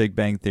games in Big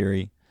Bang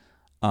Theory,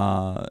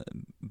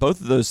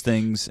 both of those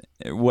things,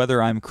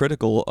 whether I'm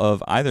critical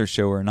of either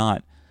show or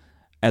not,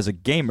 as a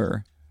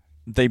gamer,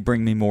 they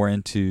bring me more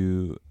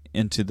into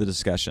the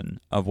discussion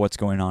of what's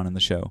going on in the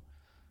show.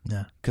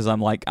 Yeah. Because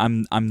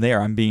I'm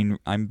there. I'm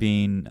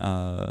being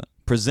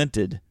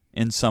presented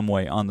in some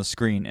way on the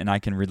screen, and I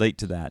can relate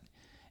to that,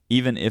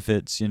 even if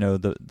it's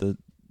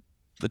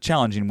the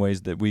challenging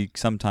ways that we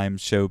sometimes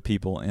show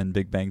people in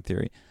Big Bang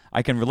Theory.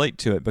 I can relate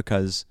to it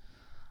because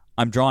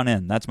I'm drawn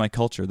in. That's my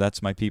culture.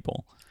 That's my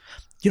people.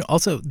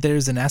 Also,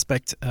 there's an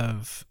aspect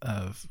of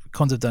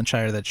Cones of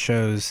Dunshire that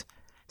shows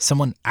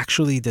someone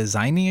actually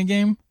designing a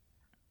game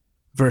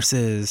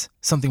versus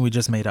something we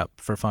just made up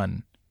for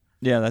fun.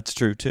 Yeah, that's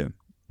true too.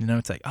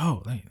 It's like,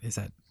 oh, is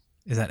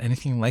that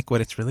anything like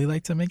what it's really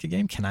like to make a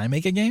game? Can I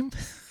make a game?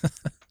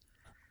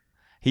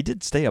 He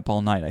did stay up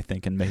all night, I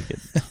think, and make it.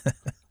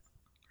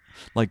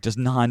 Like just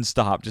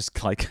nonstop,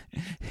 just like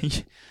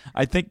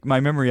I think my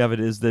memory of it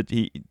is that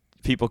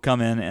people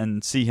come in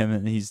and see him,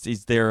 and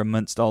he's there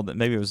amidst all that.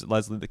 Maybe it was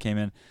Leslie that came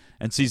in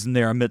and sees him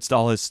there amidst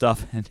all his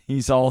stuff, and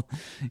he's all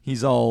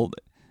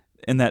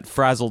in that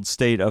frazzled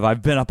state of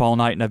I've been up all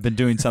night and I've been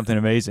doing something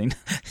amazing.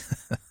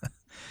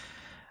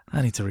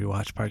 I need to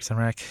rewatch Parks and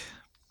Rec.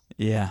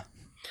 Yeah.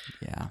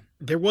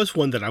 There was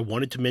one that I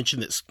wanted to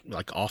mention that's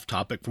like off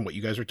topic from what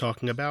you guys are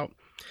talking about.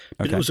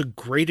 But Okay. It was a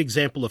great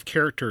example of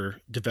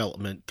character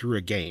development through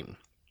a game.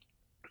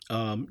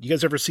 You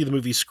guys ever see the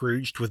movie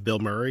Scrooged with Bill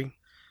Murray?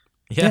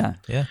 Yeah.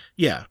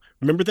 Yeah.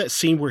 Remember that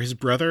scene where his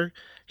brother,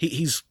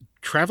 he's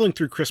traveling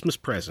through Christmas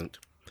Present,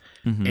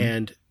 Mhm.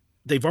 and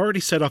they've already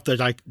set off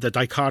the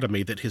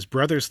dichotomy that his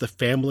brother's the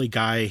family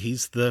guy,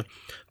 he's the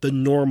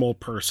normal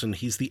person,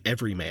 he's the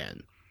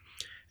everyman.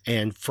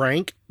 And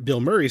Frank,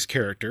 Bill Murray's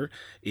character,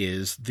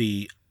 is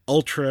the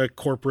ultra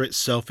corporate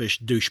selfish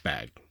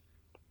douchebag.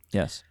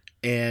 Yes.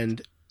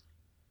 And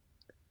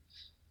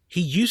he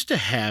used to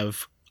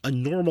have a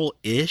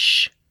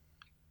normal-ish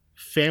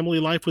family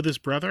life with his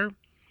brother.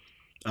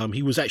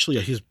 He was actually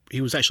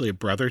a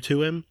brother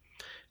to him,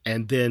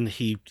 and then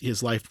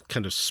his life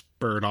kind of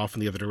spurred off in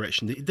the other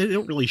direction. They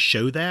don't really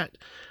show that,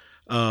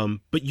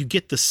 but you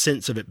get the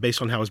sense of it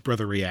based on how his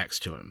brother reacts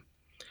to him.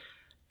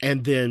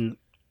 And then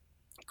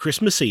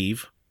Christmas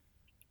Eve,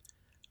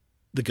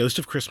 the ghost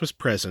of Christmas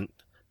Present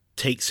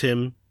takes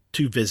him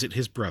to visit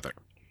his brother.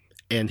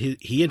 And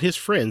he and his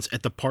friends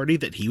at the party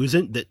that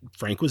that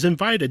Frank was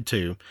invited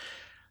to,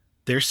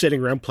 they're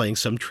sitting around playing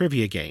some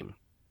trivia game.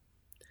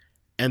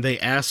 And they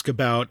ask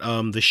about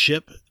the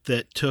ship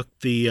that took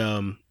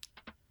the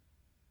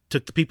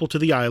people to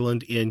the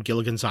island in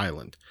Gilligan's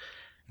Island.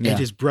 Yeah. And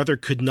his brother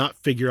could not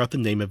figure out the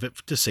name of it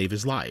to save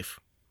his life.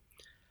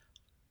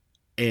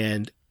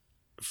 And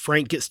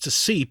Frank gets to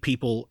see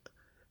people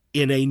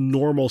in a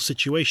normal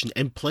situation.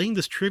 And playing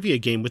this trivia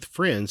game with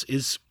friends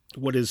is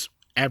what is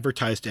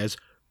advertised as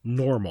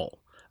normal.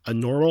 A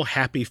normal,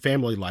 happy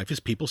family life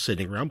is people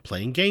sitting around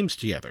playing games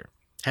together,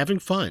 having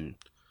fun.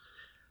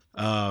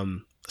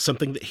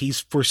 something that he's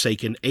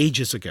forsaken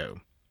ages ago.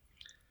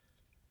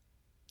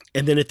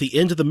 And then at the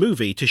end of the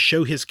movie, to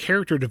show his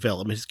character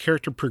development, his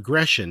character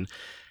progression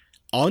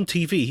on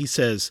TV, he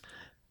says,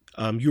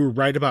 you were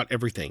right about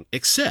everything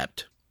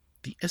except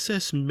the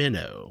SS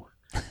Minnow.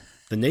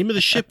 The name of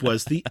the ship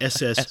was the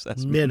SS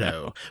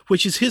Minnow,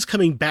 which is his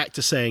coming back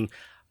to saying,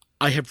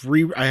 I have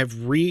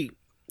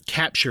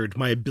recaptured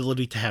my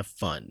ability to have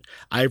fun.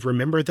 I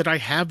remember that I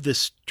have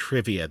this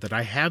trivia, that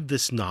I have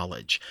this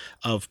knowledge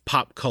of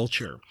pop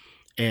culture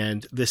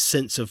and this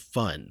sense of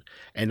fun.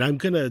 And I'm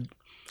going to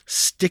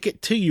stick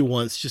it to you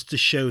once just to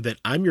show that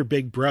I'm your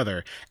big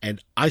brother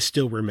and I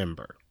still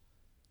remember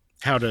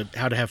how to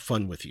have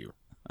fun with you.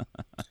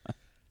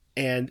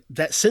 And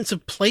that sense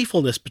of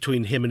playfulness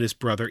between him and his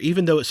brother,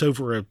 even though it's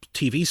over a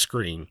TV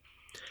screen,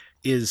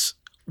 is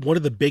one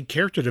of the big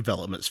character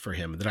developments for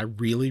him that I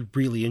really,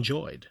 really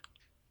enjoyed.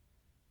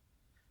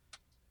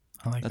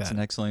 I like That's that.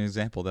 an excellent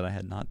example that I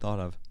had not thought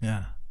of.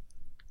 Yeah.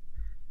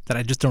 That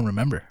I just don't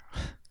remember.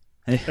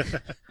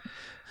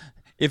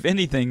 If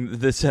anything,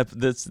 this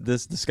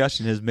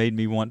discussion has made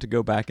me want to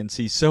go back and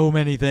see so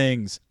many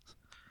things.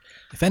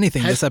 If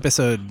anything, this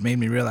episode made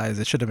me realize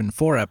it should have been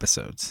 4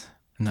 episodes,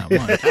 not 1.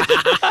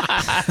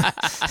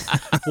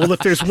 Well, if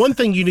there's one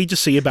thing you need to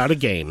see about a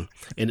game,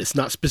 and it's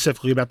not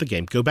specifically about the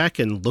game, go back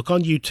and look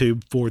on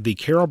YouTube for the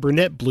Carol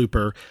Burnett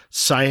blooper,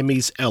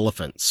 Siamese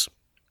Elephants.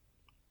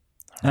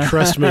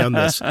 Trust me on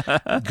this.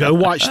 Go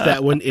watch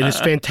that one. It is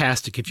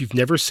fantastic. If you've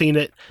never seen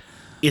it,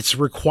 it's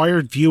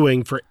required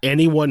viewing for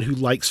anyone who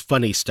likes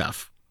funny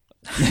stuff.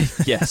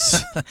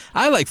 Yes.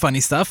 I like funny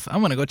stuff.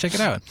 I'm going to go check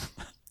it out.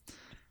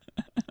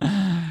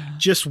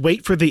 Just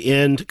wait for the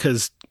end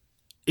because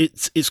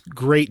it's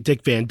great.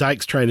 Dick Van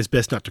Dyke's trying his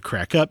best not to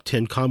crack up.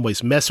 Tim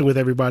Conway's messing with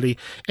everybody.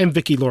 And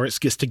Vicki Lawrence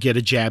gets to get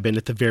a jab in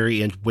at the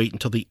very end. Wait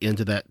until the end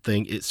of that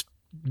thing. It's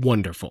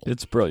wonderful.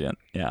 It's brilliant.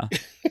 Yeah.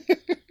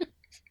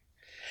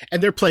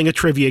 And they're playing a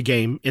trivia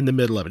game in the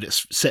middle of it.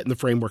 It's set in the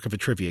framework of a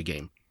trivia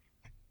game.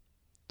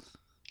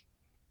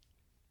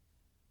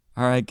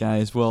 All right,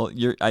 guys. Well,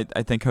 I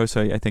think,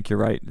 Jose, I think you're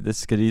right.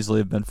 This could easily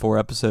have been 4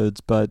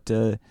 episodes, but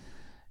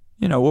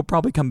we'll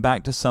probably come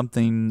back to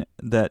something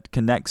that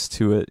connects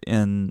to it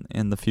in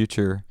the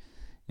future,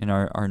 in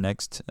our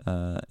next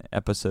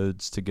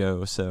episodes to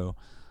go. So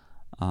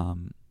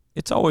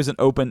it's always an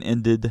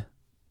open-ended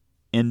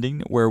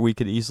ending where we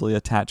could easily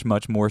attach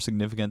much more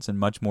significance and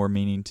much more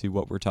meaning to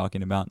what we're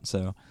talking about.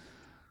 So,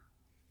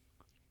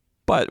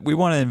 but we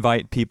want to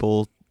invite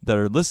people that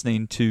are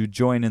listening to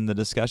join in the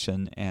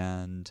discussion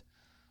and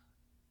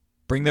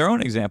bring their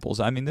own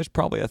examples. I mean, there's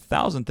probably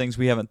 1,000 things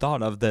we haven't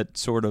thought of that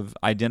sort of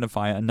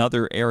identify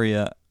another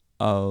area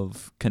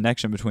of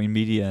connection between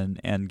media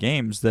and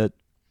games that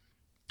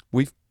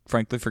we've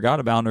frankly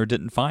forgot about or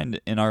didn't find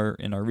in our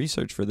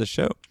research for this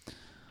show.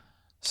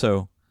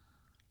 So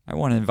I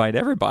want to invite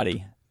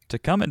everybody to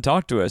come and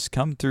talk to us.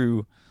 Come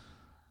through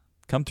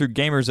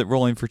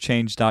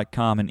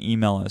gamers@rollingforchange.com and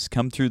email us.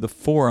 Come through the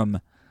forum.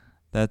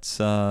 That's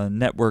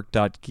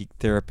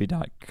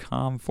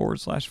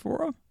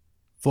network.geektherapy.com/forum.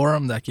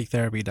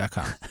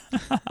 Forum.geektherapy.com.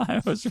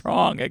 I was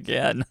wrong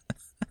again.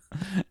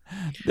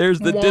 There's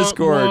the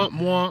Discord.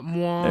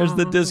 There's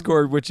the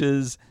Discord, which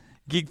is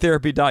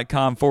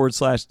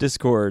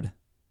geektherapy.com/Discord.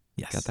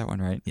 Yes. Got that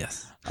one right.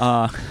 Yes.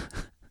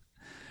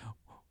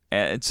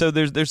 And so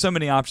there's so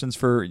many options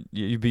for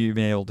you being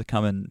able to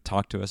come and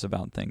talk to us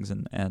about things,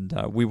 and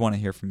we want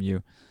to hear from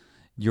you,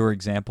 your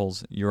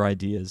examples, your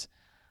ideas.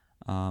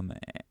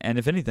 And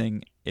if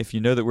anything, if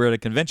you know that we're at a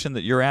convention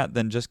that you're at,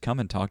 then just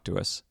come and talk to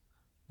us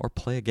or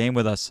play a game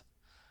with us.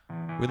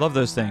 We love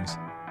those things.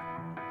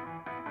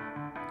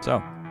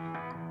 So,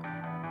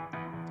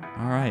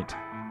 all right.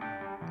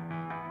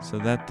 So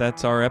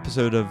that's our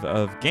episode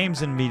of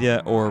Games and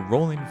Media, or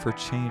Rolling for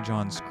Change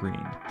on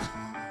Screen.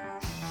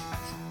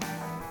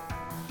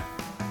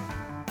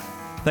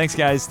 Thanks,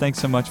 guys. Thanks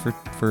so much for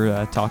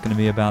talking to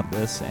me about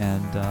this,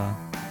 and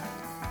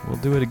we'll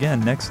do it again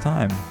next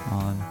time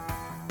on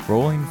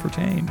Rolling for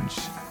Change.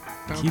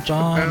 Keep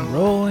on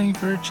rolling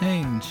for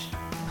change.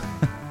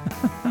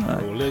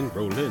 Rolling.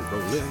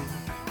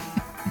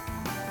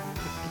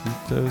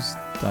 Keep those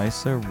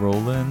dice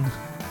a-rolling.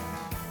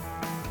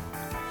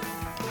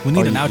 We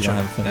need an you don't outro,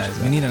 have to finish guys.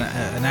 that. We need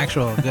an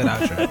actual good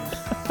outro.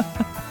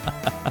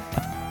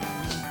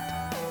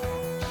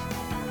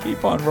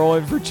 Keep on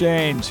rolling for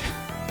change.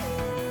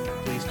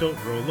 Please don't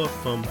roll a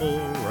fumble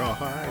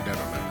rawhide. I don't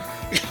know.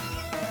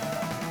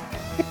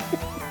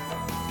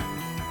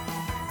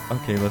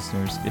 Okay,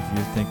 listeners, if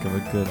you think of a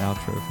good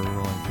outro for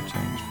Rolling for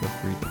Change, feel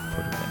free to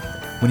put it in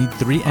there. We need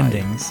 3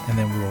 endings, and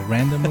then we will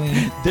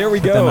randomly. There we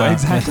put go. them out.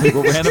 Exactly.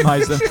 We'll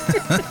randomize them.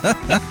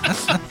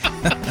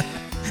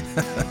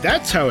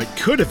 That's how it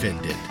could have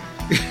ended.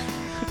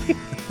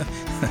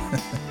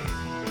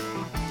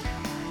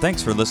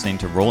 Thanks for listening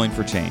to Rolling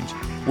for Change.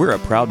 We're a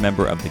proud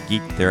member of the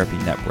Geek Therapy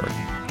Network.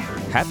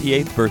 Happy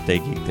 8th birthday,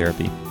 Geek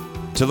Therapy.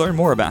 To learn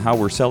more about how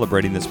we're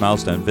celebrating this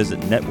milestone,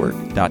 visit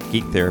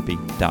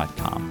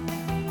network.geektherapy.com.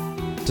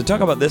 To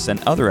talk about this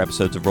and other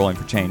episodes of Rolling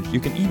for Change, you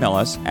can email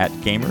us at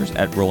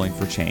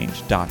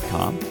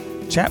gamers@rollingforchange.com,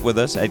 chat with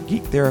us at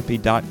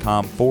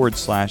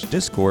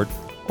geektherapy.com/Discord,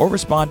 or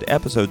respond to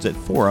episodes at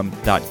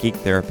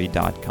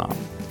forum.geektherapy.com.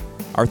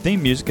 Our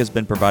theme music has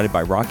been provided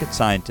by Rocket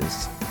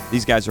Scientists.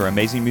 These guys are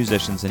amazing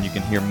musicians, and you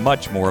can hear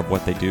much more of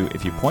what they do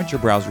if you point your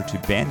browser to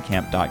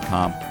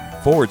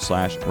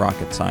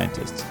bandcamp.com/Rocket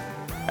Scientists.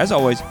 As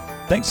always,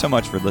 thanks so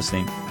much for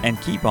listening, and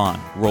keep on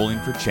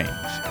rolling for change.